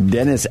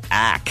 Dennis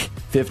Ack,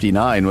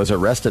 59, was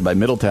arrested by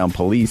Middletown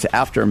police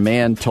after a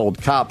man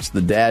told cops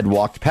the dad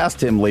walked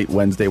past him late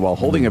Wednesday while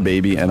holding a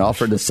baby and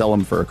offered to sell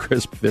him for a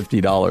crisp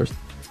 $50.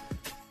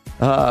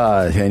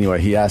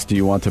 Anyway, he asked, do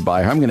you want to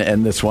buy her? I'm going to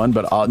end this one,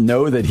 but I'll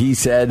know that he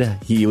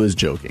said he was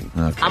joking.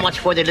 Okay. How much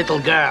for the little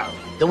girl?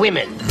 The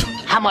women.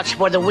 How much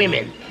for the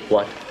women?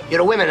 What?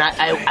 You're women.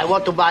 I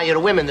want to buy your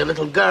women, the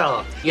little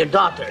girl, your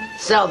daughter.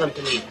 Sell them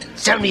to me.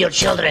 Sell me your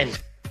children.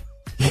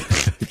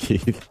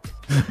 Keith.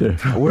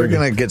 We're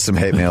going to get some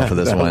hate mail for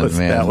this one,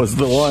 man. That was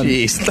the one.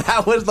 Jeez,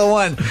 that was the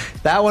one.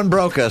 That one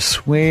broke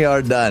us. We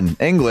are done.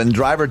 England,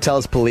 driver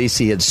tells police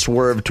he had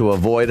swerved to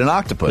avoid an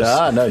octopus.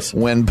 Nice.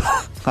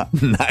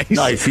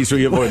 Nice. So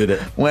he avoided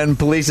it. When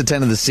police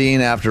attended the scene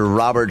after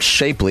Robert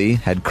Shapley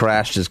had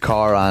crashed his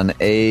car on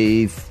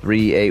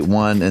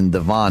A381 in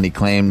Devon, he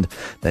claimed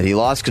that he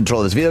lost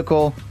control of his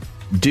vehicle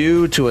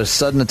due to a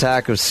sudden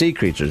attack of sea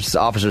creatures. The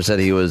officer said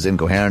he was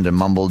incoherent and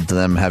mumbled to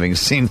them, having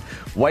seen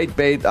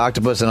whitebait,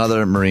 octopus, and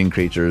other marine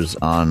creatures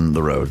on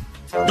the road.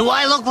 Do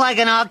I look like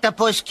an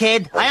octopus,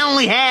 kid? I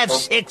only have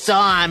 6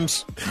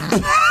 arms.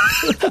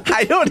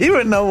 I don't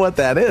even know what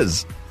that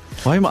is.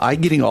 Why am I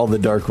getting all the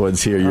dark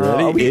ones here? You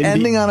ready? Are we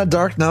ending on a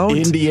dark note?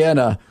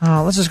 Indiana.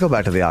 Oh, let's just go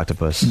back to the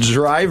octopus.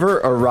 Driver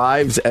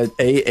arrives at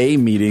AA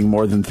meeting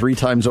more than 3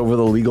 times over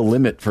the legal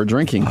limit for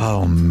drinking.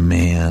 Oh,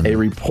 man. A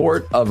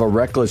report of a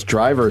reckless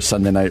driver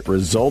Sunday night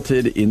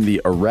resulted in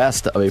the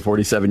arrest of a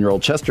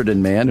 47-year-old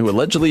Chesterton man who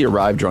allegedly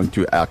arrived drunk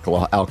to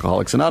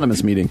Alcoholics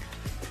Anonymous meeting.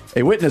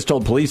 A witness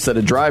told police that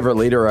a driver,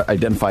 later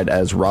identified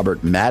as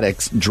Robert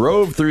Maddox,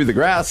 drove through the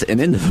grass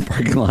and into the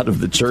parking lot of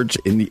the church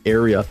in the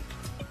area.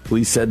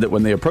 Police said that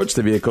when they approached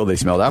the vehicle, they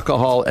smelled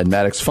alcohol, and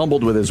Maddox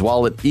fumbled with his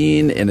wallet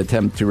in an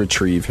attempt to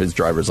retrieve his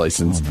driver's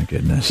license. Oh, my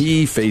goodness.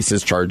 He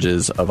faces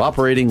charges of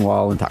operating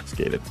while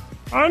intoxicated.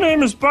 My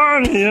name is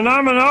Barney, and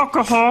I'm an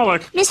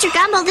alcoholic. Mr.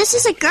 Gumbo, this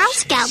is a Girl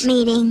Scout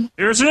meeting.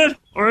 Is it?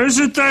 Or is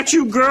it that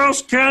you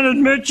girls can't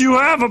admit you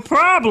have a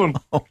problem?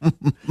 Oh,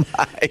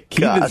 my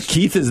gosh.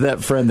 Keith is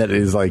that friend that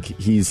is like,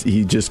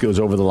 he just goes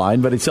over the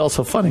line, but it's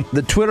also funny.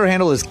 The Twitter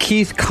handle is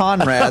Keith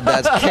Conrad.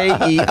 That's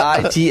KeithConrad.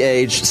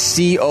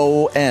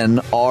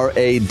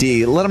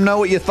 Let him know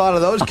what you thought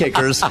of those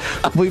kickers.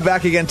 We'll be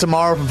back again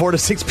tomorrow from 4 to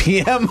 6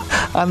 p.m.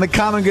 on The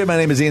Common Good. My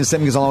name is Ian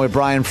Simpkins, along with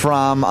Brian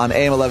Fromm on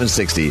AM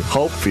 1160.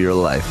 Hope for your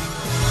life.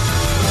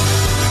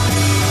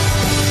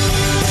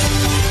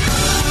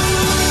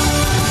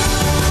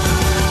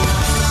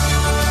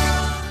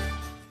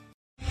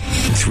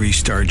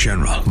 3-star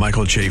General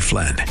Michael J.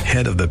 Flynn,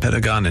 head of the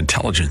Pentagon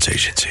Intelligence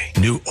Agency,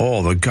 knew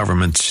all the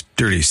government's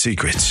dirty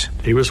secrets.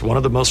 He was one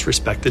of the most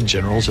respected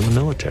generals in the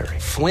military.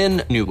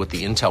 Flynn knew what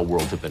the intel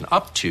world had been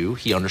up to.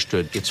 He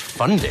understood its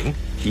funding.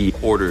 He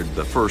ordered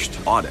the first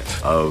audit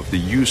of the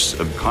use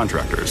of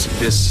contractors.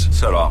 This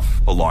set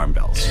off alarm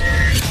bells.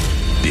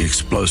 The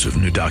explosive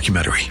new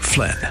documentary,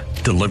 Flynn,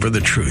 Deliver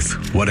the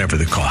Truth, Whatever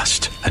the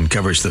Cost,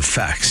 uncovers the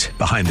facts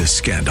behind this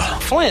scandal.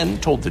 Flynn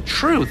told the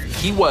truth.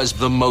 He was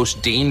the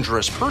most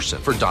dangerous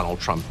person for Donald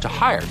Trump to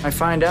hire. I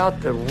find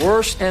out the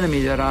worst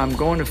enemy that I'm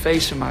going to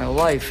face in my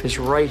life is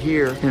right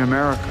here in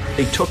America.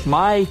 They took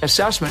my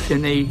assessment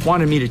and they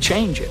wanted me to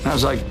change it. And I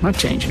was like, I'm not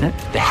changing it.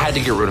 They had to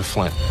get rid of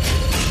Flynn.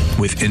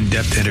 With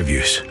in-depth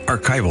interviews,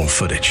 archival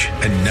footage,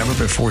 and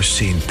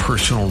never-before-seen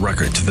personal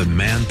records of the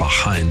man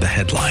behind the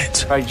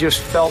headlines. I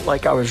just felt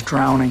like I was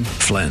drowning.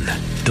 Flynn,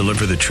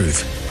 Deliver the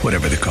Truth,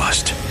 Whatever the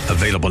Cost.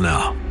 Available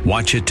now.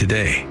 Watch it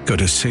today. Go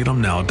to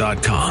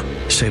salemnow.com.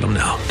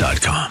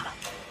 salemnow.com.